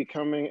we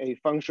becoming a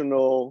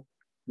functional,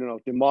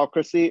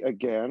 democracy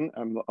again,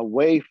 and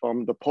away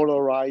from the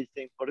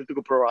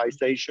political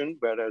polarization,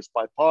 whether it's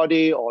by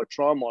party or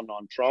Trump or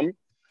non-Trump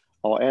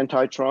or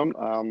anti-Trump.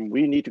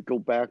 We need to go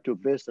back to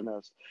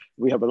business.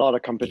 We have a lot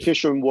of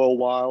competition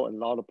worldwide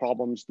and a lot of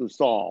problems to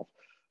solve.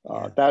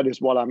 That is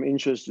what I'm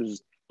interested in,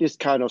 this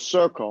kind of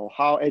circle,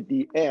 how at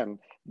the end,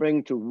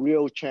 bring to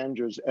real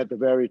changes at the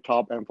very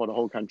top and for the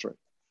whole country.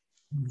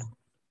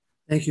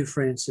 Thank you,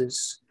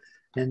 Francis.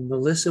 And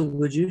Melissa,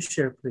 would you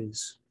share,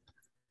 please?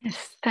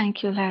 Yes,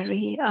 thank you,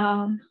 Larry.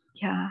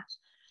 Yeah,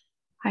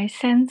 I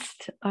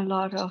sensed a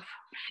lot of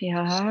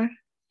fear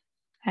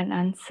and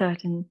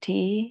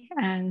uncertainty,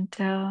 and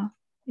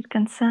it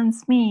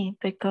concerns me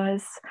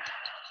because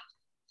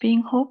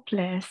being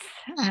hopeless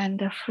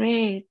and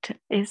afraid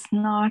is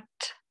not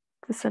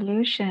the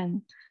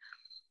solution.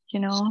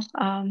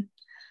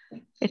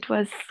 It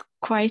was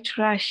quite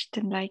rushed,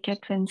 and like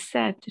Edwin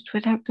said, it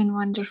would have been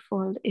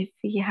wonderful if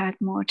we had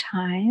more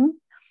time,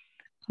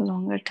 a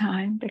longer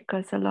time,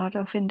 because a lot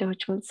of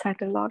individuals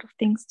had a lot of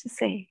things to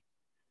say.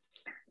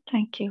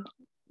 Thank you.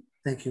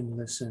 Thank you,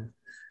 Melissa.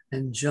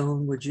 And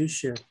Joan, would you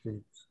share,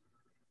 please?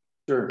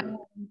 Sure.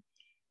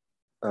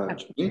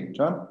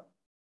 John?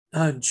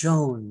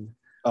 Joan.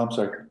 Oh, I'm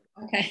sorry.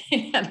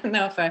 Okay, I don't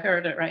know if I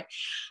heard it right.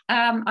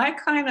 I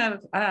kind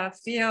of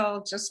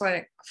feel just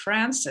like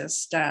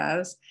Francis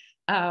does.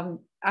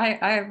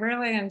 I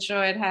really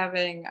enjoyed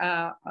having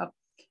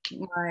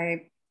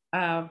my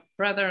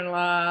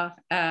brother-in-law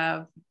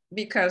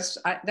because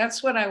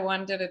that's what I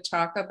wanted to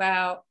talk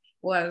about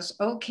was,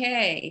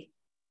 okay,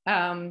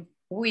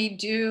 we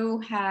do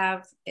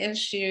have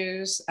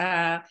issues,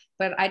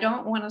 but I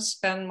don't want to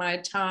spend my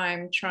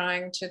time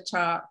trying to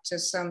talk to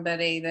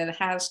somebody that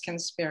has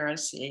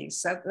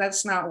conspiracies.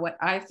 That's not what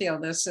I feel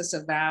this is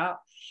about.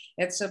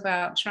 It's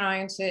about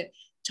trying to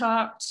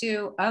talk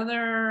to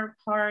other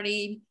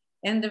party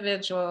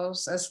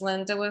individuals, as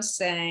Linda was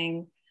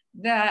saying,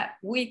 that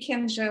we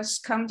can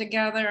just come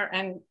together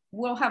and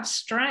we'll have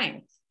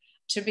strength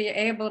to be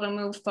able to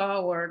move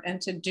forward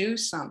and to do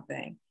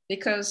something.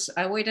 Because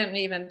we didn't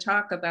even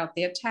talk about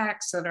the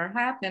attacks that are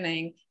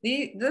happening.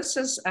 This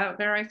is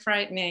very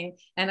frightening.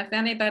 And if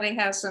anybody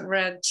hasn't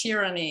read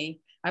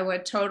Tyranny, I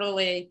would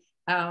totally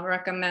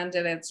recommend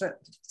it. It's a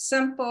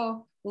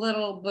simple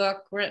little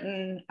book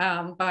written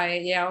by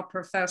a Yale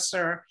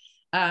professor.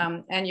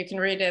 And you can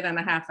read it in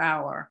a half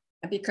hour,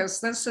 because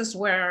this is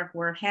where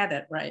we're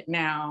headed right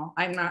now.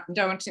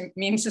 Don't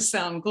mean to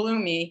sound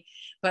gloomy,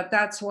 but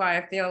that's why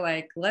I feel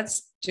like,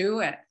 let's do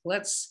it.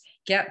 Let's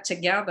get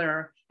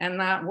together and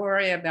not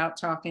worry about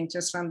talking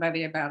to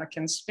somebody about a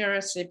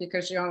conspiracy,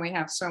 because you only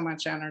have so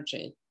much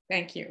energy.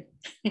 Thank you.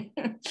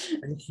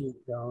 Thank you,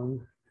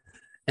 Dawn.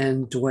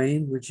 And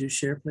Dwayne, would you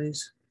share,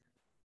 please?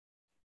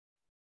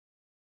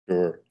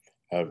 Sure.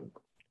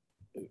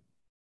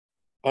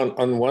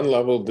 On one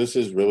level, this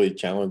is really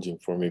challenging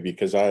for me,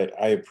 because I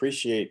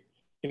appreciate,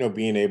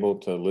 being able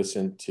to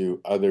listen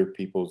to other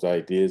people's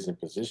ideas and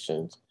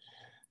positions.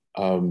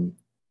 And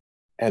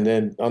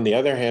then on the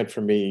other hand,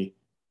 for me,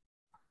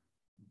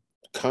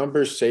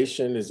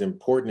 conversation is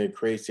important. It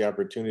creates the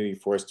opportunity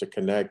for us to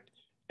connect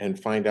and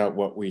find out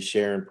what we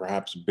share and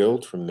perhaps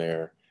build from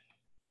there.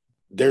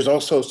 There's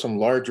also some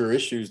larger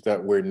issues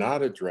that we're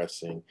not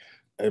addressing.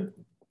 A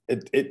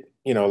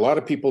lot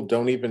of people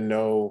don't even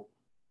know,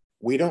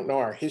 we don't know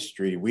our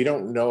history. We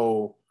don't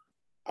know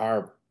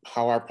how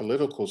our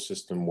political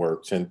system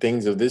works and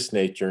things of this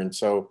nature. And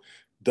so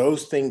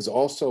those things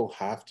also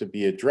have to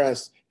be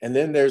addressed. And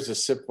then there's a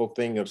simple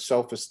thing of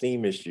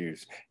self-esteem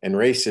issues and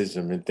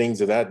racism and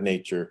things of that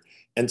nature.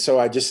 And so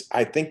I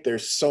think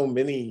there's so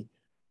many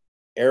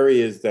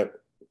areas that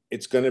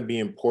it's going to be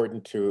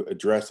important to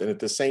address. And at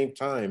the same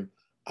time,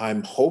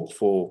 I'm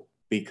hopeful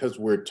because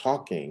we're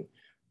talking.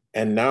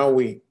 And now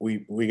we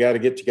got to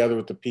get together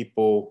with the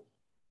people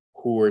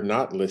who are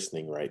not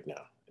listening right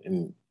now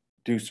and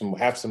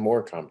have some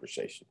more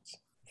conversations.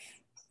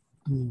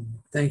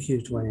 Thank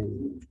you,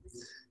 Dwayne.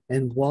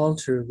 And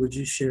Walter, would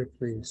you share,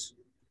 please?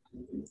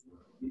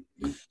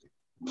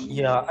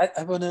 Yeah,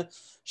 I want to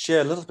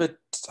share a little bit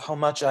how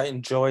much I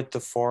enjoyed the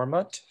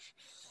format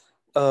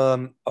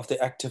of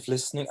the active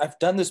listening. I've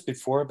done this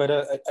before, but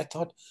I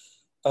thought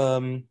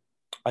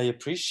I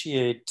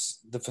appreciate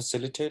the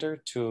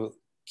facilitator to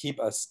keep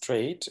us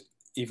straight,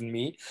 even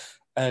me.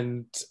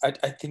 And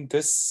I think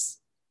this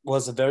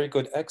was a very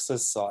good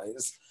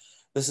exercise.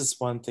 This is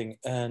one thing.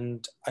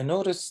 And I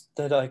noticed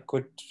that I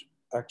could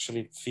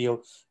actually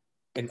feel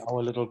in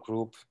our little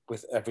group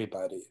with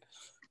everybody.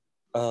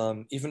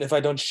 Even if I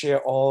don't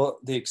share all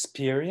the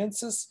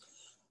experiences,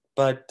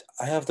 but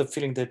I have the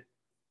feeling that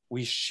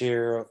we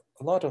share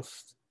a lot of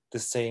the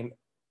same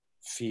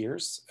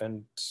fears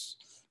and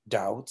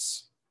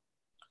doubts.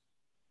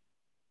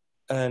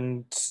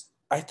 And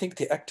I think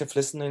the active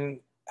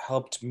listening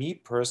helped me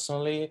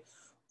personally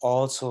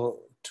also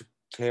to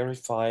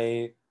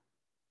clarify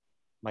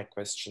my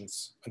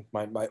questions and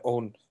my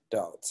own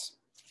doubts.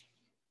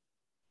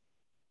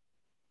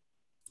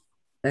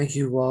 Thank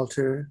you,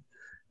 Walter.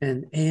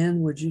 And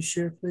Anne, would you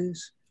share,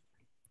 please?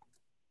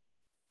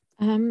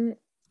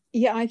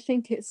 Yeah, I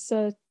think it's,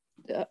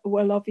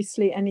 well,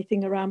 obviously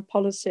anything around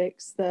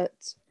politics,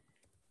 that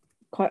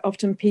quite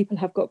often people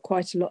have got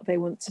quite a lot they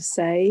want to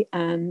say.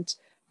 And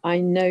I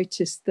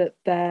noticed that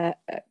there,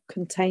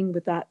 contained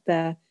with that,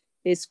 there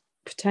is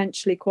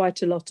potentially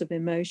quite a lot of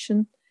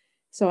emotion.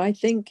 So I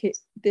think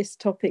this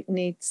topic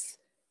needs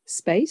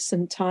space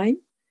and time,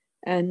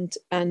 and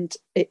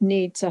it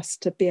needs us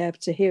to be able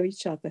to hear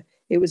each other.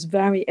 It was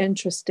very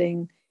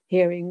interesting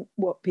hearing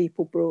what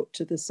people brought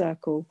to the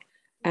circle,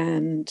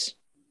 and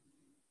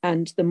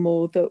the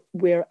more that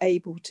we're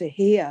able to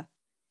hear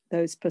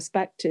those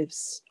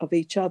perspectives of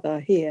each other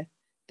here,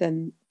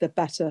 then the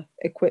better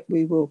equipped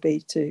we will be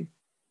to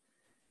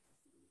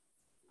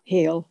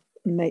heal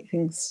and make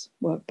things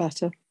work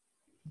better.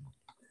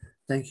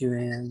 Thank you,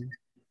 Anne.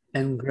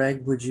 And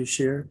Greg, would you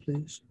share,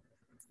 please?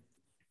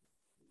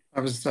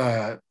 I was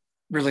I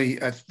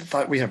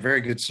thought we had a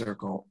very good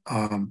circle.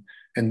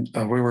 And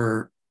we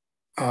were,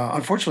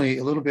 unfortunately,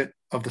 a little bit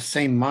of the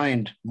same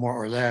mind, more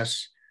or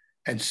less.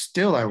 And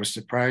still, I was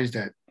surprised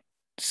at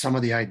some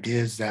of the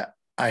ideas that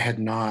I had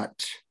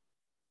not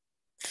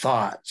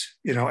thought,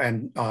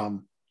 and,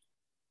 kind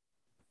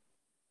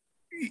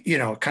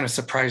of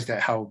surprised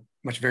at how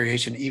much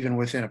variation, even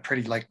within a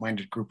pretty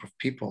like-minded group of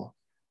people.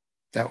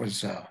 That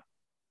was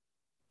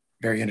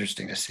very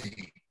interesting to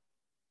see.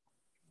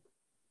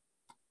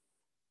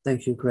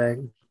 Thank you,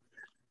 Greg.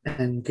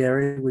 And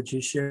Gary, would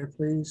you share,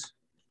 please?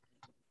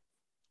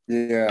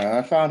 Yeah,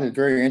 I found it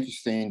very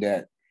interesting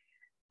that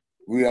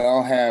we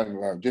all have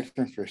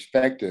different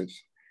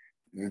perspectives,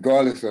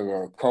 regardless of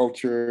our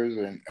cultures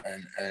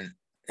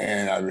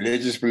and our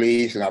religious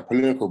beliefs and our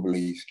political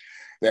beliefs,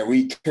 that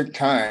we took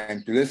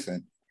time to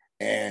listen.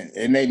 And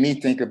it made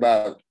me think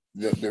about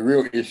the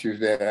real issues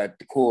that are at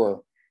the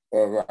core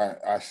of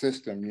our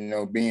system,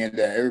 being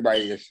that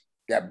everybody has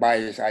got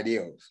biased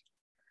ideals.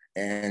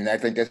 And I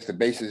think that's the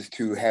basis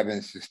to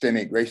having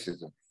systemic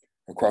racism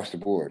across the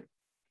board.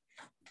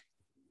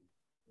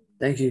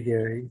 Thank you,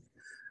 Gary.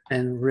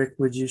 And Rick,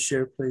 would you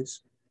share,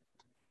 please?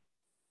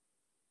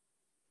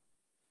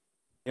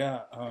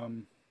 Yeah,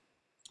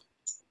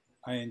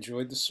 I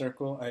enjoyed the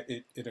circle.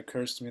 It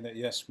occurs to me that,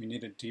 yes, we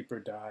need a deeper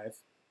dive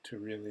to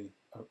really,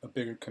 a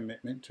bigger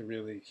commitment to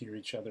really hear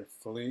each other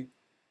fully.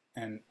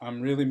 And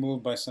I'm really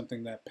moved by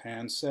something that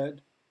Pan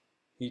said.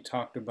 He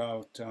talked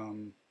about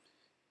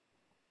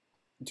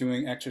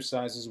doing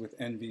exercises with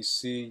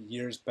NVC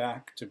years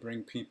back to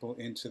bring people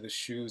into the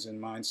shoes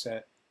and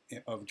mindset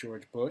of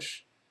George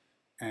Bush.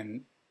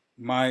 And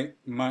my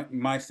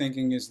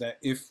thinking is that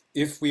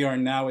if we are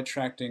now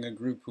attracting a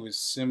group who is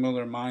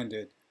similar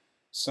minded,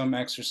 some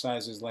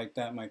exercises like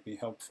that might be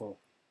helpful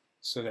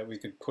so that we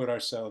could put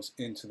ourselves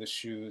into the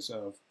shoes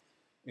of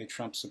a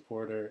Trump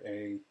supporter,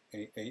 a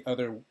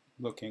other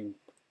looking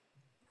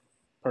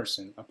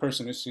person, a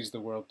person who sees the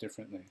world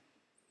differently.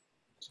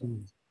 So,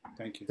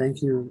 thank you.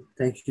 Thank you.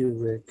 Thank you,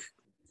 Rick.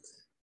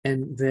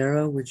 And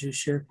Vera, would you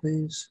share,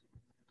 please?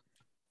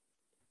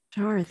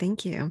 Sure,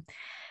 thank you.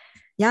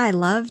 Yeah, I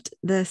loved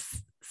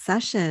this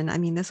session. I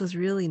mean, this was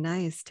really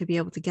nice to be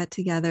able to get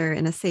together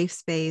in a safe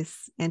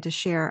space and to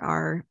share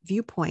our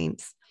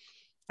viewpoints.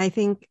 I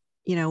think,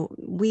 you know,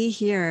 we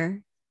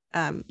here,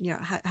 you know,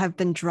 have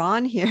been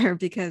drawn here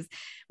because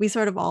we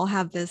sort of all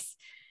have this,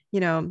 you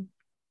know,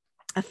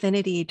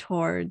 affinity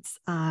towards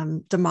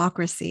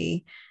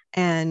democracy.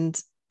 And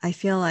I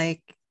feel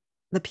like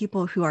the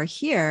people who are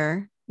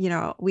here, you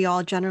know, we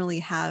all generally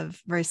have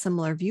very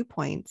similar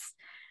viewpoints.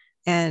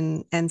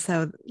 And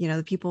so, you know,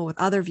 the people with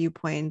other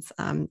viewpoints,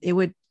 it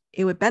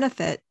would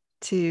benefit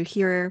to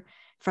hear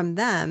from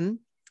them,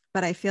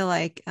 but I feel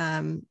like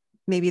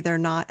maybe they're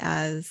not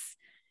as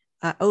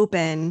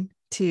open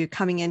to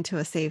coming into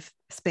a safe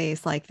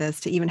space like this,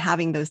 to even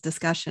having those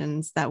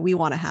discussions that we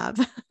want to have.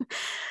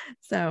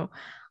 So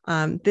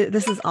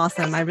this is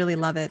awesome. I really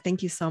love it.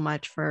 Thank you so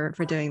much for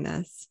doing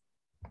this.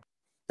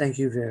 Thank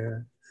you,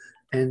 Vera.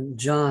 And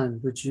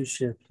John, would you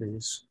share,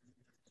 please?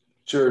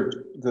 Sure.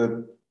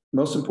 The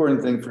most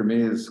important thing for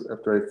me is,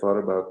 after I thought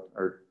about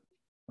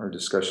our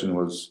discussion,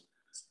 was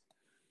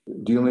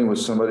dealing with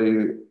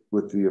somebody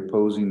with the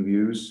opposing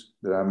views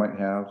that I might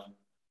have.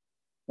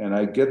 And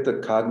I get the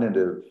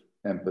cognitive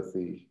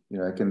empathy. You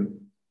know, I can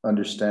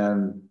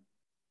understand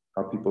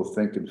how people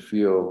think and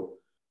feel,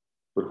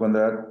 but when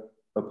that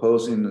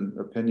opposing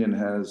opinion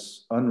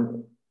has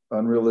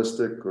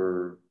unrealistic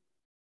or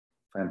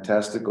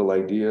fantastical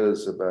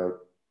ideas about,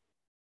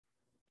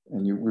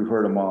 and we've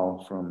heard them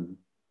all from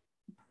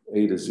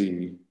A to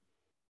Z,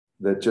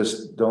 that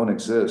just don't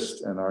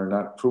exist and are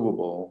not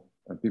provable.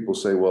 And people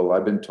say, well,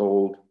 I've been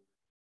told,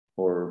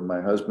 or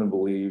my husband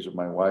believes, or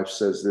my wife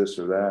says this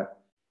or that.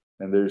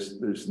 And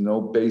there's no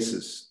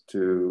basis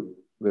to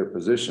their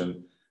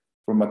position.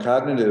 From a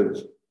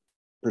cognitive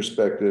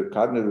perspective,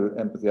 cognitive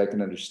empathy, I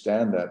can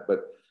understand that.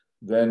 But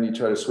then you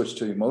try to switch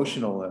to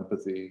emotional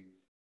empathy.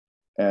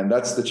 And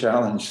that's the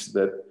challenge,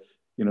 that,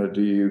 you know,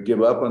 do you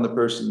give up on the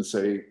person and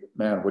say,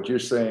 man, what you're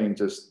saying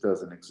just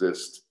doesn't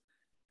exist?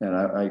 And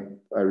I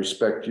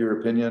respect your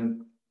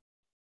opinion,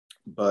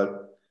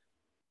 but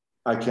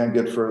I can't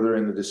get further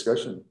in the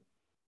discussion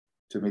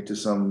to meet to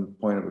some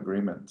point of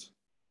agreement.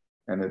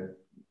 And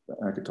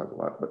I could talk a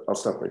lot, but I'll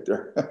stop right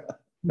there.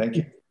 Thank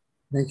you.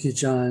 Thank you,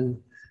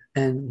 John.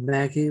 And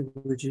Maggie,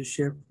 would you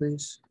share,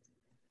 please?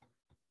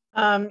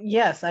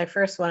 Yes, I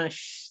first want to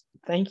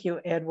thank you,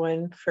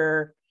 Edwin,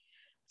 for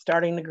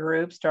starting the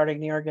group, starting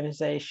the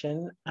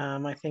organization.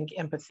 I think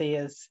empathy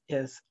is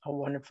a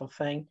wonderful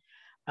thing.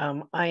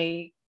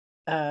 I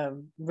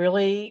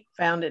really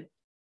found it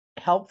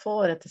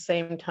helpful and at the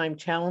same time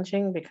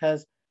challenging,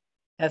 because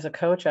as a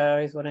coach, I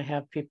always want to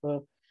have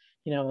people,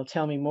 you know,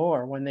 tell me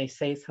more when they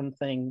say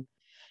something,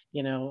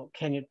 you know,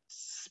 can you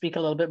speak a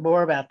little bit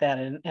more about that?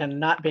 And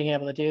not being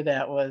able to do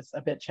that was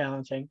a bit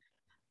challenging.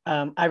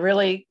 I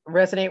really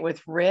resonate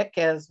with Rick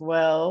as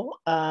well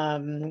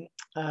as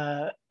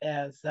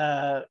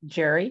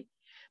Jerry,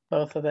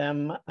 both of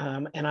them.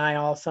 And I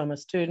also am a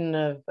student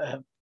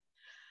of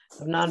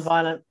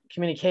nonviolent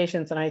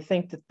communications. And I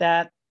think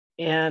that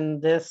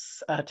and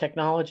this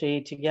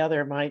technology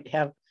together might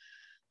have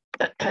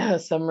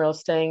some real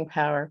staying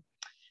power.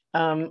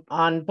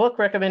 On book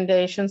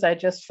recommendations, I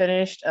just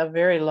finished a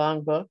very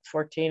long book,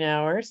 14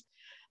 hours,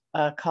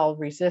 called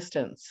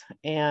Resistance.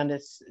 And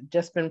it's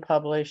just been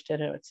published,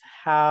 and it's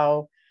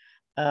how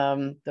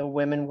the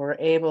women were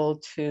able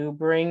to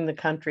bring the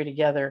country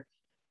together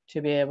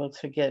to be able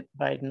to get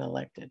Biden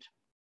elected.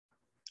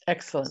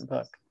 Excellent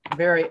book.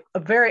 Very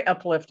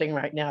uplifting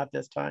right now at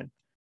this time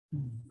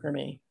for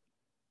me.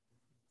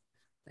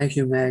 Thank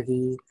you,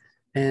 Maggie.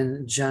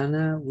 And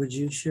Jana, would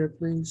you share,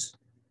 please?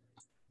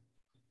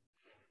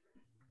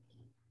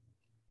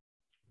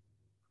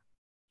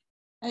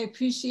 I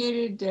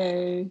appreciated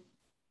that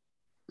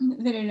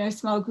in our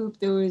small group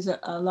there was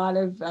a lot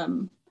of,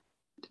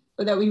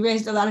 that we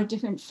raised a lot of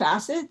different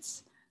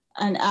facets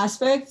and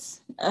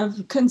aspects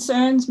of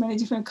concerns, many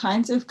different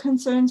kinds of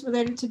concerns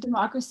related to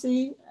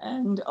democracy.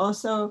 And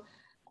also,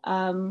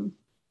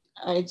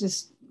 I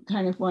just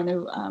kind of want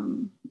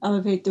to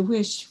elevate the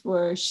wish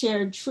for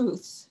shared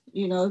truths,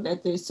 you know,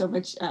 that there's so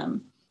much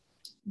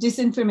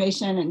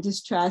disinformation and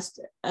distrust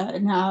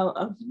now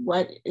of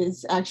what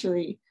is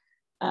actually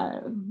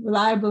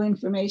reliable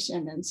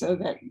information. And so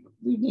that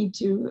we need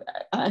to,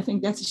 I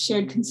think that's a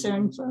shared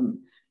concern from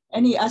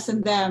any us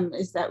and them,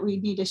 is that we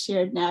need a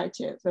shared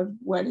narrative of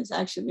what is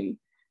actually,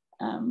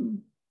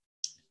 you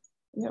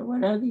know,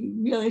 what are the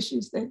real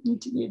issues that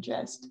need to be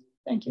addressed.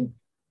 Thank you.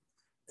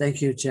 Thank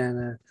you,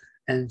 Jana.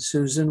 And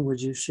Susan, would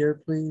you share,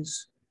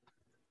 please?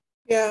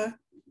 Yeah.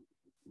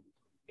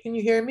 Can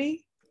you hear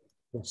me?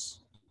 Yes.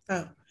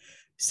 Oh.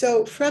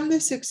 So from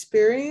this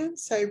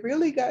experience, I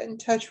really got in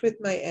touch with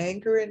my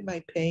anger and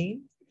my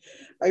pain.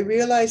 I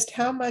realized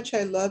how much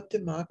I love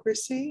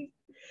democracy,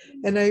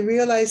 and I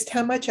realized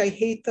how much I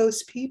hate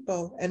those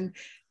people, and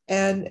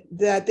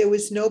that there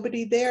was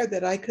nobody there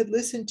that I could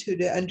listen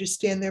to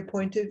understand their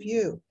point of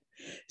view.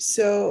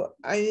 So,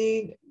 I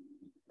mean,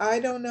 I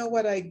don't know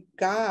what I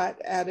got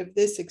out of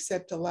this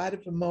except a lot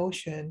of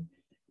emotion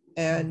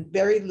and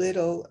very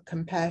little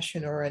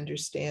compassion or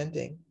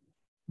understanding.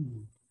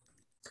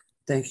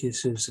 Thank you,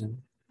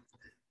 Susan.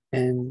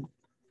 And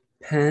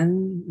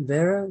Pan,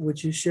 Vera,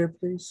 would you share,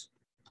 please?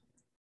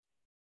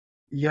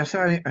 Yes,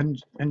 I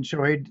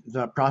enjoyed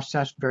the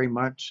process very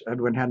much.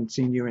 Edwin, hadn't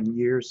seen you in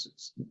years.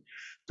 It's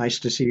nice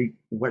to see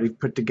what you've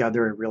put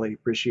together. I really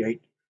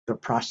appreciate the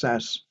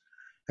process.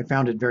 I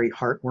found it very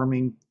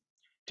heartwarming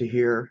to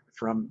hear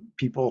from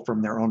people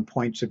from their own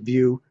points of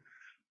view,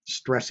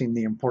 stressing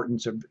the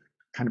importance of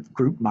kind of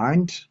group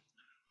mind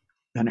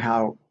and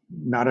how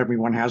not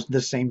everyone has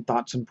the same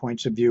thoughts and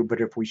points of view,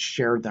 but if we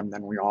share them,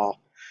 then we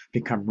all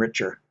become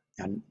richer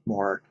and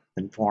more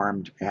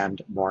informed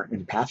and more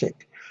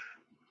empathic.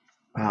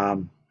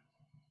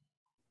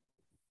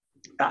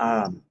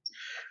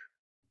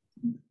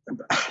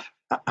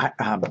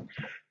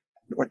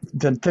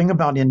 The thing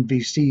about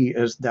NVC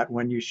is that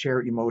when you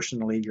share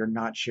emotionally, you're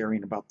not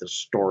sharing about the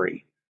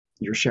story.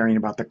 You're sharing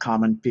about the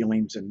common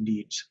feelings and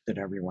needs that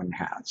everyone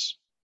has.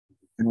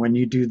 And when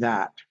you do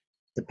that,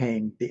 the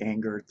pain, the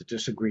anger, the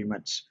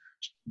disagreements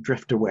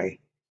drift away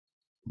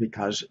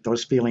because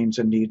those feelings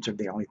and needs are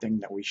the only thing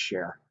that we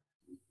share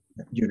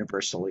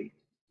universally.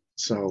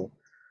 So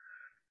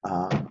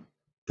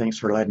thanks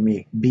for letting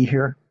me be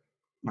here.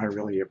 I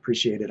really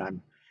appreciate it.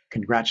 I'm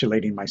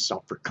congratulating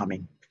myself for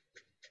coming.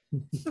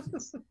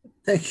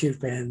 Thank you,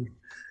 Ben.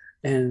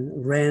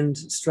 And Rand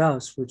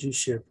Strauss, would you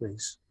share,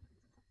 please?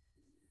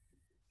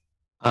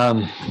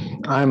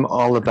 I'm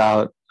all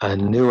about a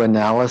new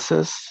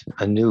analysis,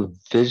 a new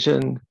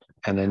vision,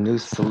 and a new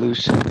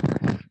solution,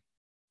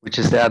 which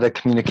is to add a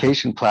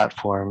communication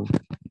platform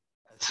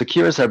that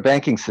secures our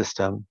banking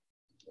system,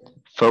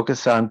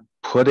 focus on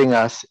putting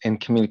us in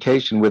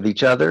communication with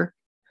each other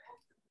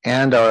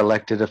and our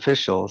elected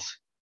officials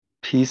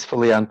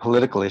peacefully on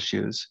political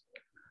issues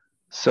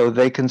so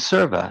they can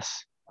serve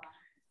us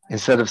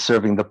instead of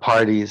serving the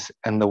parties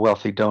and the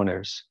wealthy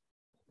donors.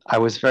 I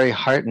was very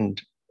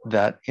heartened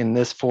that in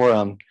this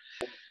forum,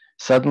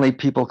 suddenly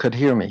people could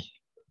hear me.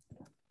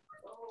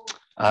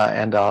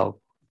 And I'll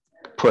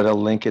put a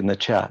link in the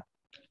chat.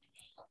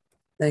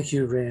 Thank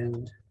you,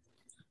 Rand.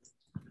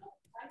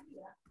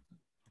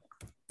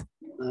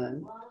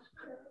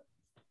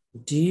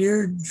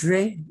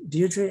 Deirdre,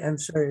 I'm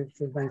sorry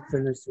for my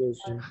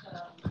pronunciation.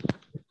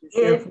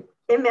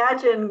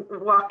 Imagine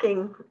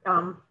walking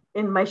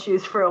in my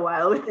shoes for a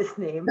while with this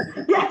name.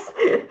 Yes,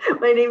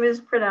 my name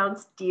is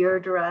pronounced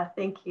Deirdre.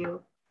 Thank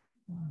you.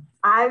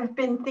 I've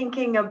been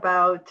thinking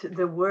about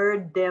the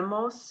word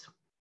demos,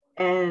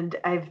 and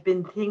I've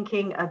been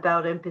thinking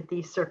about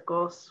empathy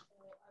circles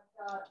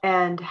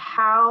and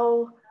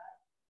how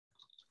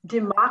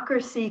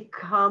democracy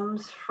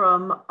comes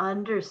from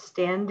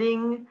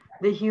understanding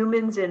the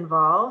humans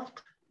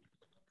involved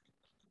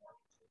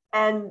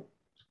and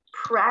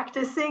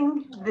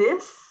practicing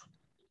this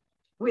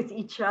with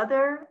each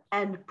other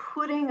and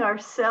putting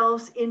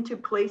ourselves into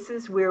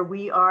places where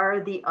we are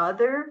the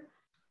other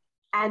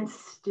and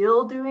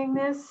still doing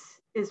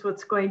this is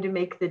what's going to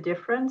make the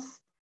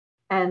difference.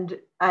 And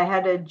I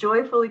had a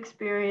joyful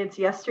experience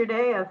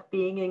yesterday of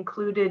being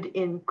included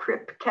in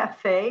Crip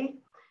Cafe,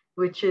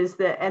 which is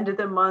the end of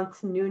the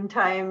month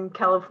noontime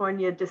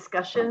California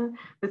discussion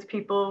with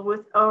people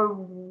with a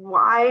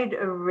wide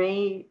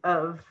array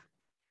of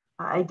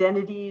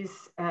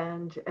identities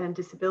and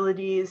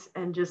disabilities,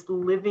 and just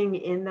living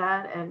in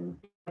that and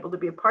being able to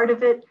be a part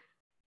of it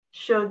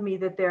showed me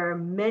that there are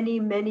many,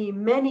 many,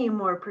 many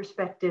more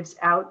perspectives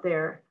out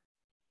there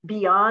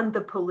beyond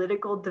the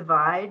political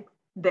divide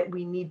that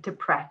we need to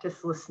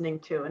practice listening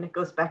to. And it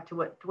goes back to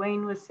what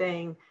Dwayne was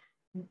saying.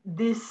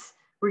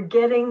 We're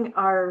getting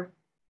our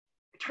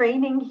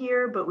training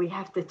here, but we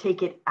have to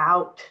take it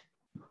out.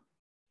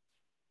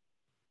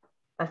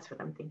 That's what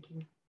I'm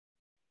thinking.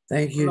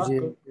 Thank you,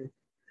 Jim.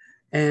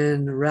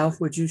 And Ralph,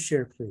 would you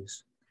share,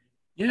 please?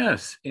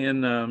 Yes,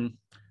 in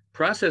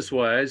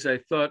process-wise, I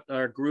thought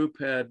our group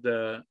had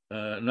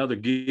another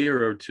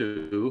gear or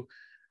two,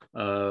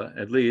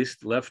 at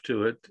least, left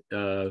to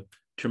it.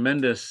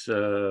 Tremendous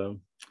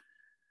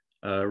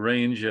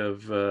range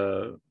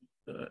of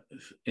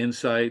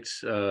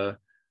insights,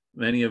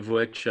 many of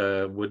which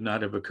would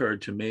not have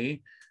occurred to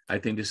me. I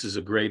think this is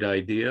a great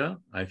idea.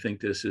 I think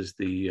this is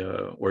the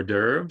hors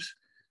d'oeuvres.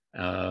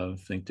 I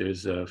think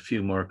there's a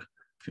few more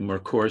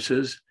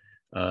courses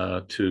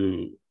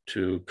to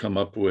come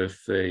up with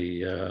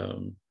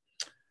a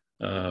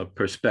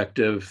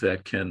perspective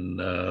that can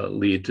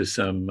lead to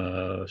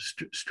some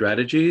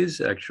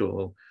strategies,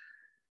 actual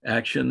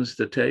actions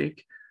to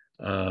take.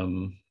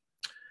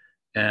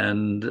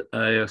 And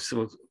I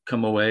also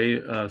come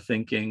away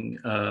thinking,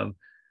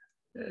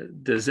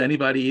 does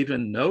anybody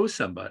even know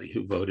somebody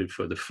who voted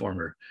for the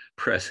former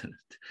president?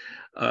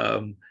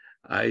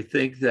 I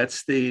think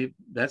that's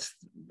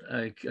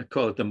I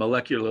call it the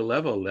molecular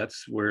level.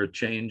 That's where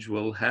change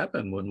will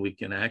happen, when we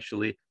can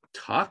actually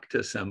talk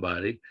to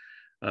somebody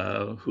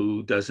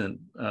who doesn't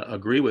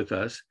agree with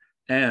us.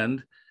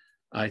 And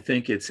I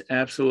think it's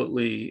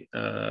absolutely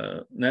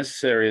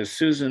necessary, as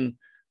Susan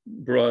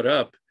brought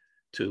up,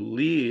 to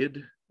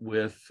lead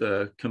with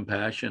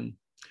compassion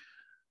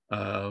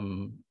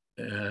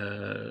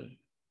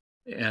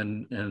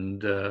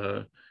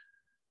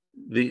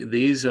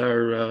these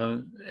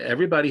are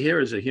everybody here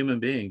is a human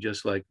being,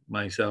 just like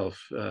myself.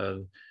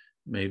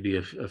 Maybe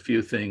a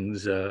few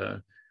things,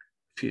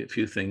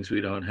 few things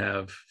we don't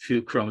have,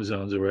 few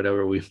chromosomes or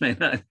whatever we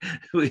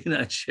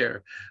not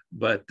share.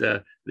 But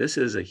this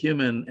is a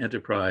human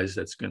enterprise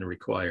that's going to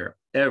require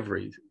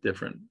every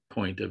different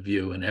point of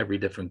view and every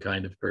different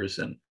kind of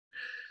person.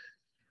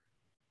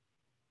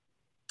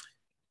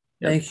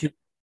 Yep. Thank you,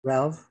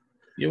 Ralph.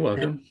 You're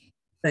welcome. And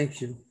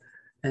thank you.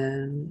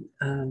 And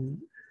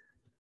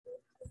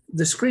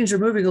the screens are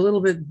moving a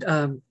little bit.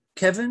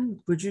 Kevin,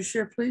 would you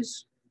share,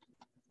 please?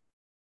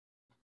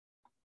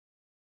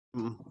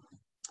 I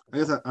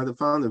guess I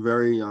found it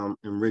very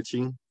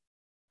enriching.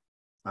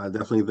 I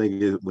definitely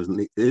think it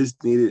is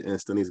needed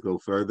and still needs to go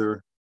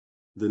further.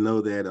 To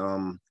know that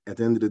at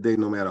the end of the day,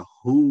 no matter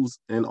who's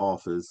in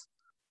office,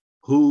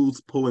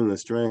 who's pulling the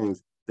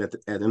strings, that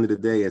at the end of the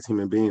day, as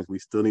human beings, we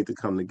still need to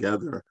come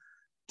together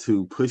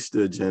to push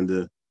the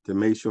agenda to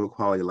make sure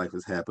quality of life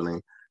is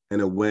happening in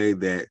a way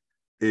that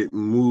it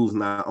moves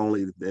not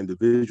only the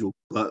individual,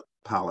 but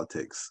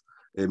politics.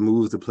 It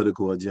moves the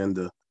political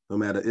agenda, no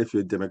matter if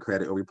you're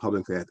Democratic or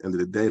Republican. At the end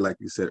of the day, like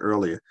you said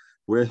earlier,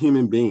 we're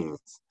human beings.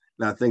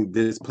 And I think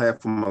this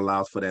platform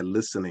allows for that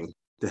listening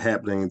to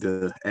happening,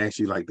 to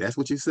actually, like, that's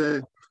what you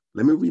said?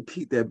 Let me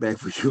repeat that back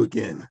for you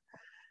again.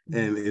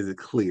 And is it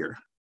clear?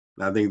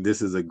 And I think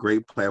this is a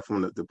great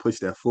platform to push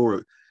that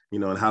forward,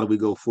 and how do we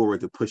go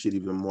forward to push it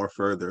even more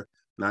further,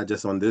 not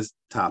just on this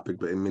topic,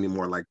 but in many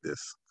more like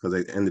this. Because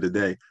at the end of the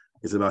day,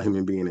 it's about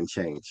human being and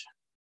change.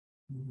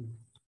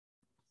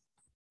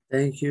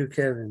 Thank you,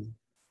 Kevin.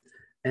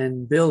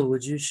 And Bill,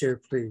 would you share,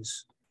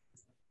 please?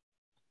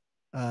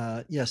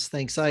 Yes,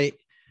 thanks. I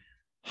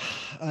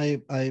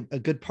a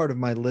good part of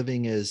my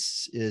living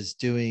is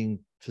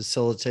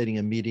facilitating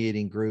and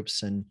mediating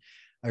groups, and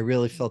I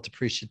really felt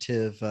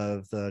appreciative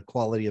of the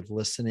quality of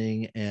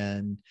listening,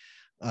 and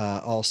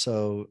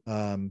also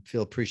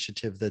feel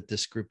appreciative that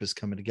this group is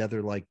coming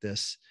together like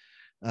this,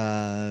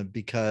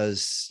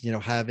 because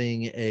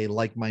having a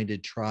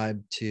like-minded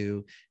tribe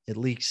to at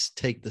least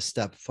take the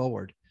step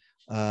forward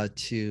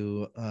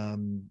to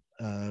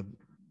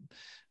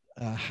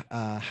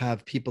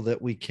have people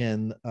that we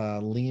can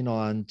lean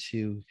on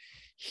to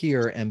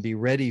hear and be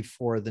ready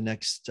for the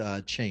next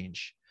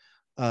change.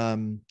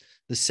 The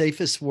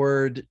safest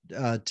word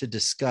to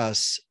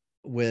discuss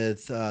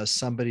with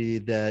somebody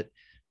that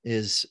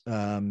is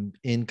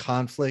in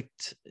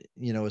conflict,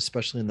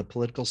 especially in the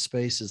political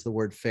space, is the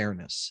word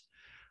fairness.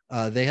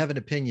 They have an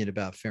opinion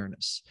about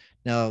fairness.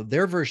 Now,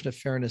 their version of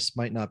fairness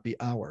might not be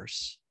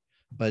ours,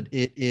 but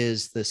it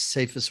is the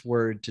safest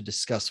word to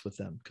discuss with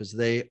them, because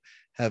they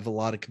have a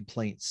lot of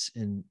complaints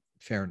in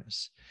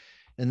fairness.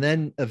 And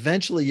then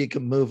eventually you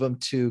can move them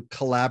to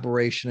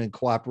collaboration and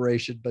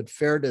cooperation, but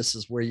fairness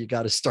is where you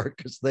got to start,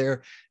 because they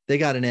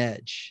got an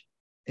edge.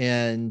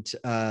 And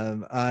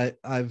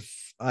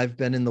I've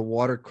been in the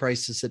water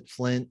crisis at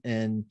Flint,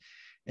 and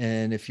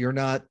if you're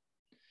not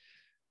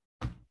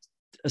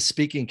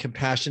speaking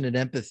compassion and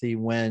empathy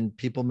when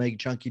people make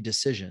junky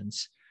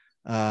decisions,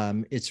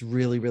 it's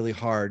really, really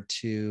hard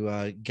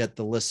to get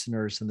the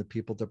listeners and the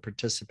people to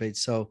participate.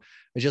 So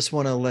I just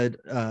want to let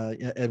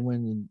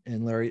Edwin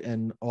and Larry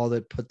and all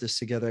that put this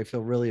together. I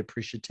feel really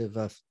appreciative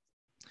of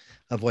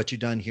what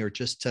you've done here,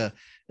 just to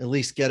at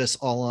least get us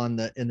all in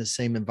the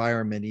same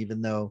environment,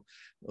 even though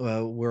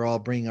we're all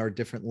bringing our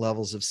different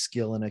levels of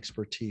skill and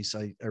expertise.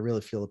 I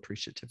really feel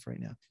appreciative right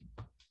now.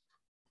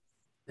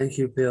 Thank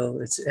you, Bill.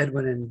 It's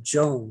Edwin and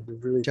Joan who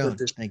really put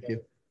this together. Thank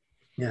you.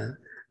 Yeah.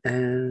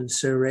 And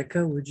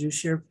Sarika, would you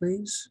share,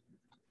 please?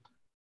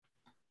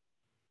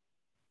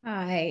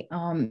 Hi,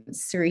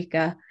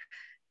 Sarika.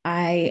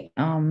 I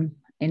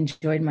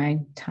enjoyed my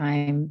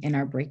time in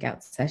our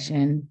breakout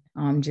session,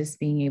 just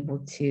being able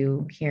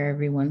to hear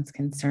everyone's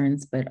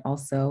concerns, but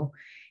also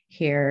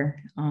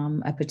hear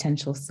a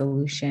potential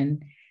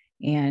solution,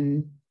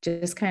 and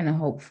just kind of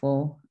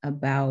hopeful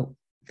about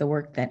the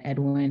work that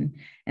Edwin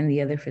and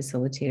the other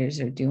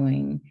facilitators are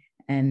doing,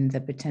 and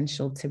the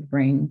potential to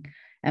bring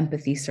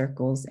empathy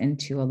circles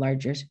into a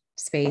larger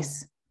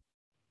space.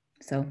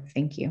 So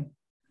thank you.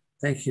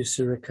 Thank you,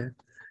 Sarika.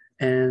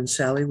 And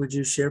Sally, would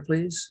you share,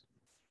 please?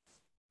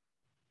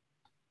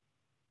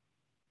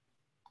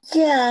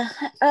 Yeah,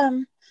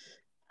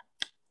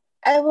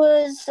 I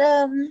was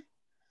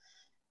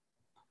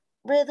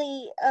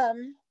really,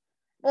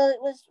 well,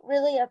 it was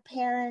really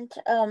apparent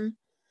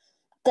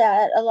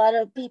that a lot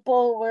of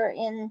people were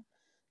in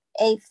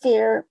a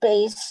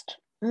fear-based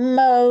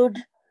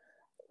mode,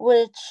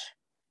 which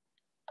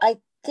I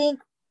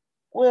think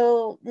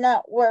will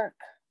not work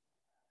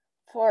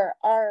for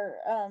our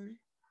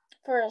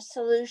for a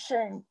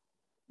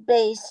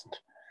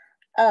solution-based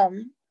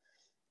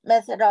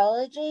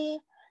methodology,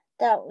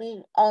 that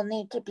we all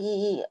need to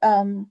be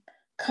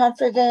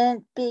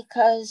confident,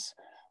 because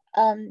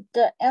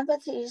the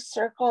empathy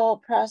circle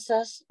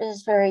process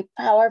is very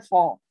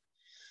powerful.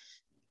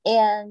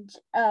 And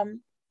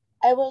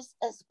I was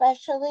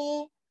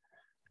especially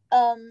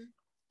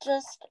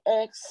just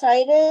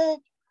excited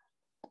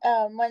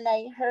when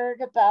I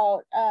heard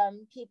about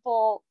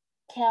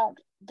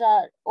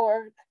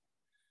peoplecount.org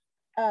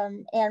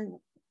and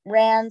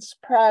Rand's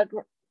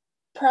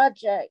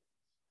project,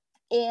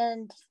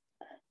 and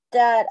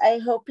that I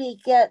hope he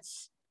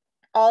gets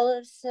all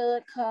of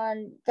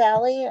Silicon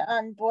Valley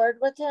on board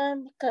with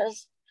him,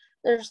 because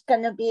there's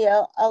going to be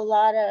a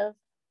lot of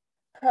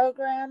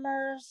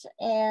programmers,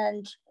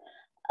 and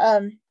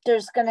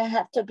there's going to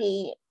have to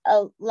be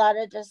a lot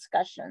of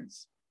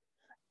discussions.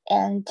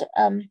 And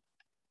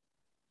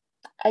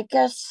I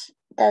guess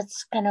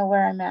that's kind of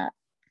where I'm at.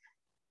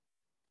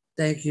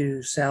 Thank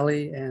you,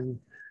 Sally. And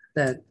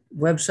that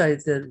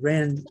website that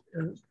Rand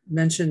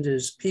mentioned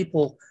is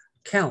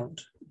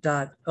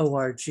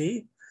peoplecount.org.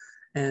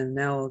 And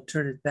now I'll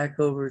turn it back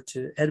over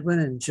to Edwin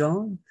and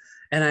Joan.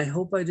 And I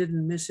hope I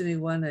didn't miss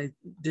anyone. I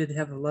did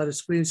have a lot of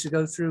screens to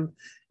go through.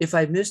 If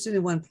I missed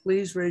anyone,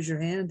 please raise your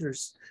hand or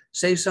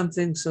say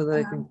something so that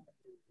I can.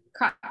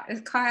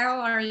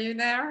 Kyle, are you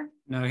there?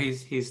 No,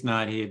 he's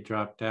not. He had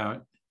dropped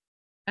out.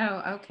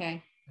 Oh,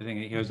 okay. I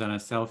think he was on a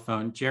cell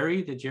phone.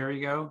 Jerry, did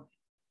Jerry go?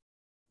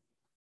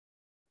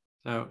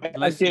 So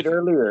I did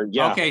earlier.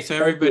 Yeah. Okay, so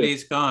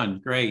everybody's gone.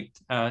 Great.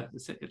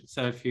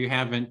 So if you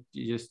haven't,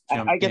 you just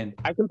jump in.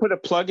 I can put a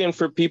plug in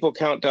for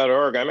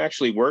peoplecount.org. I'm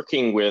actually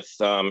working with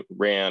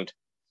Rand.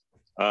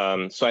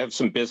 So I have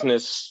some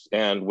business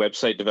and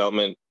website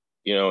development,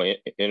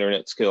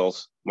 internet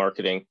skills,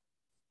 marketing.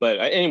 But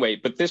anyway,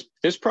 but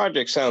this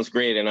project sounds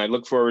great, and I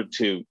look forward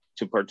to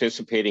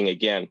participating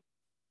again.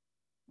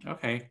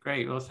 Okay,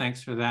 great. Well,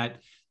 thanks for that.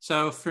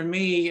 So for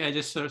me,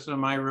 just sort of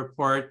my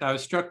report, I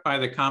was struck by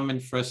the common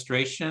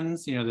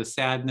frustrations, the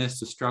sadness,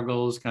 the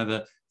struggles, kind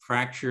of the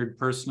fractured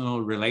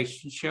personal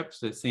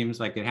relationships. It seems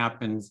like it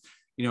happens,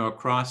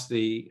 across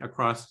the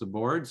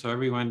board. So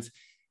everyone's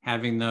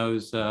having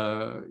those,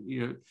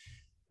 those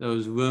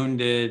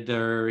wounded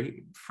or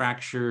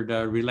fractured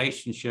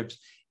relationships.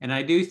 And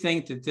I do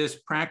think that this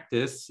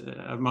practice,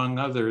 among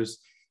others,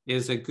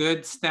 is a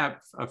good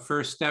step, a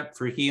first step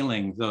for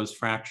healing those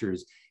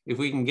fractures. If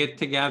we can get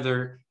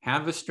together,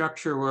 have a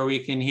structure where we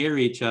can hear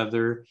each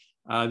other,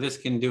 this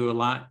can do a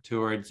lot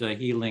towards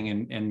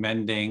healing and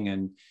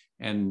mending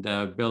and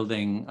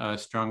building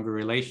stronger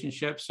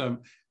relationships. So I'm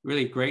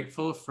really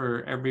grateful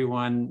for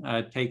everyone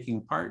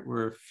taking part.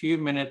 We're a few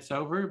minutes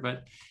over,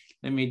 but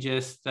let me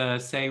just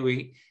say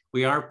we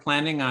are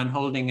planning on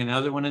holding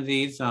another one of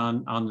these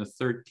on the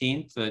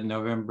 13th,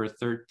 November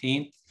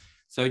 13th.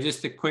 So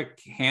just a quick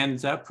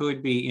hands up, who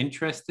would be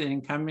interested in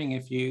coming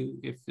if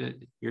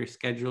your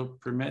schedule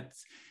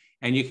permits.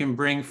 And you can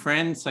bring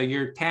friends. So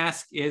your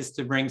task is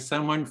to bring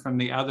someone from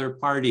the other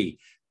party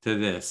to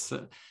this.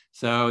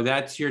 So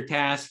that's your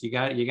task. You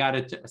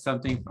got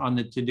something on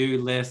the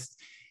to-do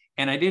list.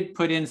 And I did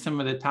put in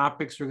some of the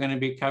topics we're going to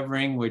be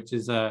covering, which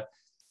is we're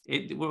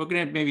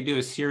going to maybe do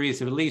a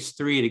series of at least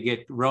 3 to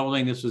get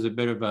rolling. This was a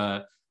bit of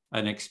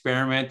an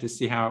experiment to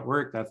see how it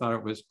worked. I thought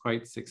it was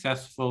quite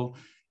successful.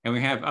 And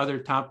we have other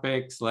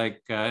topics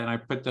like, and I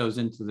put those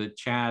into the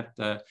chat,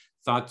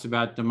 thoughts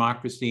about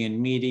democracy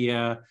and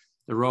media,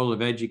 the role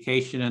of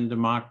education in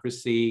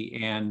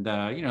democracy, and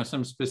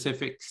some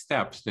specific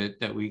steps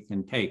that we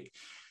can take.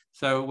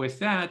 So with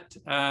that,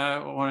 I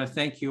want to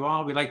thank you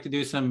all. We'd like to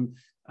do some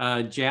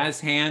jazz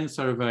hands,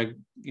 sort of a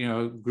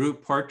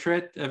group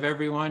portrait of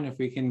everyone, if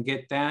we can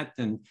get that,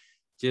 and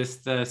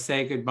just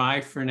say goodbye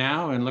for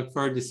now and look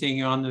forward to seeing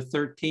you on the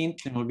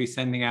 13th, and we'll be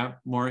sending out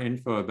more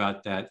info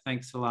about that.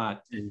 Thanks a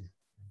lot.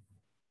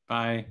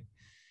 Bye.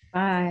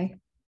 Bye.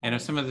 And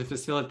if some of the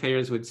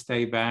facilitators would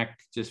stay back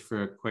just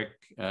for a quick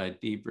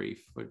debrief,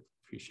 would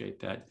appreciate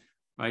that.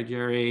 Bye,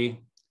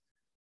 Jerry.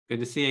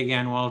 Good to see you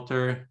again,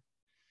 Walter.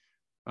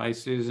 Bye,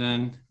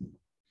 Susan.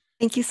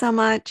 Thank you so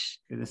much.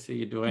 Good to see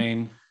you,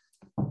 Dwayne.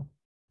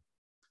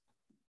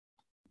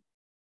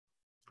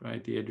 Bye,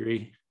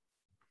 Deirdre.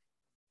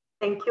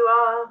 Thank you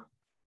all.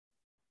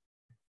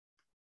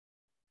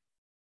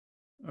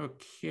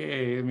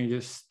 Okay, let me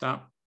just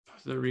stop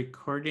the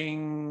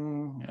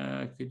recording.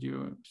 Could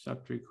you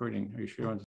stop the recording? Are you sure?